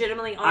really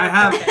legitimately are I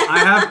have perfect.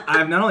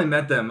 I've not only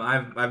met them,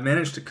 I've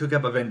managed to cook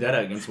up a vendetta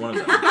against one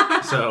of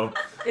them. So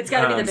It's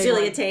got to be the big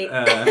Julia one. Tate.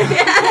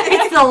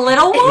 It's the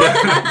little one?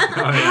 Oh,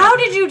 yeah. How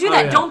did you do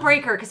that? yeah. Don't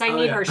break her, because I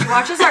need yeah. her. She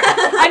watches our...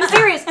 I'm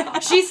serious.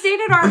 She stayed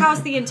at our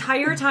house the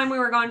entire time we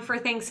were gone for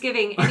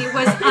Thanksgiving, and it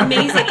was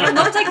amazing. It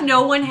looked like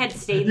no one had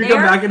stayed You there.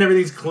 come back and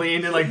everything's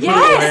cleaned and like put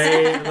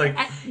Yes! away. Like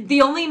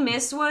The only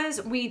miss was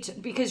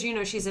because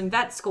she's in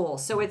vet school,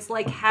 so it's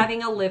like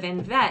having a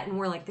live-in vet, and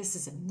we're like, this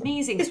is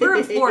amazing. So we're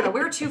in Florida. We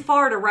were too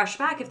far to rush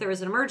back if there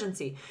was an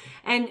emergency,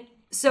 and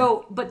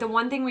so. But the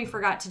one thing we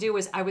forgot to do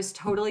was I was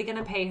totally going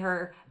to pay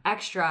her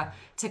extra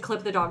to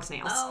clip the dog's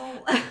nails.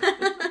 Oh.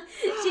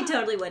 She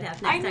totally would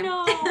have next time.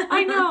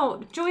 I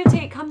know. Julia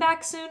Tate, come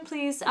back soon,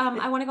 please.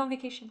 I want to go on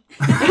vacation.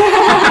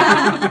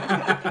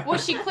 Well,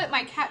 she clipped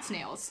my cat's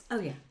nails. Oh,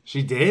 yeah.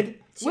 she did?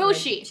 Will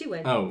she? She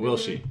would. Oh, will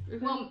she?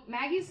 Well,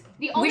 Maggie's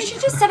the only. We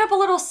should just set up a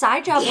little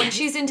side job when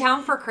she's in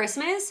town for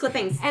Christmas.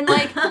 Clippings. And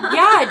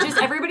just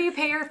everybody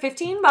pay her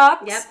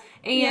 $15. Yep.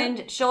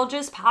 And she'll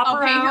just pop I'll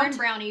pay her around. in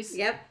brownies.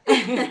 Yep.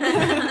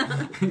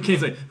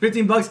 Kid's like,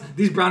 $15?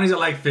 These brownies are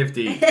like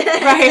 50. Right.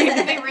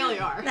 They really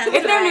are. That's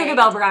If they're right. Nougat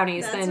Bell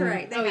brownies, That's then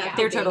right. Oh, yeah.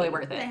 they're totally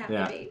worth They it. have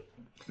Yeah. to be.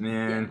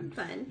 Man. Yeah,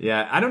 fun.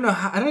 Yeah, I don't know.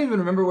 I don't even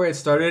remember where it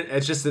started.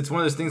 It's one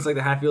of those things like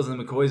the Hatfields and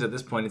the McCoys at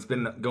this point. It's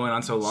been going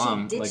on so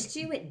long. She ditched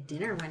you at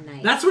dinner one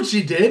night. That's what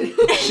she did.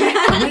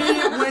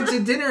 We went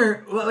to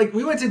dinner.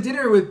 We went to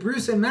dinner with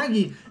Bruce and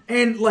Maggie,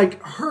 and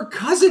her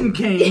cousin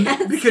came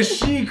because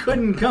she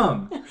couldn't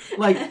come.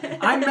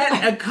 I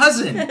met a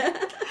cousin.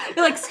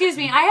 You're like, excuse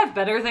me, I have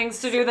better things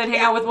to do than hang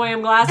out with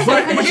William Glass.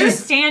 Could you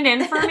stand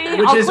in for me?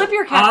 I'll clip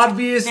your cat's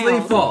obviously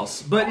nails.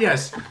 false, but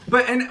yes.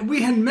 And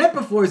we had met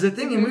before as a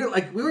thing, and we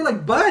were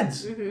like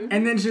buds.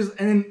 And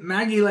then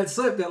Maggie let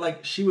slip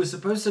that she was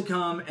supposed to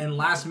come, and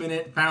last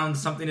minute found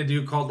something to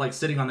do called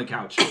sitting on the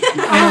couch.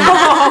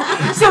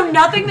 So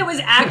nothing that was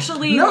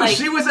actually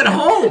she was at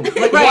home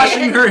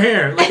washing her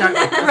hair.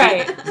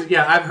 Right.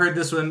 Yeah, I've heard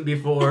this one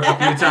before a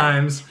few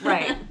times.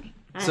 Right.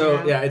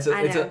 So yeah, it's a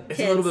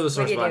little bit of a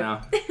sore spot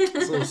now.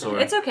 It's a little sore.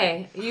 It's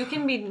okay. You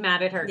can be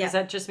mad at her because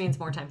that just means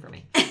more time for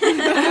me.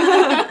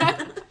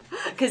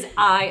 Because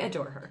I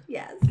adore her.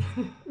 Yes.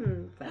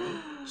 Funny.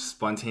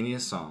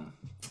 Spontaneous song.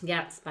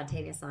 Yeah,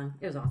 spontaneous song.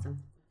 It was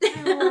awesome.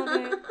 I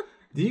love it.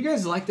 Do you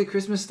guys like The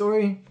Christmas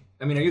Story?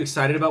 I mean, are you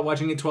excited about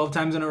watching it 12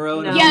 times in a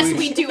row? No. Yes,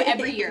 we do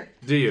every year.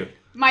 Do you?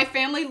 My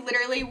family,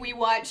 literally, we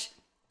watch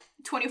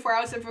 24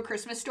 hours of A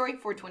Christmas Story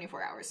for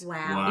 24 hours.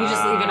 Wow. You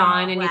just leave it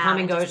on and you come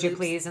and go It as you just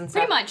please and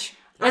stuff. Pretty much.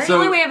 That's the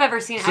only way I've ever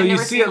seen it. So I've you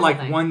never see seen it the whole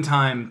thing. one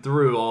time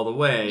through all the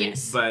way,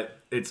 Yes. but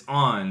it's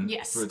on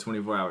Yes. for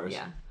 24 hours.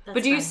 Yeah. That's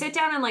But do you fun. sit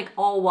down and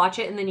all watch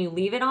it and then you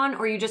leave it on,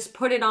 or you just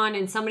put it on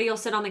and somebody will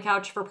sit on the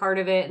couch for part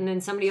of it and then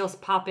somebody else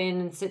pop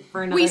in and sit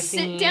for another We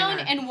scene? sit down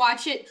and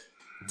watch it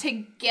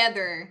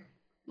together,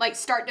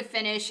 start to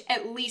finish,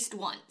 at least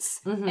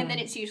once. Mm-hmm. And then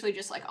it's usually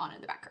just on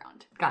in the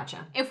background.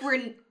 Gotcha.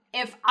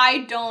 If I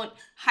don't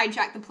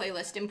hijack the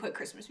playlist and put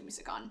Christmas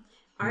music on.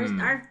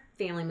 Our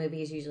family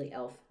movie is usually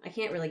Elf. I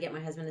can't really get my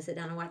husband to sit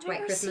down and watch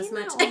White never Christmas seen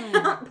much.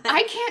 that one.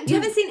 I can't do You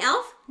haven't seen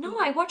Elf? No,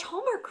 I watch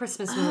Hallmark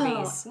Christmas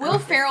movies. Will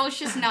Ferrell is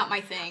just not my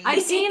thing.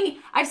 I've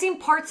seen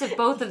parts of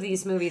both of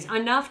these movies,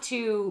 enough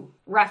to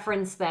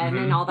reference them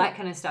and all that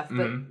kind of stuff.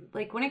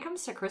 But when it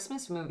comes to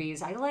Christmas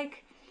movies, what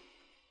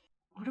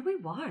do we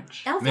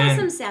watch? Elf Man. has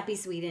some sappy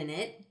sweet in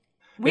it.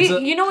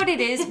 You know what it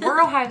is? We're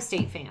Ohio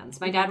State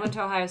fans. My dad went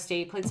to Ohio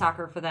State, played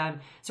soccer for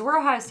them. So we're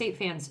Ohio State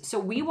fans. So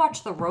we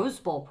watch the Rose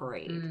Bowl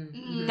parade.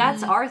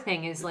 That's our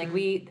thing is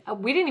we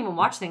didn't even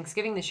watch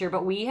Thanksgiving this year,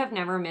 but we have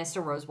never missed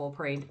a Rose Bowl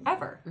parade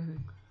ever.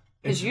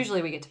 Because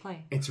usually we get to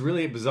play. It's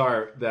really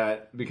bizarre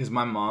that because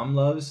my mom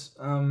loves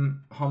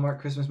Hallmark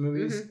Christmas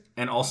movies,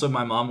 and also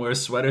my mom wears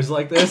sweaters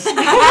like this.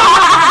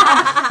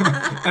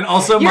 And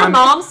also Your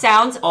mom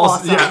sounds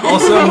awesome. Yeah,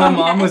 also my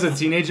mom was a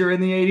teenager in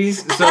the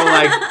 80s,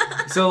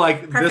 so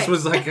this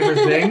was her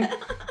thing.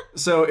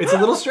 So it's a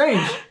little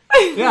strange.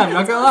 Yeah, I'm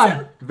not gonna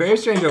lie. Very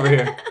strange over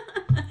here.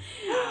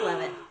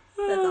 Love it.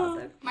 That's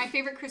awesome. My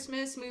favorite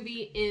Christmas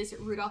movie is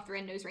Rudolph the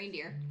Red-Nosed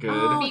Reindeer. Good.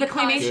 Oh, the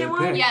claymation Good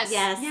one? pick. Yes.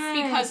 Yes.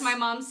 Because my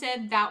mom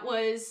said that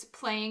was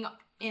playing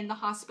in the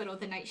hospital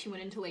the night she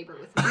went into labor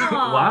with me.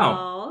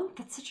 Wow.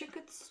 That's such a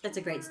good story. That's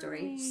a great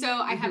story. So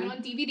I have it on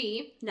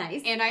DVD.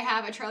 Nice. And I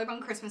have a Charlie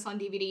Brown Christmas on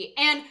DVD.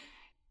 And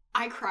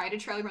I cry to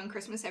Charlie Brown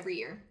Christmas every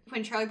year.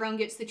 When Charlie Brown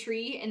gets the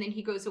tree and then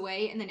he goes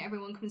away and then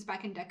everyone comes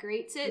back and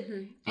decorates it.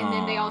 And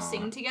then they all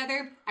sing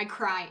together. I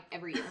cry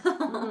every year.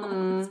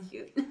 That's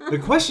cute. The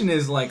question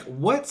is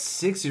what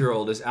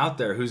 6-year-old is out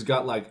there who's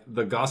got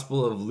the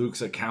Gospel of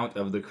Luke's account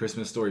of the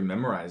Christmas story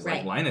memorized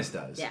like Linus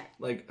does? Yeah.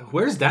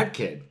 Where's that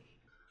kid?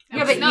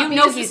 Yeah, but not you me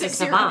know as a he's a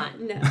 6-year-old.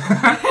 savant. No.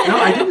 No,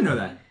 I didn't know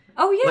that.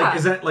 Oh, yeah.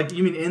 Is that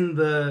you mean in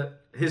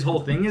his whole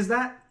thing is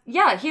that?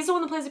 Yeah, he's the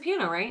one that plays the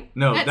piano, right?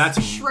 No,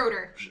 That's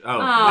Schroeder. Oh, Oh,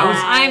 that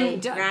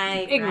was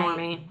ignore right.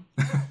 me.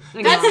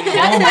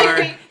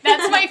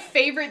 That's my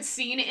favorite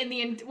scene in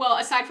the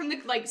aside from the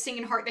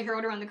singing "Hark the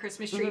Herald" around the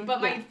Christmas tree, but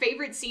my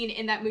favorite scene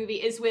in that movie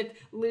is with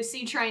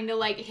Lucy trying to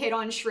hit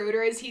on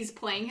Schroeder as he's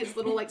playing his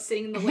little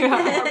sitting in the living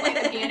room or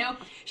playing the piano.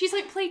 She's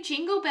like, play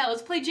Jingle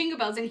Bells,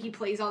 and he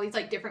plays all these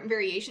different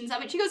variations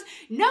of it. She goes,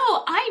 no,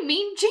 I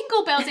mean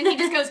Jingle Bells, and he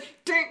just goes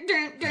dun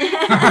dun dun.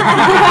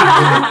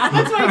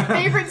 That's my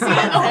favorite scene in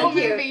the whole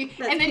movie.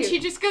 That's and then cute. she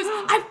just goes,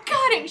 I've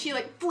got it, and she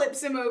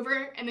flips him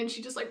over, and then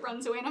she just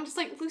runs away, and I'm just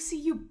like, Lucy,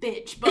 you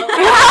bitch, but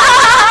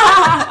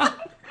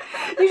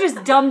You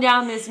just dumb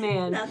down this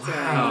man. That's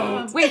Wow.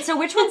 right. Wait, so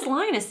which one's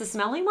Linus? The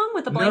smelly one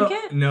with the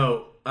blanket?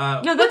 No.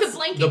 No, with that's the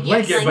blanket. The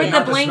blanket, yes. but the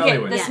not the blanket. smelly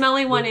one. The Yeah.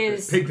 smelly one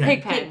is Pigpen.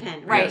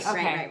 Pigpen. Right. Yes,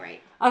 Okay.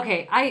 Right.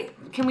 Okay.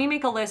 Can we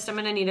make a list? I'm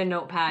gonna need a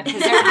notepad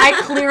because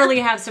I clearly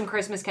have some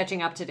Christmas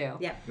catching up to do.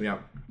 Yep. Yeah.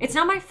 It's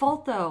not my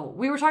fault though.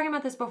 We were talking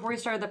about this before we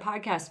started the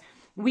podcast.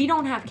 We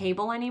don't have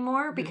cable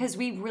anymore because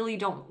we really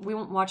don't. We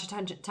won't watch a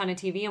ton of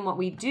TV, and what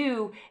we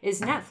do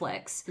is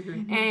Netflix,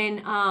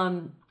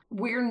 and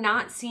we're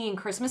not seeing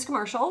Christmas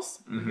commercials.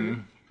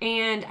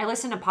 And I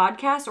listen to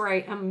podcasts, or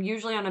I'm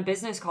usually on a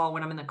business call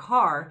when I'm in the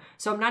car,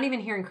 so I'm not even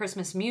hearing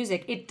Christmas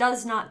music. It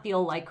does not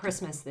feel like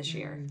Christmas this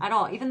year at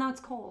all, even though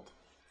it's cold.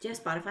 Do you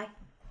have Spotify?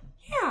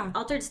 Yeah.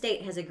 Altered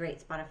State has a great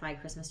Spotify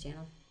Christmas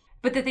channel.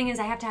 But the thing is,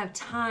 I have to have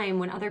time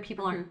when other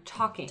people aren't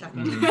talking.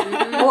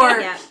 Mm-hmm.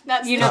 Or,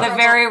 That's the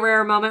very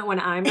rare moment when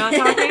I'm not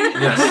talking.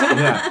 Yes,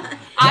 yeah.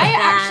 I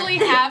actually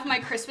have my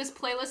Christmas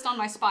playlist on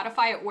my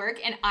Spotify at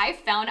work, and I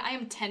found I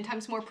am 10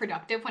 times more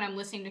productive when I'm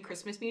listening to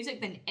Christmas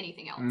music than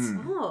anything else.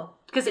 Oh.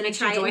 Because it makes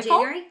you joyful?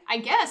 January? I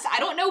guess. I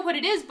don't know what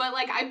it is, but,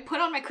 like, I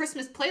put on my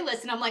Christmas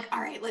playlist, and I'm like,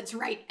 all right, let's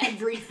write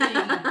everything.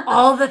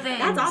 All the things.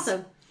 That's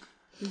awesome.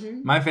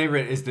 Mm-hmm. My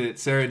favorite is that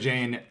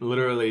SaraJane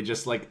literally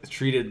just like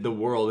treated the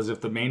world as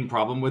if the main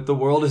problem with the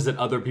world is that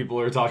other people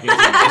are talking to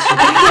them.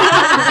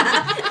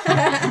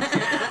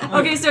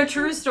 Okay, so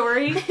true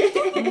story.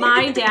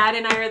 My dad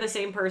and I are the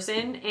same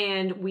person,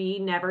 and we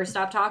never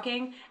stop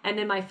talking. And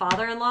then my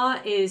father-in-law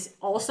is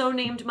also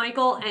named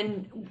Michael,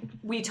 and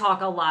we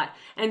talk a lot.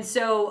 And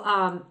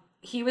so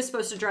he was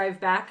supposed to drive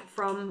back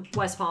from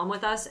West Palm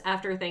with us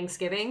after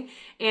Thanksgiving.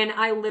 And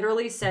I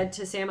literally said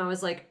to Sam, I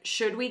was like,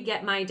 should we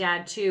get my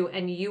dad too?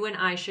 And you and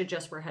I should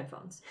just wear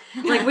headphones.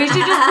 Like, we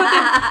should just put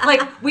them,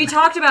 like, we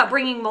talked about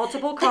bringing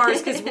multiple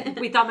cars because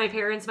we thought my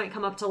parents might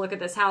come up to look at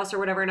this house or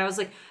whatever. And I was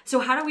like, so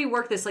how do we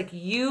work this? Like,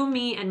 you,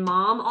 me, and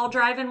mom all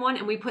drive in one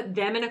and we put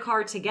them in a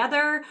car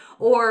together?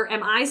 Or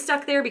am I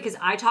stuck there because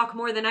I talk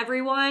more than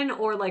everyone?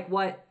 Or like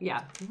what?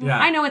 Yeah.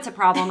 I know it's a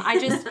problem.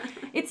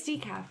 It's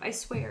decaf, I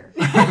swear.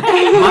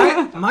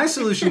 My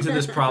solution to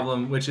this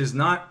problem, which is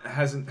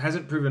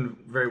hasn't proven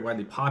very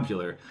widely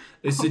popular,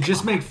 is to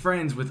just make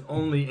friends with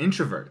only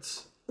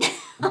introverts.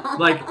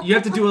 Like, you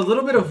have to do a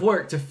little bit of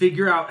work to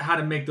figure out how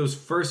to make those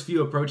first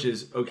few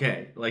approaches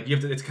okay. Like, you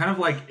have to. It's kind of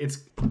like it's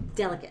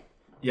delicate.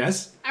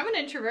 Yes. I'm an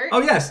introvert.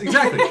 Oh yes,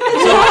 exactly.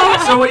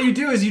 So what you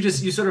do is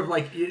you sort of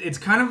like, it's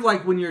kind of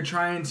like when you're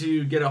trying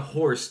to get a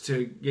horse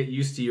to get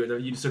used to you.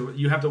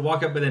 You have to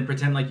walk up and then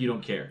pretend like you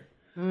don't care.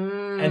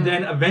 And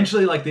then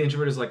eventually, like, the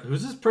introvert is like,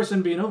 who's this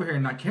person being over here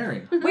and not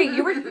caring? Wait,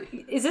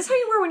 is this how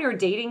you were when you were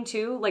dating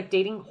too? Like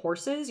dating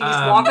horses? You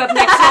just walk up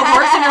next to a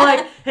horse and you're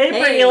like, hey,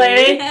 pretty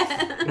lady.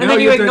 And then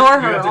you ignore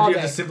her all day. You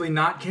have to simply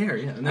not care.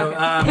 Yeah. No,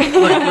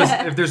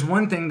 listen, if there's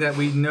one thing that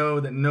we know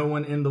that no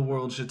one in the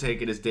world should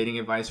take, it is dating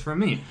advice from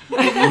me.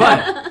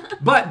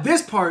 But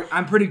this part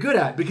I'm pretty good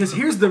at, because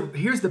here's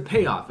the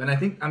payoff. And I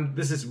think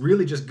this is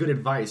really just good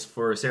advice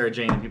for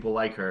SaraJane and people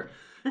like her.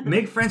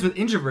 Make friends with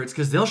introverts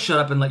because they'll shut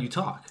up and let you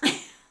talk.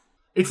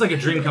 It's like a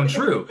dream come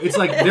true. It's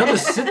like they'll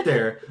just sit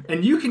there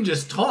and you can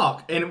just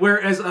talk. And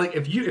whereas, like,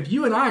 if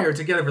you and I are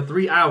together for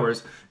 3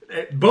 hours,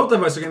 both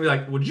of us are gonna be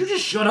like, would you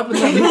just shut up and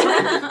let me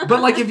talk?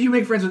 But like, if you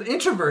make friends with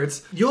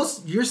introverts,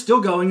 you're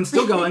still going,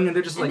 and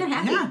they're just like,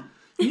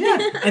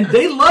 yeah, and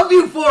they love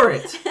you for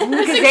it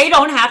because they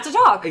don't have to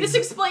talk. This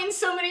explains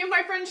so many of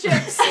my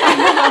friendships.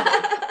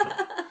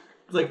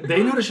 Like,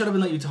 they know to shut up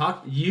and let you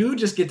talk. You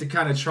just get to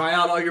kind of try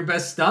out all your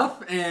best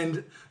stuff,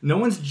 and no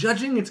one's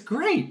judging. It's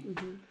great.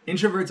 Mm-hmm.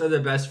 Introverts are the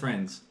best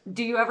friends.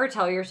 Do you ever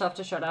tell yourself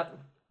to shut up?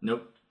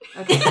 Nope.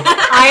 Okay.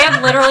 I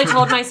have literally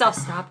told myself,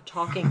 stop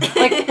talking,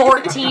 like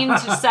 14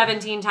 to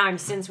 17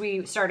 times since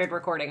we started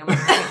recording. I'm like,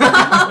 it's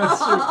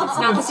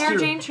not the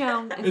SaraJane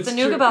show. It's the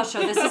Nougat Bell show.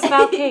 This is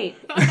about Kate.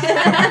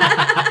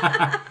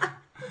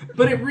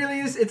 But it really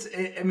is.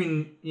 I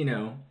mean, you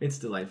know, it's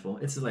delightful.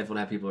 It's delightful to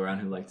have people around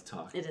who like to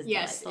talk. It is.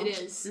 Yes,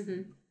 delightful. it is.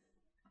 Mm-hmm.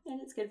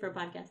 And it's good for a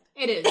podcast.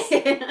 It is.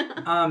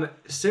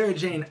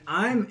 SaraJane,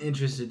 I'm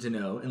interested to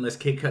know, unless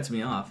Kate cuts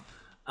me off,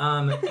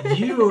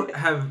 you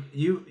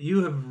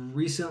have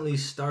recently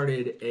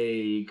started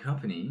a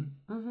company.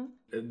 Mm-hmm.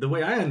 The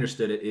way I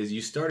understood it is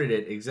you started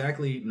it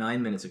exactly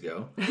 9 minutes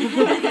ago.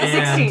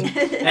 16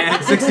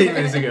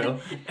 minutes ago.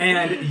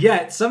 And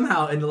yet,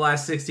 somehow, in the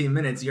last 16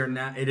 minutes,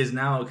 it is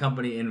now a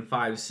company in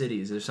 5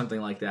 cities or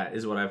something like that,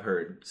 is what I've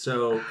heard.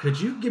 So,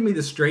 could you give me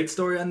the straight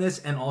story on this?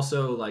 And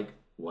also, like,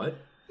 what?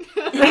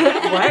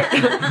 What?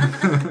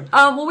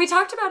 Well, we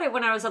talked about it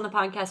when I was on the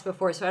podcast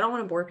before, so I don't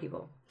want to bore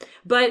people.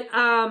 But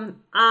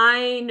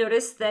I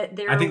noticed that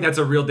I think that's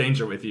a real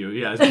danger with you.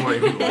 Yeah, it's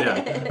boring people.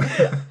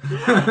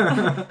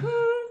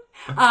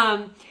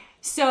 Yeah.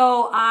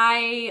 So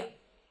I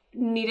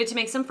needed to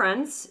make some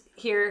friends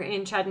here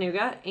in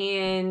Chattanooga,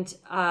 and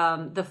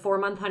the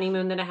 4-month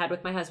honeymoon that I had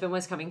with my husband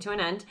was coming to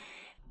an end.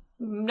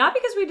 Not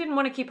because we didn't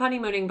want to keep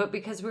honeymooning, but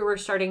because we were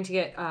starting to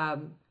get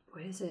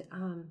what is it?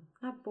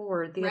 Not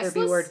bored. The Restless?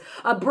 other B word.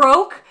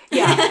 Broke.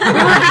 Yeah. We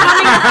were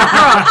becoming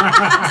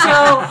broke.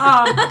 So,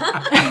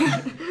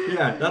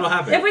 yeah, that'll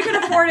happen. If we could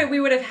afford it, we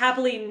would have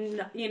happily,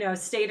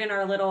 stayed in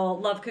our little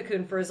love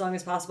cocoon for as long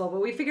as possible.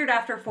 But we figured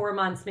after 4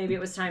 months, maybe it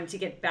was time to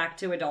get back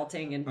to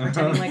adulting and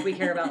pretending like we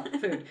care about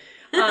food.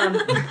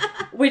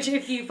 Which,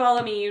 if you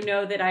follow me, you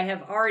know that I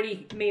have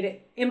already made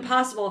it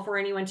impossible for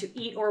anyone to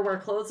eat or wear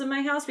clothes in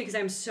my house because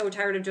I'm so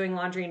tired of doing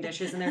laundry and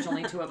dishes, and there's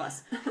only 2 of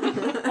us.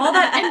 All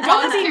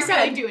that being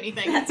said, really do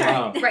anything. That's right.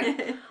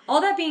 Right.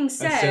 All that being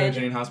said, that's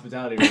SaraJane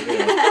hospitality right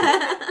there.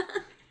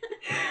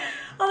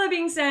 All that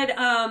being said,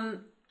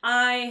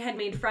 I had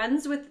made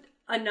friends with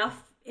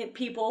enough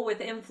people with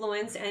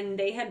influence, and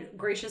they had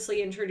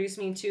graciously introduced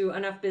me to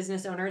enough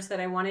business owners that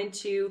I wanted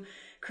to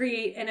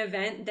create an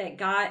event that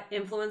got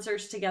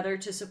influencers together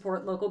to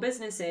support local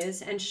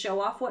businesses and show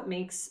off what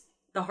makes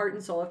the heart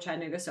and soul of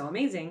Chattanooga so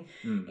amazing.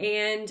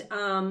 And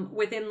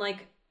within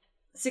like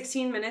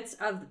 16 minutes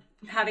of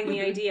having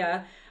the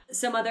idea,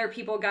 some other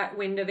people got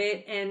wind of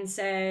it and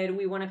said,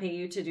 we want to pay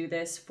you to do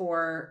this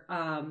for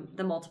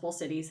the multiple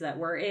cities that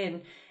we're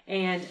in.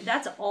 And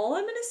that's all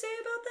I'm going to say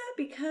about that,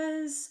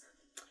 because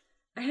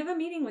I have a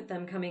meeting with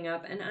them coming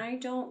up and I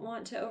don't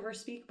want to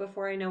overspeak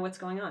before I know what's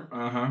going on.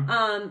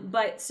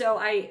 But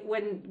so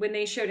when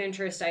they showed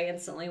interest, I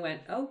instantly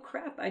went, oh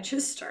crap, I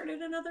just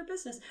started another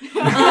business.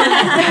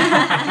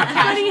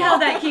 Funny how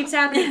that keeps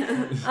happening.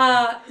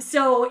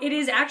 So it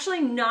is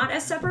actually not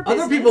a separate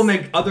business. Other people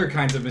make other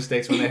kinds of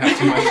mistakes when they have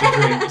too much to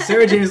drink.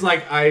 SaraJane is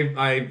like,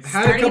 I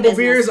had a couple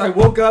beers, I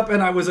woke up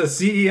and I was a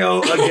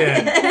CEO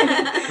again.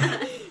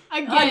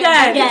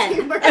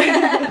 Again.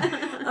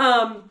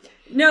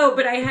 No,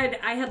 but I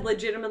had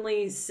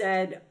legitimately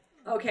said,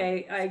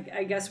 okay,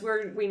 I guess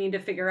we need to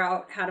figure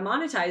out how to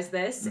monetize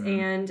this,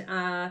 and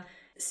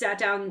sat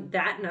down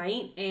that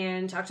night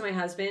and talked to my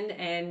husband,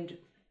 and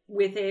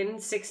within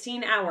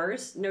 16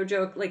 hours, no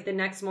joke, like the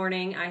next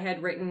morning I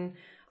had written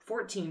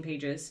 14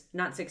 pages,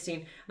 not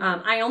 16.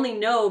 I only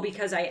know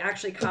because I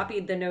actually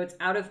copied the notes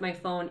out of my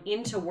phone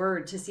into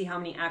Word to see how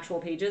many actual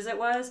pages it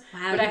was.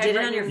 Wow, but you did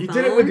it on your phone? You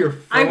did it with your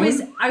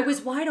phone? I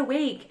was wide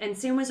awake and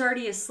Sam was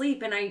already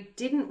asleep and I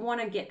didn't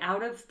want to get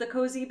out of the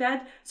cozy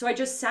bed. So I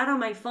just sat on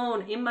my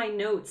phone in my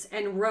notes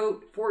and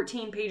wrote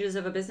 14 pages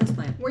of a business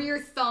plan. Were your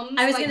thumbs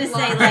I was going to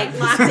say, like,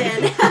 locked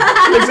in.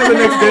 So the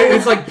next day,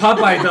 it's like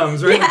Popeye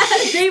thumbs, right? Yeah,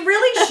 they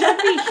really should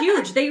be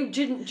huge.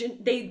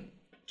 They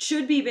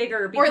should be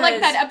bigger. Because... Or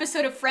like that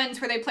episode of Friends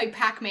where they play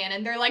Pac-Man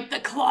and they're like the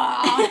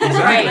claw.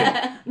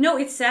 Right. No,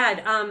 it's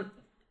sad.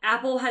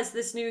 Apple has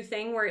this new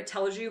thing where it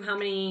tells you how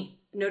many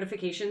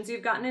notifications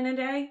you've gotten in a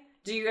day.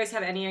 Do you guys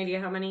have any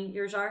idea how many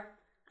yours are?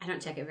 I don't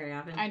check it very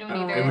often. I don't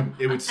either.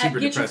 It would super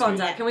Get your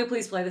phones me. out. Can we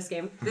please play this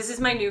game? This is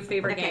my new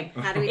favorite game.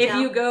 How do we If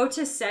you go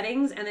to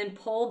settings and then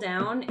pull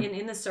down and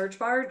in the search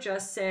bar,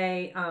 just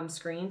say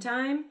screen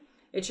time,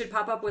 it should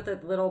pop up with a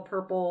little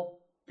purple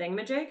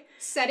thingamajig.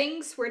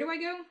 Settings, where do I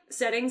go?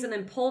 Settings, and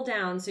then pull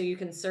down so you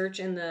can search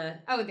in the...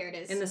 Oh, there it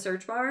is. In the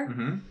search bar.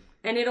 Mm-hmm.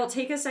 And it'll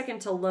take a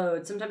second to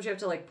load. Sometimes you have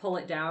to like pull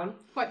it down.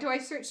 What, do I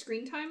search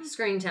screen time?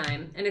 Screen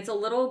time. And it's a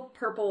little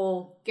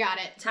purple... Got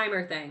it.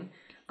 Timer thing.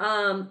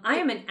 I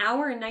am an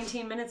hour and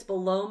 19 minutes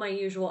below my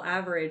usual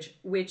average,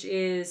 which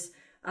is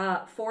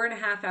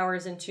 4.5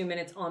 hours and 2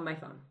 minutes on my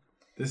phone.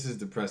 This is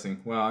depressing.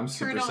 Wow, I'm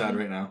super sad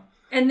right now.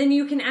 And then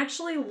you can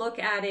actually look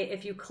at it.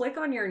 If you click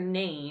on your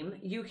name,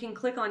 you can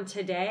click on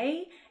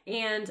today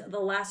and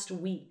the last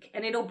week.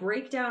 And it'll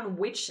break down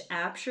which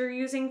apps you're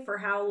using for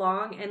how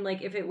long. And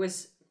like if it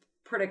was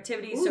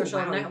productivity, social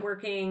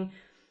networking.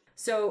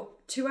 So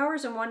 2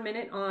 hours and 1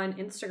 minute on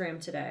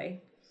Instagram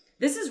today.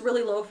 This is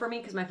really low for me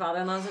because my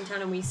father-in-law's in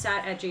town and we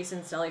sat at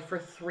Jason's Deli for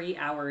 3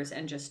 hours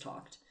and just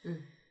talked.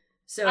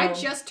 So I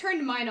just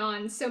turned mine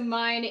on, so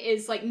mine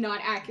is like not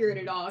accurate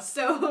at all.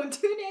 So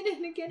tune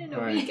in again in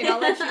a week and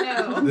I'll let you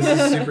know. This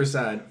is super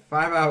sad.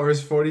 5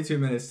 hours, 42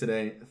 minutes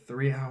today,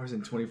 3 hours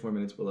and 24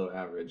 minutes below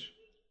average.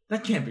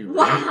 That can't be right.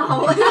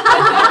 Wow.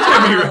 That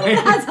can't be right.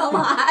 That's a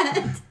lot.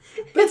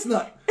 That's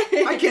not...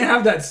 I can't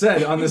have that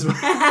said on this...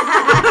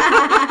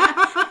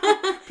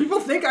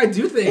 People think I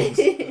do things.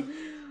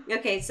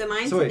 Okay, so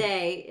mine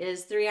today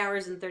is 3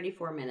 hours and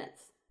 34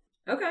 minutes.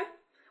 Okay.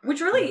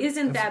 Which really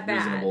isn't That's that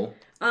bad. reasonable.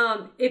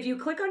 If you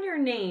click on your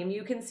name,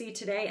 you can see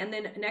today, and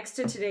then next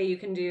to today, you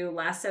can do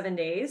last 7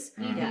 days.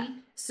 Mm-hmm. Yeah.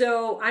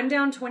 So I'm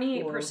down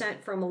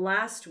 28% from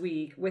last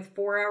week with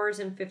 4 hours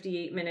and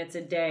 58 minutes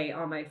a day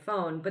on my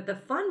phone. But the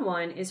fun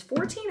one is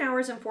 14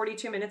 hours and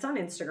 42 minutes on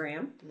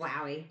Instagram.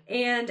 Wowie.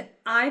 And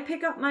I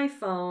pick up my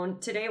phone.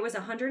 Today it was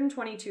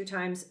 122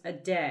 times a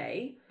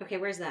day. Okay,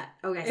 where's that?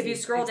 Oh, I see. If you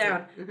scroll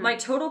down, mm-hmm. my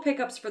total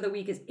pickups for the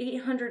week is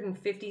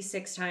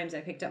 856 times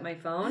I picked up my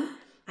phone.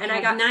 And I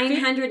got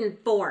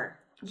 904.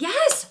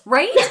 Yes,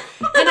 right?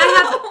 And I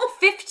have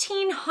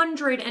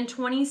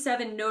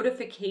 1,527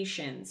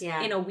 notifications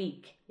in a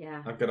week.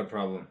 Yeah. I've got a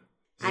problem.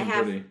 I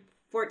have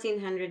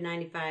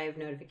 1,495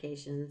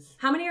 notifications.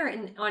 How many are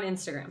on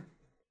Instagram?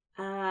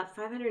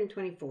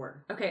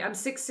 524. Okay, I'm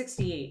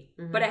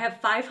 668, but I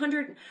have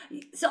 500.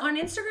 So on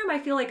Instagram, I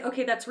feel like,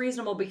 okay, that's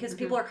reasonable because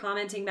people are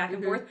commenting back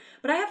and forth,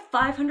 but I have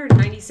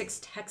 596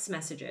 text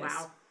messages.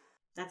 Wow.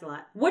 That's a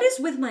lot. What is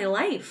with my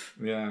life?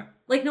 Yeah.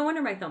 Like, no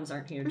wonder my thumbs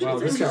aren't huge. Wow,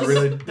 this got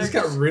really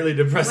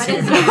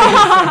depressing.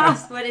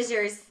 What is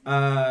yours?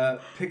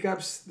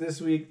 Pickups this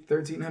week,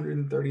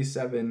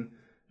 1,337.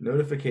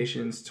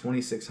 Notifications,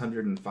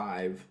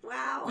 2,605.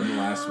 Wow. In the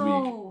last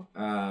week.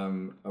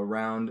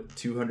 Around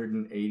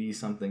 280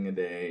 something a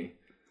day.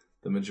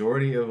 The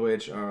majority of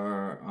which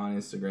are on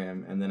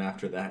Instagram. And then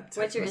after that,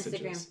 text messages.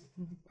 What's your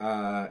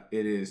Instagram?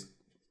 It is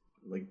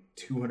like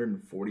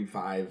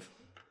 245.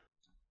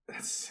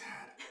 That's sad.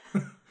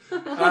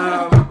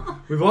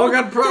 We've all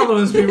got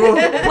problems, people.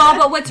 Well,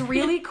 but what's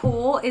really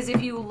cool is if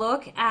you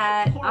look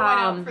at Pour one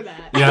out for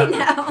that.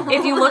 Yeah.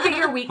 If you look at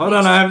your weekly Hold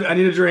on, I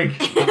need a drink.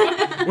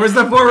 Where's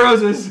the 4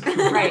 roses?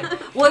 Right.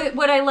 Well,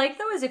 what I like,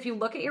 though, is if you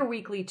look at your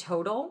weekly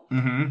total,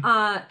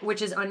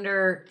 which is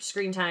under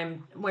screen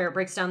time, where it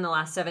breaks down the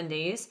last 7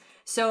 days.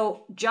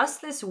 So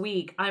just this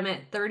week, I'm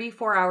at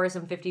 34 hours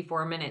and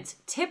 54 minutes.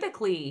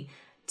 Typically,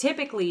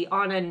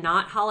 on a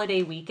not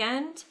holiday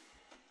weekend,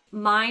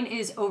 mine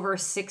is over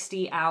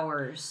 60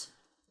 hours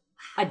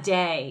a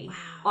day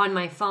on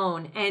my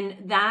phone. And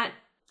that...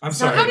 I'm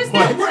sorry. How does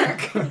that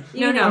work?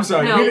 No. I'm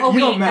sorry. No, you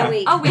don't math. A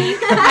week.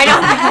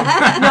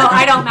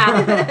 I don't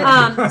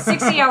math.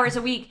 60 hours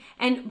a week.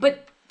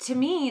 But to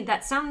me,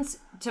 that sounds,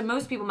 to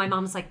most people, my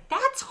mom's like,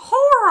 that's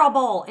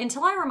horrible.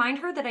 Until I remind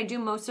her that I do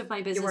most of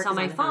my business on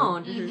my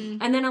phone.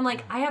 And then I'm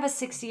like, I have a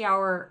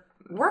 60-hour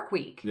work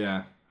week.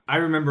 Yeah. I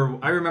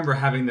remember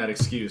having that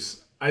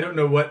excuse. I don't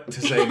know what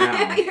to say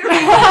now. Your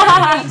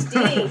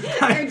PhD,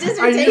 your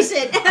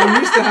dissertation. I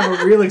used to have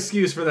a real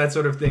excuse for that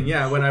sort of thing.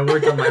 Yeah, when I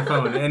worked on my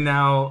phone, and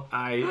now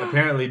I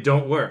apparently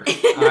don't work.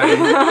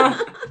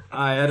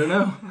 I don't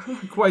know.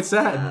 Quite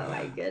sad. Oh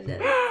my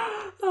goodness.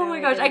 Oh my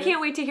gosh, I can't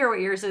wait to hear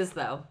what yours is,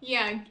 though.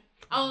 Yeah,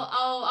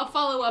 I'll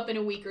follow up in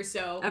a week or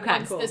so. Okay,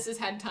 once this has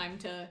had time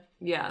to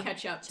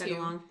catch up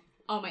to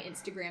all my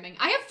Instagramming.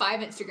 I have 5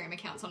 Instagram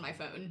accounts on my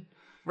phone.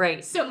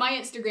 Right. So my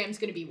Instagram's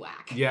gonna be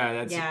whack.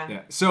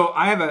 Yeah. So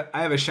I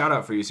have a shout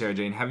out for you,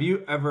 SaraJane. Have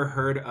you ever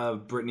heard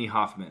of Brittany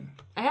Hoffman?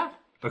 I have.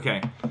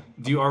 Okay.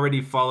 Do you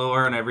already follow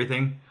her on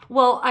everything?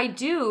 Well, I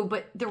do,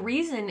 but the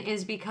reason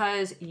is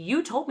because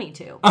you told me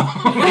to.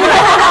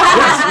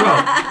 Yes,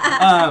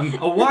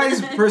 well, a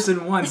wise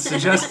person once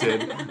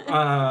suggested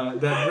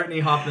that Brittany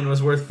Hoffman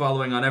was worth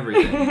following on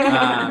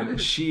everything.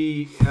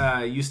 She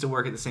used to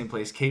work at the same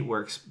place Kate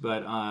works,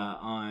 but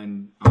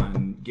on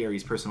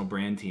Gary's personal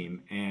brand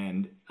team,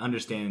 and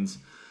understands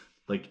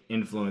like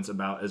influence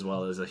about as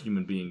well as a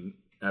human being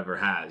ever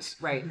has.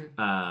 Right.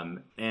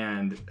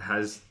 And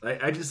has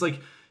I just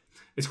like,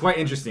 it's quite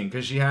interesting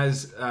because she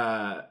has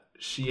an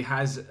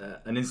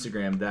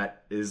Instagram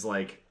that is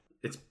like,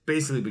 it's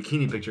basically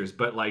bikini pictures,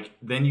 but like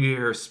then you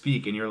hear her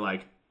speak and you're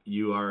like,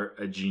 you are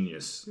a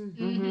genius.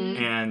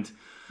 And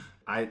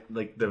I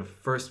like the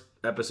first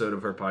episode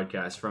of her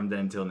podcast from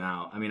then till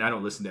now. I mean, I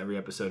don't listen to every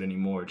episode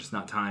anymore, just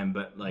not time,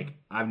 but like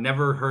I've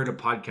never heard a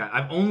podcast.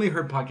 I've only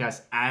heard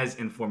podcasts as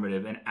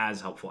informative and as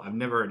helpful. I've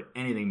never heard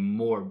anything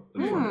more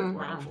informative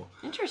or helpful.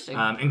 Interesting.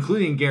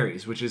 Including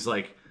Gary's, which is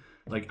like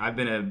I've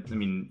been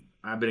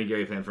a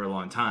Gary fan for a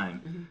long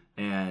time,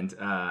 and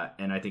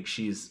I think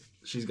she's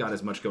got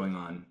as much going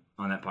on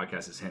that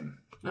podcast as him.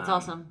 That's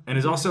awesome. And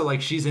is also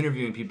like, she's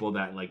interviewing people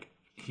that like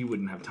he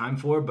wouldn't have time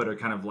for, but are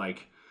kind of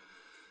like,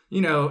 you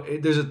know,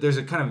 there's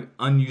a kind of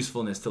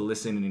unusefulness to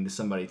listening to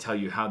somebody tell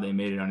you how they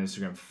made it on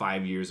Instagram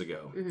 5 years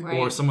ago,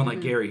 or someone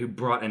like Gary who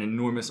brought an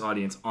enormous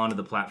audience onto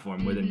the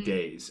platform within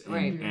days,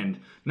 and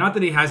not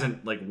that he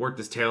hasn't like worked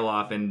his tail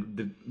off,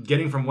 and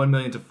getting from 1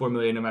 million to 4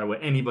 million, no matter what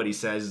anybody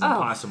says, is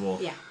impossible.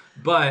 Yeah,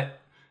 but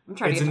I'm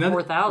trying to get to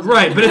 4,000.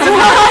 Right, but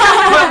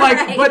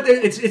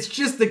it's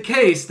just the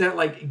case that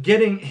like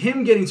getting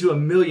to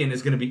 1 million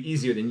is going to be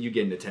easier than you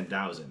getting to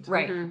 10,000.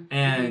 Right.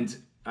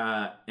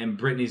 And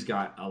Brittany's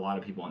got a lot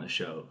of people on the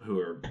show who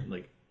are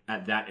like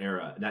at that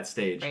era, that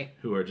stage,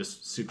 who are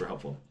just super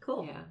helpful.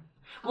 Cool. Yeah.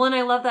 Well, and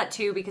I love that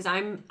too, because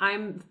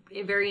I'm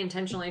very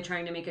intentionally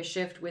trying to make a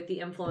shift with the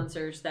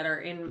influencers that are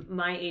in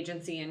my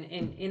agency and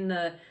in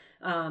the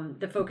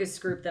focus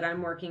group that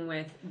I'm working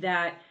with,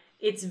 that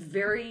it's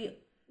very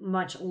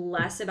much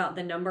less about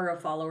the number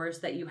of followers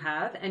that you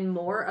have and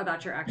more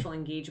about your actual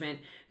engagement,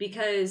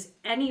 because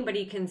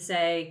anybody can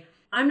say,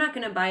 I'm not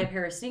going to buy a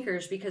pair of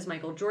sneakers because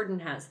Michael Jordan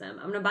has them.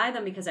 I'm going to buy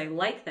them because I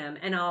like them.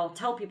 And I'll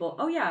tell people,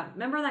 oh yeah,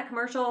 remember that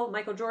commercial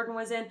Michael Jordan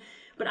was in?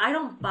 But I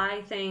don't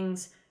buy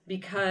things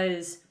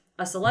because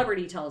a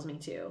celebrity tells me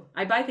to.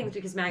 I buy things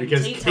because Maggie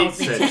Tate tells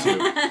me to.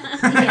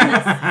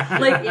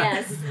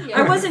 Yes.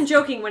 I wasn't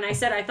joking when I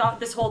said I thought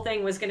this whole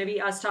thing was going to be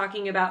us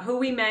talking about who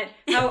we met,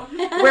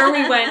 where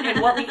we went,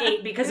 and what we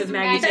ate because of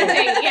Maggie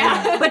Tate.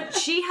 Yeah. But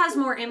she has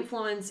more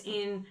influence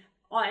in,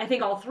 I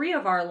think, all 3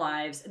 of our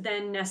lives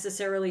than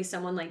necessarily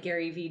someone like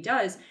Gary Vee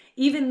does,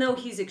 even though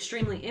he's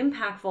extremely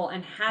impactful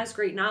and has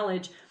great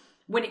knowledge.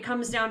 When it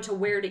comes down to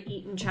where to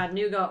eat in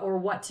Chattanooga or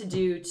what to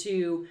do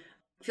to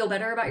feel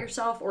better about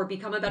yourself or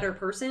become a better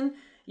person,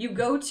 you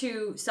go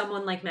to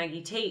someone like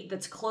Maggie Tate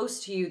that's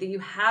close to you, that you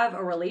have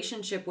a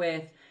relationship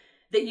with,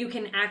 that you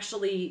can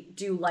actually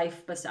do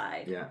life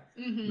beside. Yeah.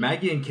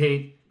 Maggie and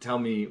Kate tell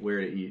me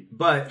where to eat,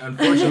 but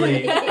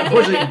unfortunately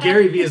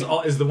Gary Vee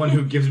is the one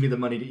who gives me the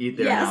money to eat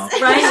there now.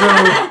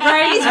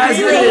 Right. So as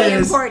really it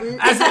is, important.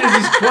 As it is,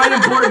 he's quite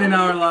important in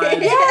our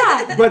lives.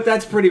 Yeah. But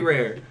that's pretty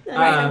rare.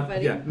 That's so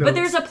funny. Yeah, no. But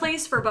there's a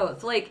place for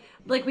both. Like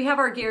we have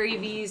our Gary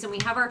V's and we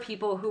have our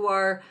people who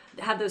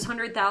have those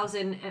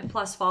 100,000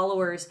 plus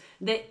followers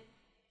that,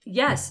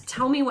 yes,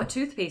 tell me what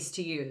toothpaste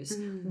to use,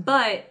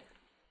 but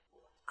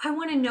I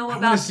want to know I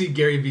about. I want to see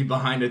Gary Vee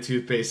behind a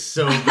toothpaste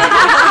so bad.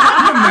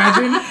 Can you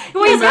imagine?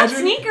 Well, he's got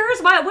sneakers.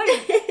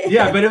 What?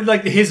 Yeah, but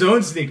like his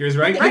own sneakers,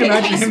 right? Can you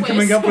imagine him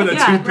coming up with a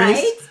toothpaste?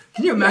 Right?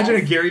 Can you imagine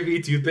a Gary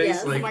Vee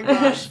toothpaste? Yes. Like, oh my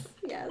gosh.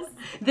 Yes.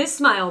 This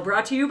smile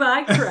brought to you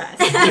by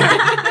Crest.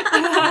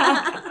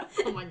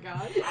 Oh my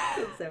god.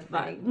 That's so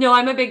funny. No,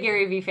 I'm a big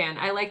Gary Vee fan.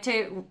 I like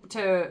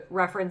to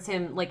reference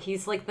him like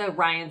he's like the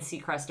Ryan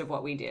Seacrest of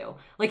what we do.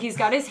 Like he's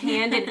got his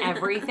hand in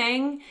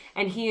everything,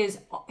 and he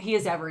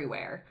is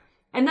everywhere.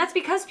 And that's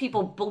because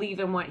people believe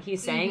in what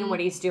he's saying and what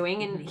he's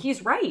doing, and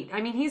he's right.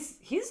 I mean,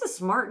 he's a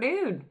smart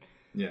dude.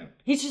 Yeah.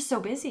 He's just so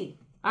busy.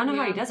 I don't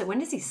know how he does it. When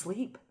does he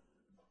sleep?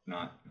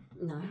 Not.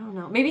 No. I don't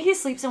know. Maybe he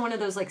sleeps in one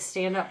of those like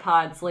stand-up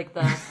pods, like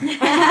the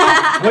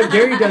What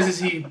Gary does is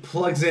he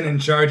plugs in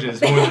and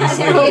charges more than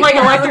sleep. like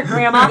electric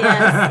grandma.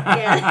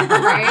 Yes.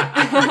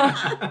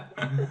 Right?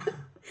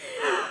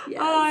 Yes.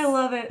 Oh, I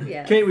love it.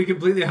 Yes. Kate, we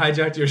completely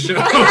hijacked your show.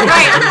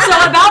 Right.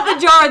 So about the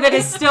jar that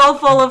is still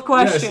full of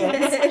questions.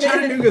 Yes.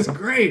 Chattanooga's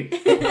great.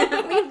 We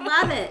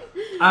love it.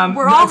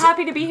 We're all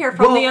happy to be here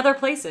from the other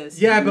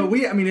places. Yeah, but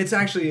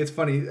it's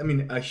funny. I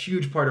mean, a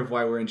huge part of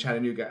why we're in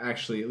Chattanooga,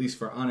 actually, at least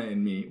for Anna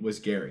and me, was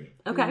Gary.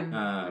 Okay.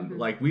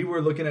 Like, we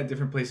were looking at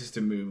different places to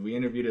move. We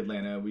interviewed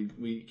Atlanta.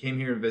 We came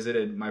here and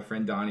visited my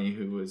friend Donnie,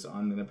 who was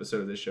on an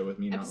episode of this show with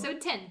me.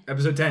 Episode 10.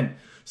 Episode 10.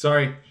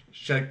 Sorry.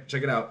 Check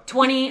it out.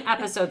 20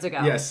 episodes ago.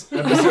 Yes,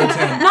 episode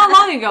 10. Not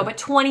long ago, but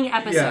 20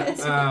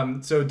 episodes.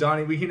 Yeah. So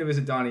Donnie, we came to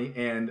visit Donnie,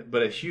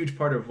 but a huge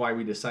part of why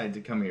we decided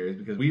to come here is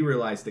because we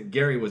realized that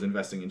Gary was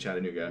investing in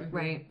Chattanooga.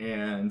 Right.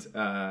 And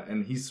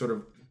he's sort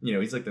of,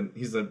 he's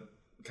a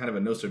kind of a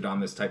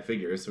Nostradamus type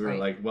figure. So we were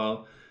like,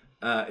 well,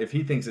 if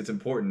he thinks it's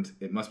important,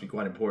 it must be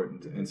quite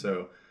important. And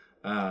so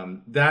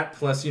that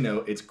plus,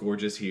 it's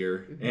gorgeous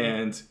here,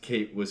 and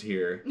Kate was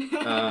here.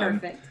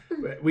 Perfect.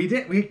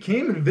 We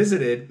came and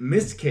visited,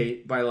 missed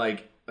Kate by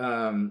like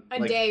a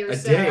day or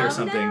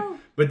something. No.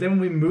 But then when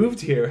we moved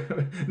here,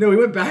 we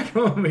went back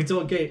home and we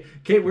told Kate,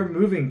 we're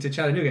moving to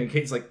Chattanooga. And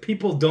Kate's like,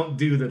 people don't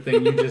do the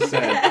thing you just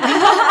said.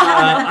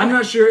 I'm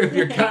not sure if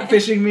you're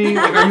catfishing me.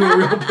 Like, are you a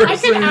real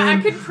person? I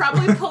could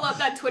probably pull up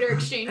that Twitter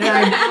exchange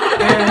right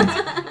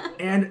now.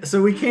 And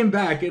so we came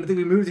back, and I think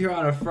we moved here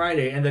on a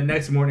Friday, and the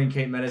next morning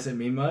Kate met us at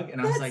Mean Mug, and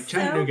I was like,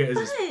 Chattanooga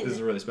is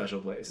a really special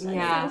place.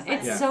 Yeah,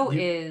 it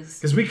is.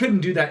 Because we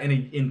couldn't do that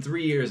in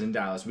 3 years in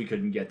Dallas. We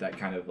couldn't get that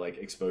kind of like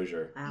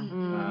exposure.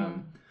 Wow.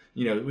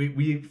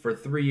 We for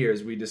 3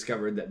 years we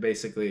discovered that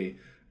basically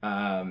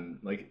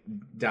like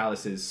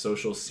Dallas's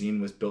social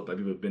scene was built by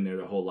people who've been there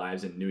their whole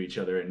lives and knew each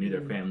other and knew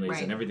their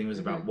families, and everything was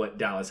about what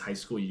Dallas high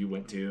school you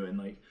went to, and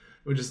like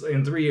we just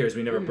in 3 years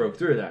we never broke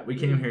through that. We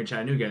came here in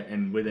Chattanooga,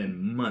 and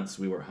within months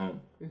we were home.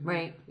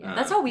 Right.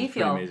 That's how we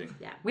feel. Amazing.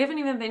 Yeah. We haven't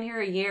even been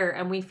here a year,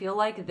 and we feel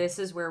like this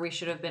is where we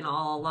should have been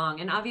all along.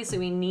 And obviously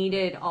we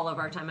needed all of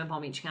our time in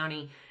Palm Beach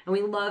County, and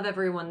we love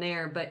everyone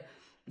there. But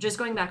just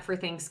going back for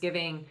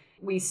Thanksgiving,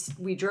 we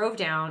drove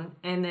down,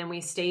 and then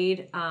we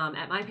stayed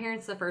at my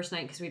parents' the first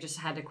night because we just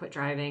had to quit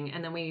driving,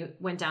 and then we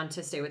went down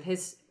to stay with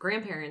his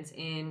grandparents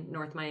in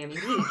North Miami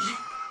Beach.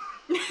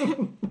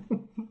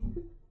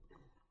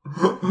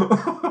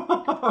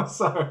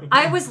 Sorry.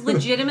 I was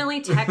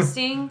legitimately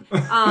texting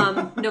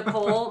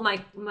Nicole,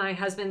 my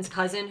husband's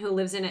cousin who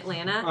lives in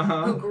Atlanta,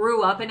 who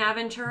grew up in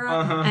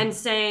Aventura, and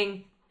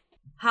saying,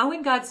 how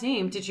in God's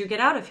name did you get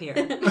out of here?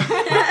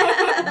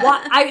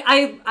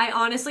 I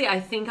honestly, I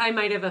think I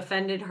might have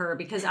offended her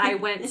because I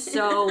went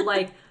so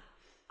like,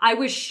 I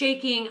was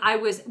shaking.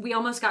 We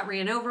almost got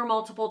ran over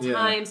multiple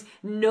times.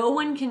 No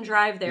one can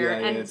drive there.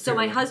 And so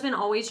my husband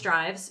always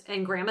drives,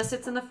 and Grandma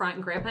sits in the front,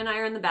 and Grandpa and I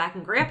are in the back,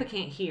 and Grandpa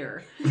can't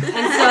hear. And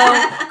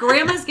so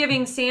Grandma's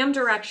giving Sam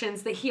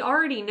directions that he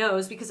already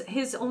knows because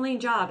his only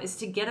job is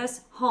to get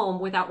us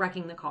home without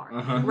wrecking the car.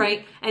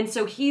 Right? And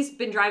so he's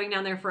been driving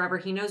down there forever.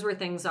 He knows where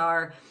things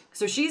are.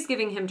 So she's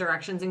giving him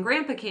directions, and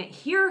Grandpa can't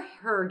hear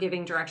her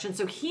giving directions.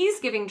 So he's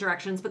giving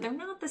directions, but they're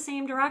not the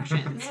same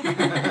directions.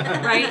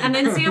 Right? And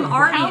then Sam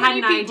already had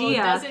an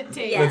idea. Does it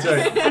take? That's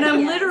right. And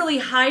I'm literally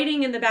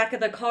hiding in the back of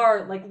the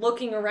car, like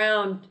looking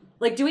around,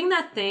 like doing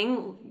that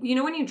thing. You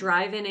know when you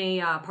drive in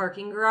a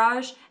parking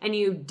garage and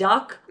you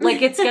duck,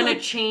 like it's going to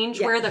change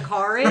where the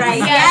car is? Right.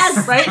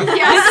 Yes. Right? This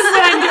is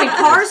what I'm doing.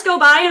 Cars go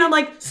by and I'm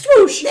like,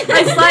 swoosh.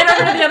 I slide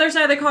over to the other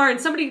side of the car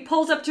and somebody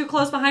pulls up too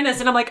close behind us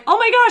and I'm like, oh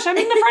my gosh, I'm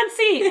in the front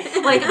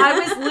seat. Like I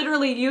was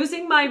literally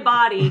using my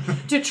body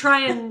to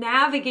try and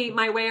navigate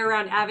my way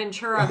around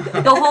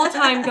Aventura the whole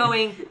time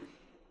going,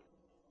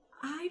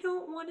 I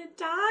don't want to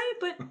die,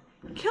 but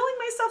killing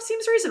myself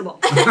seems reasonable.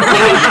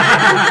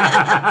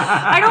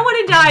 I don't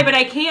want to die, but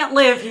I can't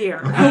live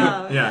here.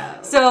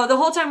 Yeah. So the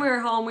whole time we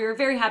were home, we were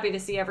very happy to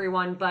see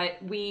everyone,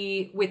 but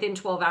we, within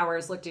 12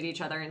 hours, looked at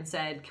each other and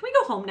said, can we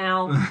go home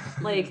now?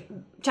 Like,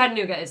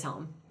 Chattanooga is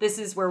home. This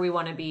is where we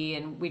want to be,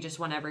 and we just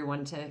want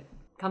everyone to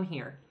come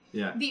here.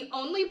 Yeah. The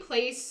only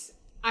place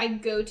I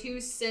go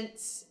to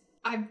since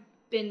I've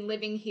been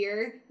living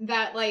here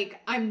that,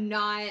 like, I'm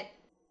not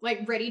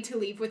like ready to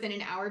leave within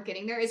an hour of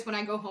getting there is when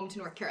I go home to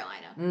North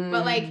Carolina.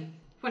 But like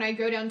when I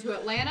go down to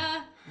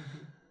Atlanta,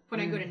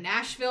 when I go to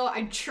Nashville,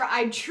 I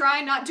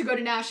try not to go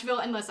to Nashville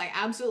unless I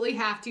absolutely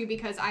have to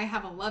because I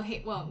have a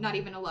love-hate, well, not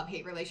even a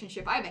love-hate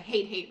relationship. I have a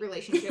hate-hate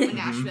relationship with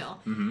Nashville.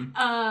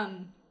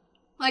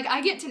 Like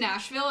I get to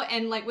Nashville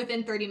and like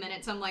within 30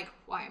 minutes I'm like,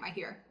 why am I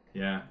here?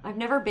 Yeah. I've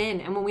never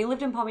been. And when we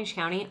lived in Palm Beach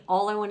County,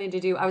 all I wanted to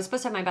do, I was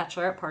supposed to have my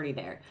bachelorette party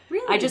there.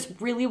 Really? I just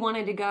really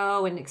wanted to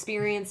go and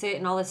experience it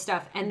and all this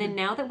stuff. And then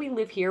now that we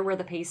live here where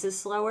the pace is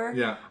slower,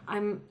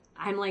 I'm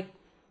like,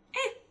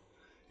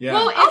 Yeah.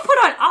 Well,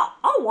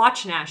 I'll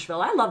watch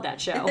Nashville. I love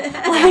that show.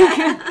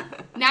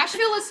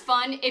 Nashville is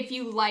fun if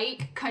you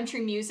like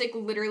country music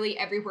literally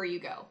everywhere you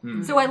go.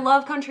 So I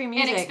love country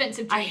music. And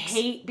expensive drinks. I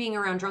hate being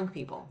around drunk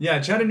people. Yeah,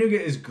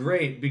 Chattanooga is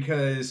great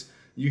because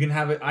you can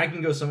have it. I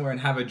can go somewhere and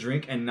have a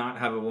drink and not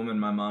have a woman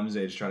my mom's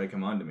age try to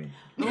come on to me.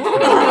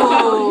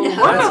 Oh,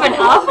 we're moving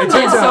up in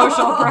the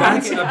social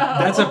bracket.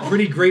 That's a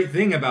pretty great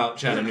thing about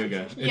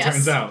Chattanooga. It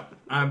turns out.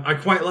 I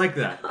quite like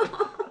that.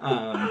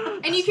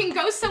 And you can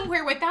go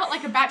somewhere without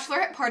like a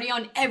bachelorette party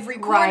on every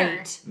corner.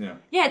 Right.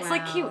 Yeah, it's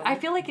like cute. I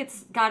feel like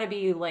it's got to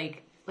be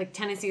like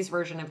Tennessee's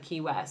version of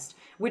Key West,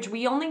 which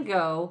we only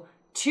go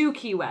to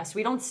Key West.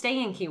 We don't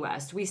stay in Key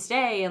West. We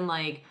stay in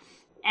like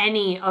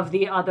any of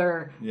the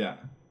other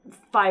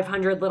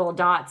 500 little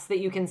dots that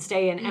you can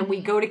stay in, and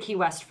we go to Key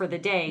West for the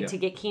day to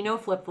get Keno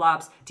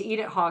flip-flops, to eat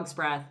at Hog's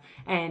Breath,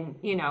 and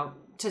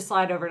to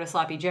slide over to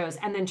Sloppy Joe's,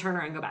 and then turn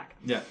around and go back.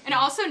 Yeah. And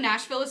also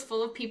Nashville is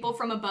full of people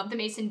from above the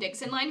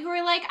Mason-Dixon line who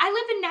are like, I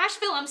live in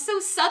Nashville, I'm so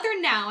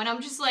southern now. And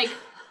I'm just like,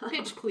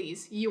 bitch,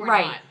 please, you are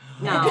not.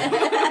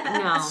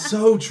 No.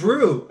 So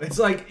true. It's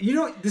like,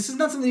 this is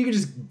not something you can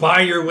just buy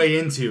your way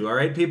into, all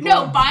right, people?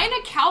 No, buying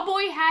a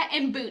cowboy hat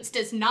and boots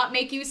does not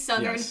make you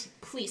southern. Yes.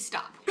 Please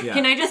stop. Yeah.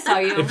 Can I just tell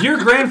you? If your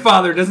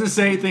grandfather doesn't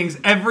say things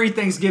every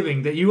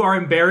Thanksgiving that you are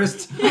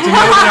embarrassed to know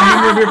that a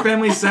member of your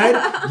family said,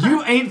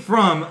 you ain't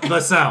from the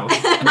South.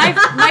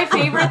 My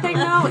favorite thing,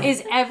 though,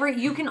 is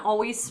you can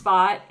always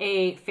spot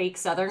a fake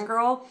Southern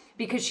girl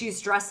because she's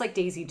dressed like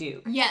Daisy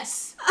Duke.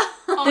 Yes.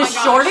 The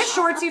shortest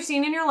shorts you've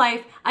seen in your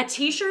life, a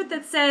t-shirt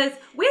that says,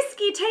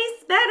 whiskey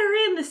tastes better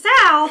in the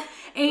South,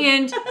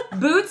 and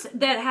boots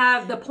that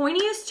have the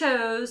pointiest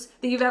toes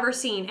that you've ever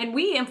seen. And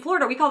in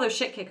Florida, we call those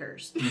shit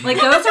kickers.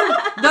 Like, those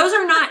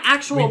are not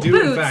actual boots. We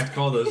do, in fact,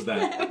 call those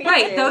that.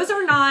 Right, those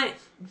are not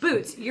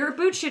boots. Your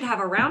boots should have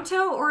a round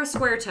toe or a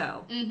square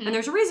toe. Mm-hmm. And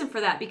there's a reason for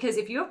that, because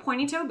if you have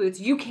pointy toe boots,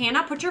 you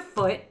cannot put your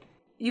foot...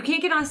 You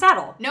can't get on a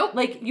saddle. Nope.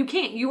 Like, you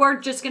can't. You are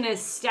just going to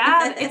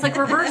stab. It's like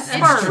reverse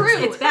sperm. It's true.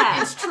 It's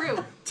bad. It's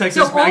true.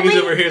 Texas Maggie's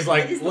over here is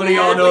like, what do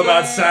y'all know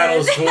about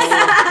saddles, fool? So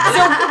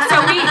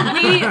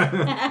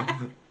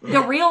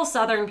the real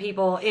Southern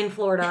people in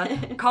Florida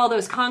call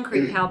those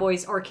concrete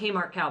cowboys or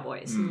Kmart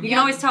cowboys. You can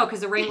always tell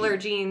because the Wrangler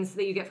jeans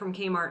that you get from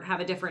Kmart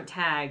have a different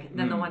tag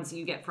than the ones that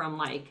you get from,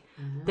 like,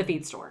 the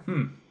feed store.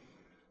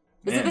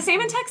 Is it the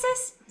same in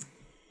Texas?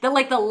 The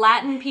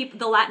Latin people,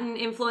 the Latin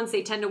influence,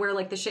 they tend to wear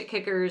like the shit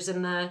kickers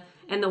and the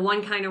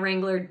one kind of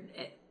Wrangler,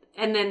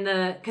 and then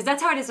because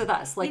that's how it is with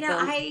us. Like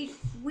so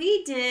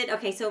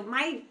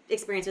my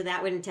experience with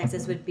that in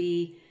Texas would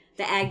be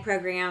the ag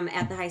program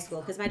at the high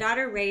school, because my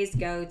daughter raised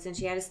goats and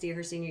she had a steer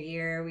her senior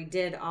year. We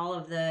did all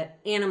of the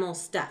animal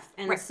stuff,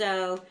 and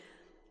so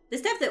the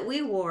stuff that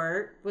we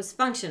wore was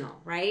functional,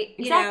 right?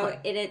 Exactly.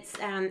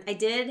 I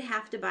did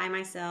have to buy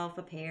myself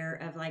a pair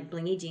of like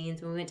blingy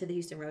jeans when we went to the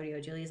Houston rodeo.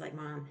 Julie's like,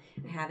 Mom,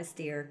 I have a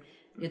steer.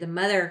 You're the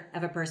mother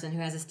of a person who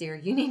has a steer.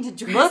 You need to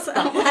dress the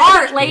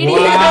part, lady.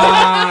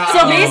 Wow.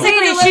 So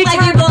basically, she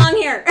like you belong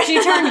here.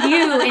 She turned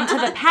you into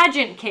the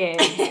pageant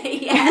kid.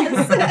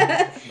 Yes.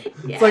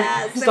 It's like,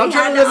 stop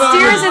trying to live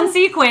steers and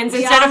sequins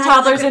instead of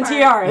toddlers and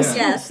tiaras.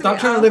 Yeah. Yes. Stop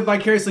trying to live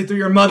vicariously through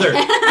your mother.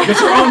 Get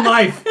your own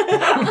life. So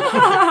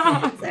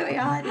we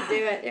all had to do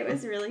it. It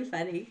was really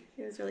funny.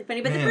 But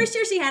the first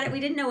year she had it, we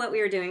didn't know what we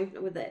were doing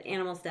with the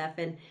animal stuff,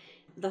 and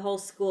the whole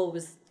school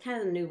was kind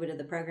of new to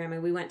the program,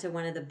 and we went to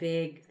one of the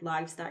big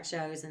livestock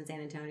shows in San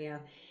Antonio,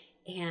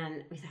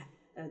 and we thought,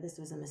 oh, this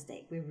was a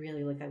mistake. We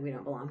really look like we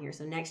don't belong here.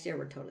 So next year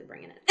we're totally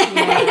bringing it. So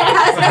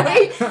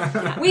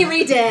we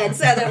redid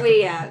so that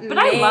we but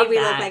I love we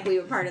that. look like we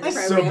were part of the I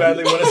program. so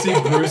badly want to see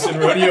Bruce in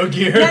rodeo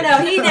gear. No,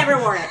 he never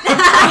wore it.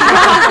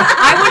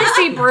 I want to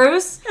see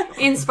Bruce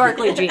in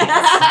sparkly jeans.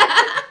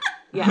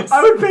 Yes.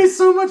 I would pay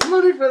so much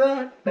money for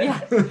that. Yeah.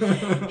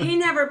 He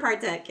never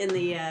partook in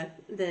the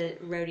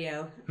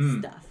rodeo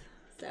stuff.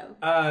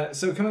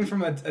 So coming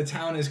from a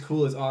town as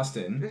cool as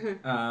Austin,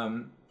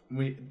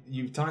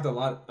 you've talked a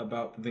lot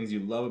about the things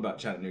you love about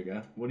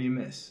Chattanooga. What do you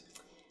miss?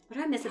 What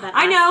do I miss about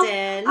I know.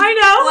 Austin? I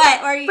know.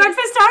 What? Are you...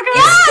 Breakfast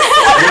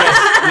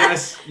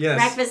tacos? Yes.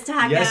 Breakfast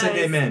tacos. Yes and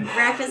amen.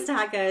 Breakfast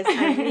tacos.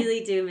 I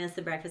really do miss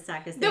the breakfast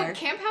tacos there. No,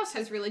 Camp House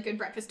has really good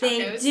breakfast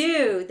tacos.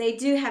 They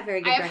do have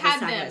very good breakfast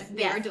tacos. I have had them.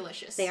 They are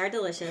delicious. They are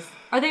delicious.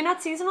 Are they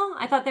not seasonal?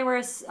 I thought they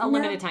were a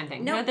limited time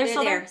thing. No, they're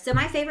still there. So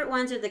my favorite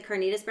ones are the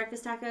Carnitas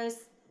breakfast tacos.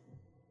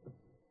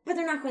 But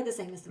they're not quite the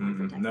same as the one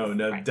from Texas. No,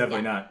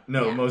 definitely not.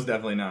 No, most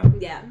definitely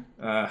not. Yeah.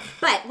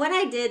 But what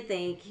I did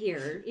think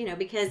here,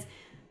 because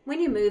when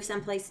you move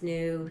someplace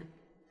new,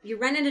 you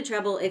run into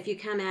trouble if you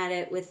come at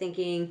it with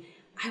thinking,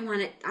 I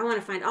want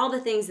to find all the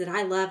things that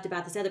I loved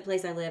about this other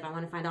place I live. I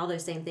want to find all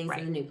those same things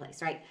in the new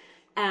place, right?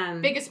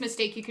 Biggest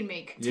mistake you can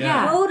make.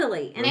 Yeah.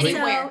 Totally. And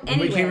Anywhere. When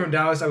we came from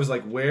Dallas, I was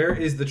like, where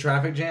is the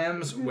traffic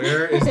jams?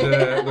 Where is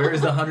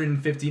the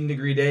 115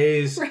 degree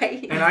days?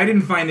 Right. And and I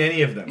didn't find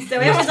any of them. So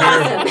it was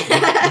awesome.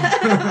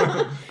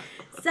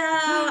 So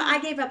I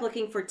gave up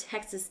looking for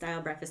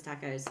Texas-style breakfast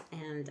tacos,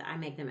 and I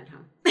make them at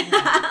home.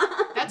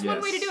 That's one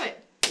way to do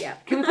it. Yeah.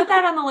 Can we put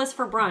that on the list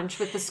for brunch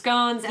with the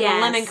scones and the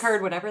lemon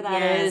curd, whatever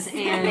that is?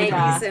 And make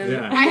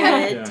some I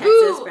had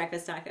Texas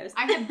breakfast tacos.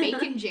 I have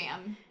bacon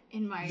jam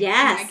in my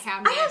cabinet.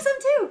 I have some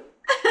too.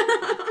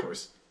 Of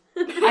course.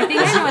 I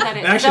think I know what that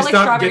is. It actually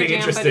stopped getting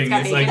interesting.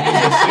 It's It's like, you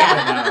just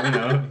have it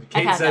now,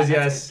 Kate says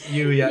yes,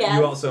 you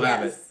also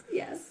have it.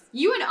 Yes.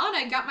 You and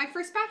Anna got my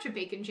first batch of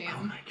bacon jam.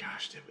 Oh my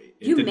gosh, did we?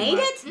 You made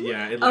it?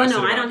 Yeah, it Oh lasted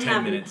no, I about don't 10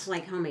 have minutes.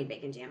 like homemade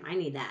bacon jam. I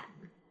need that.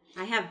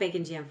 I have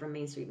bacon jam from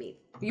Main Street Meat.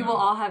 You will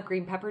all have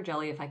green pepper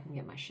jelly if I can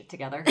get my shit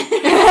together.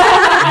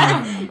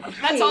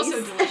 That's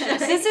also delicious.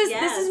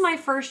 This is my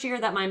first year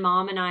that my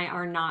mom and I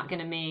are not going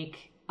to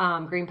make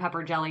green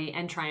pepper jelly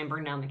and try and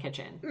burn down the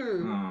kitchen.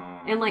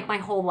 And like my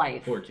whole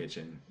life. Poor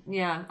kitchen.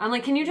 Yeah. I'm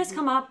like, can you just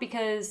come up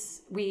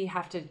because we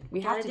have to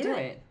do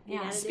it.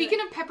 Yeah. Speaking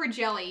of pepper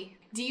jelly,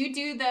 do you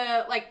do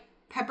the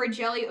pepper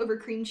jelly over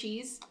cream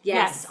cheese?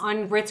 Yes,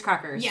 on Ritz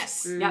crackers.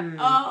 Yes. Yep.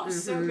 Oh,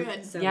 so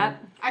good.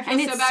 Yep. I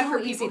feel so bad for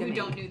people who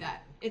don't do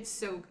that. It's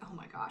so, oh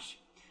my gosh.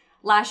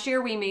 Last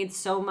year we made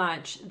so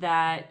much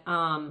that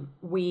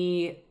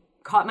we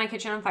caught my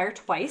kitchen on fire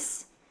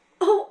twice.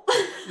 Oh.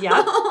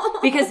 Yeah.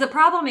 Because the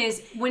problem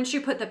is once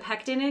you put the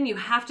pectin in, you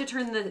have to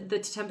turn the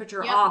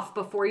temperature off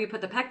before you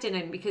put the pectin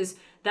in because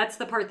that's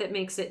the part that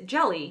makes it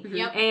jelly.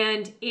 Yep.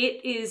 And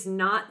it is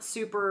not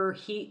super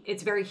heat.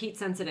 It's very heat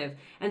sensitive.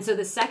 And so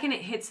the second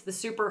it hits the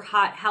super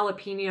hot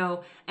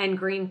jalapeno and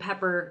green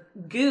pepper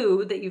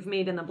goo that you've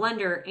made in the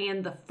blender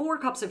and the 4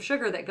 cups of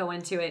sugar that go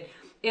into it,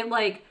 it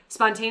like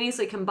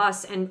spontaneously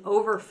combusts and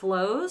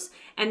overflows.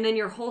 And then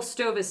your whole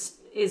stove is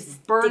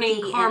burning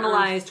sticky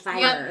caramelized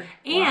fire.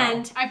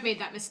 And I've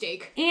made that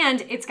mistake.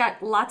 And it's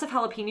got lots of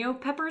jalapeno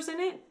peppers in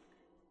it.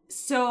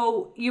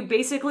 So you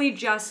basically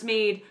just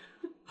made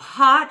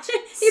hot,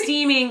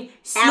 steaming,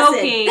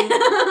 smoking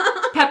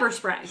pepper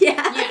spray.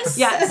 Yes.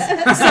 So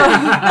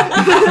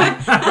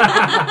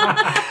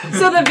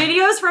the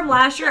videos from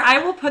last year,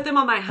 I will put them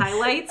on my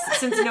highlights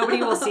since nobody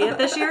will see it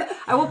this year.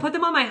 I will put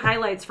them on my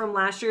highlights from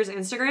last year's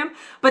Instagram.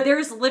 But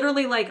there's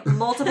literally like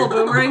multiple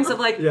boomerangs of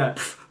like,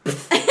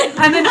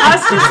 and then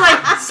us just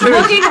like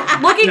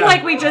looking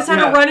like we just had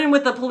a run-in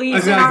with the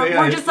police. And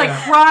we're just like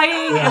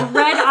crying and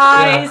red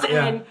eyes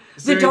and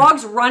the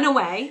dogs run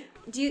away.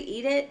 Do you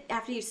eat it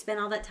after you've spent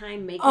all that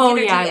time making it? Oh, Or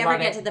do you I ever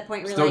love get it. to the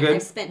point where Still you're like, good?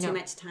 I've spent too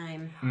much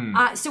time?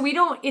 So we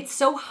don't, it's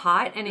so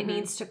hot and it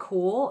needs to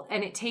cool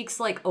and it takes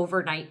like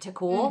overnight to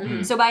cool.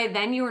 So by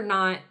then you're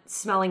not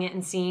smelling it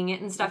and seeing it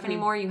and stuff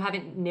anymore. You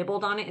haven't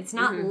nibbled on it. It's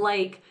not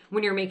like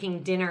when you're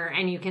making dinner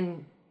and you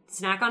can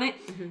snack on it.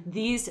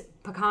 These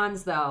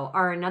pecans though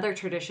are another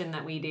tradition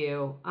that we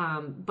do.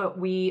 But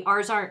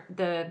ours aren't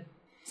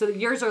so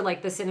yours are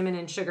like the cinnamon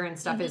and sugar and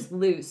stuff is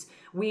loose.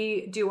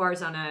 We do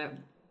ours on a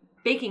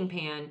baking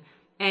pan.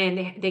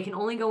 And they can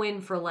only go in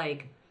for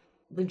like,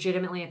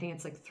 legitimately, I think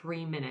it's like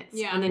 3 minutes.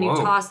 Yeah. And then you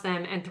toss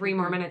them and 3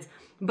 more minutes.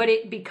 But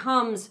it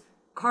becomes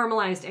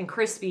caramelized and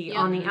crispy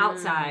on the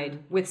outside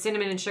with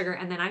cinnamon and sugar.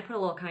 And then I put a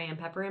little cayenne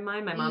pepper in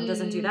mine. My mom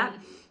doesn't do that.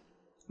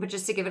 But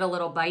just to give it a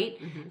little bite.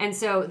 And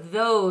so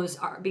those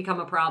become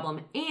a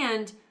problem.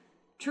 And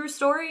true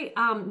story,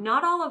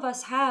 not all of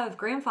us have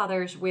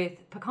grandfathers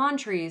with pecan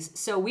trees,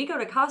 so we go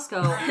to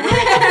Costco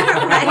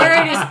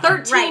where it is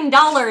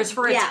 $13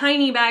 for a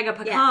tiny bag of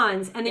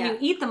pecans, and then you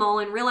eat them all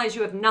and realize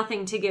you have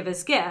nothing to give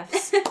as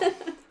gifts.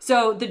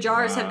 So the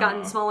jars have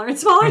gotten smaller and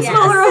smaller and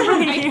smaller over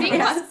the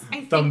years. I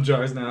think Thumb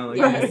jars now.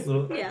 Like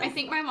little... I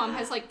think my mom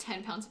has like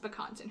 10 pounds of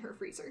pecans in her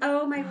freezer.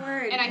 Oh my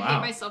word. And I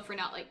hate myself for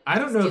not like I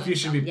don't know if you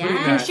should be putting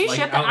that. Can she like,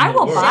 ship out it? in I the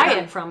will world. buy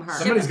it from her.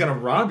 Somebody's gonna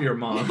rob your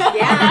mom.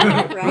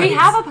 Yeah, right. We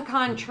have a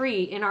pecan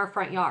tree in our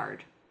front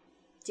yard.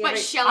 But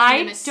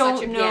shelling them is such a I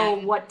don't know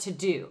what to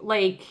do.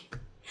 Like...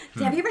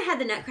 Have you ever had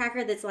the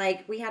nutcracker that's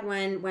like, we had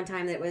one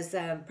time that was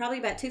probably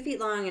about 2 feet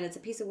long and it's a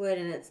piece of wood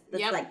and it's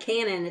like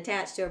cannon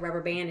attached to a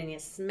rubber band and you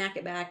smack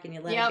it back and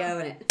you let it go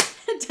and it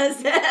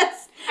does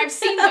this. I've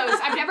seen those.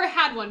 I've never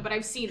had one, but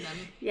I've seen them.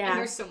 Yeah. And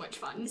they're so much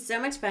fun.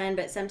 So much fun,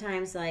 but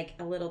sometimes like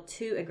a little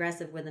too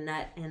aggressive with a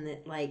nut and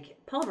it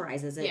like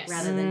pulverizes it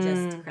rather than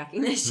just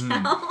cracking the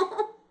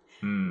shell.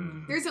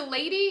 There's a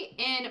lady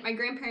in my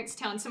grandparents'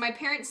 town. So my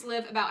parents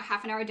live about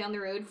half an hour down the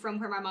road from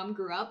where my mom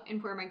grew up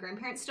and where my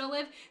grandparents still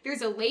live.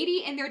 There's a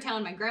lady in their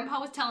town, my grandpa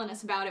was telling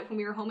us about it when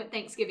we were home at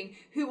Thanksgiving,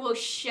 who will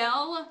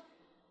shell,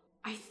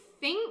 I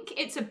think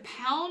it's a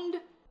pound,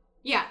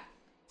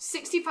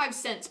 65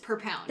 cents per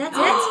pound. That's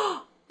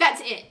it?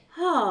 That's it.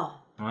 Oh.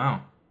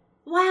 Wow.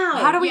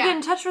 How do we get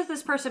in touch with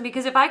this person?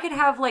 Because if I could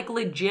have like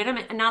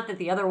legitimate, not that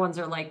the other ones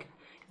are like,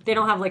 they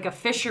don't have like a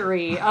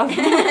fishery of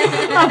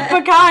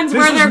pecans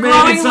where they're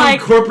growing some like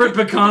corporate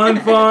pecan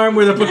farm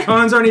where the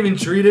pecans aren't even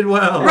treated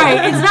well.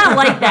 Right, it's not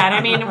like that.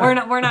 I mean,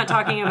 we're not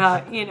talking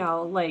about,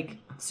 like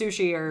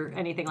sushi or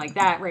anything like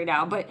that right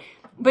now, but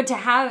But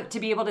to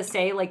be able to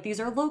say, like, these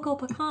are local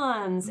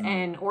pecans,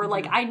 or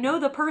like, I know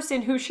the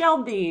person who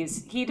shelled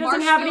these. He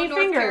doesn't have any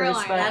fingers.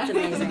 But that's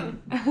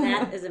amazing.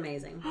 That is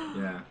amazing.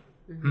 Yeah.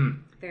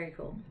 Very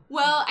cool.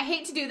 Well, I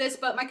hate to do this,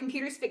 but my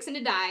computer's fixing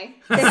to die.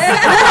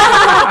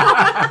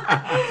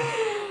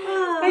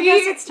 I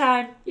guess it's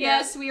time.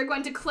 Yes, we are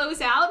going to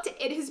close out.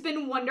 It has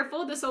been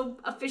wonderful. This will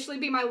officially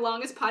be my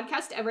longest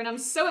podcast ever, and I'm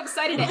so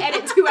excited to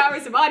edit 2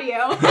 hours of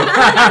audio.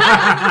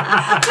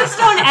 Just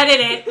don't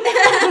edit it.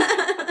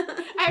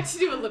 I have to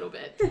do a little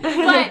bit.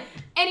 But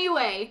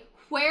anyway,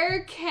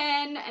 where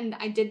can, and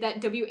I did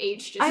that WH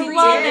just I for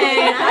love you.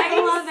 it. I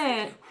love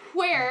it.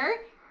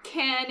 Where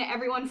can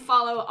everyone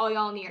follow all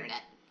y'all on the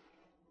internet?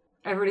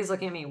 Everybody's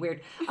looking at me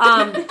weird.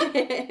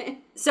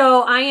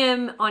 So I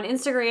am on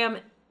Instagram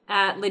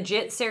at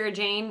legit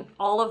SaraJane.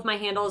 All of my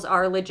handles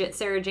are legit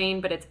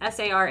SaraJane, but it's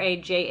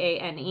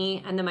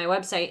SaraJane. And then my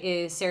website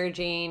is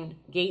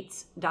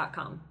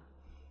SaraJaneGates.com.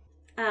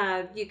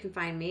 You can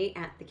find me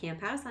at the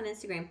Camp House on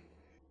Instagram.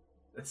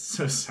 That's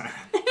so sad.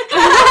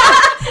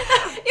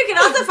 You can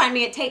also find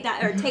me at Tate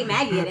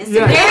Maggie at Instagram.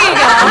 Yeah. There you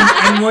go.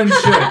 And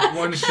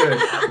one should.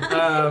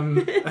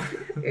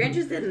 You're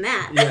interested in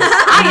that. Yes.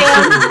 I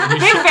am.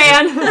 Big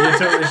fan. You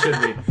totally should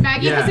be.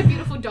 Maggie has a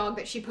beautiful dog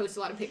that she posts a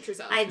lot of pictures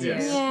of. I do.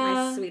 Yes.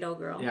 My sweet old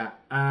girl. Yeah.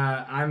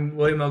 I'm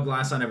William L.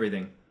 Glass on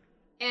everything.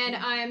 And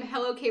I'm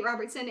Hello Kate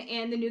Robertson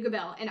and the Nougat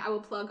Bell, and I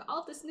will plug all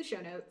of this in the show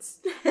notes.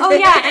 Oh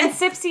yeah, and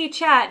Sipsy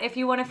chat if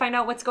you want to find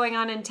out what's going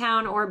on in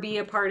town or be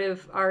a part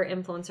of our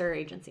influencer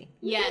agency.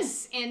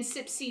 Yes, and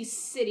Sipsy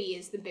City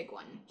is the big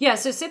one. Yeah,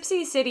 so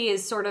Sipsy City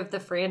is sort of the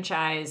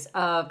franchise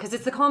of, because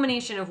it's the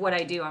culmination of what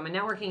I do. I'm a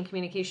networking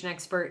communication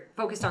expert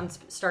focused on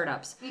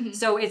startups. Mm-hmm.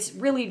 So it's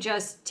really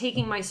just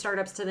taking my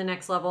startups to the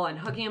next level and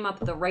hooking them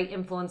up with the right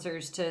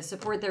influencers to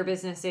support their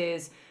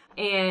businesses.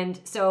 And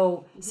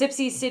so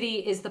Sipsy City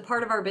is the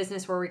part of our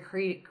business where we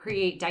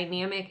create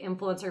dynamic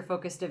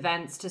influencer-focused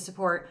events to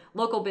support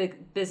local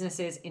big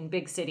businesses in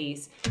big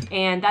cities.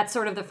 And that's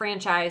sort of the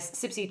franchise.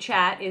 Sipsy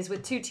Chat is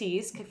with 2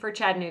 T's for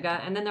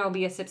Chattanooga. And then there will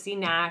be a Sipsy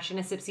Nash and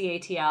a Sipsy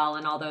ATL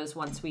and all those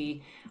once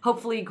we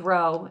hopefully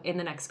grow in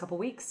the next couple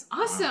weeks.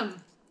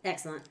 Awesome.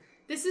 Excellent.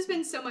 This has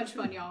been so much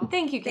fun, y'all.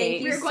 Thank you,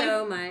 Kate. Thank you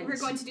so much. We're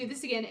going to do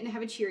this again and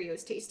have a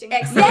Cheerios tasting.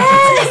 Excellent.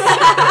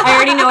 Yes! I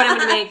already know what I'm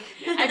going to make.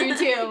 I do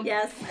too.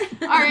 Yes.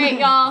 All right,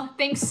 y'all.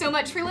 Thanks so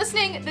much for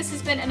listening. This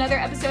has been another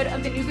episode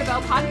of the Nougat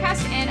Bell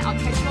podcast, and I'll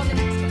catch you on the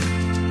next one.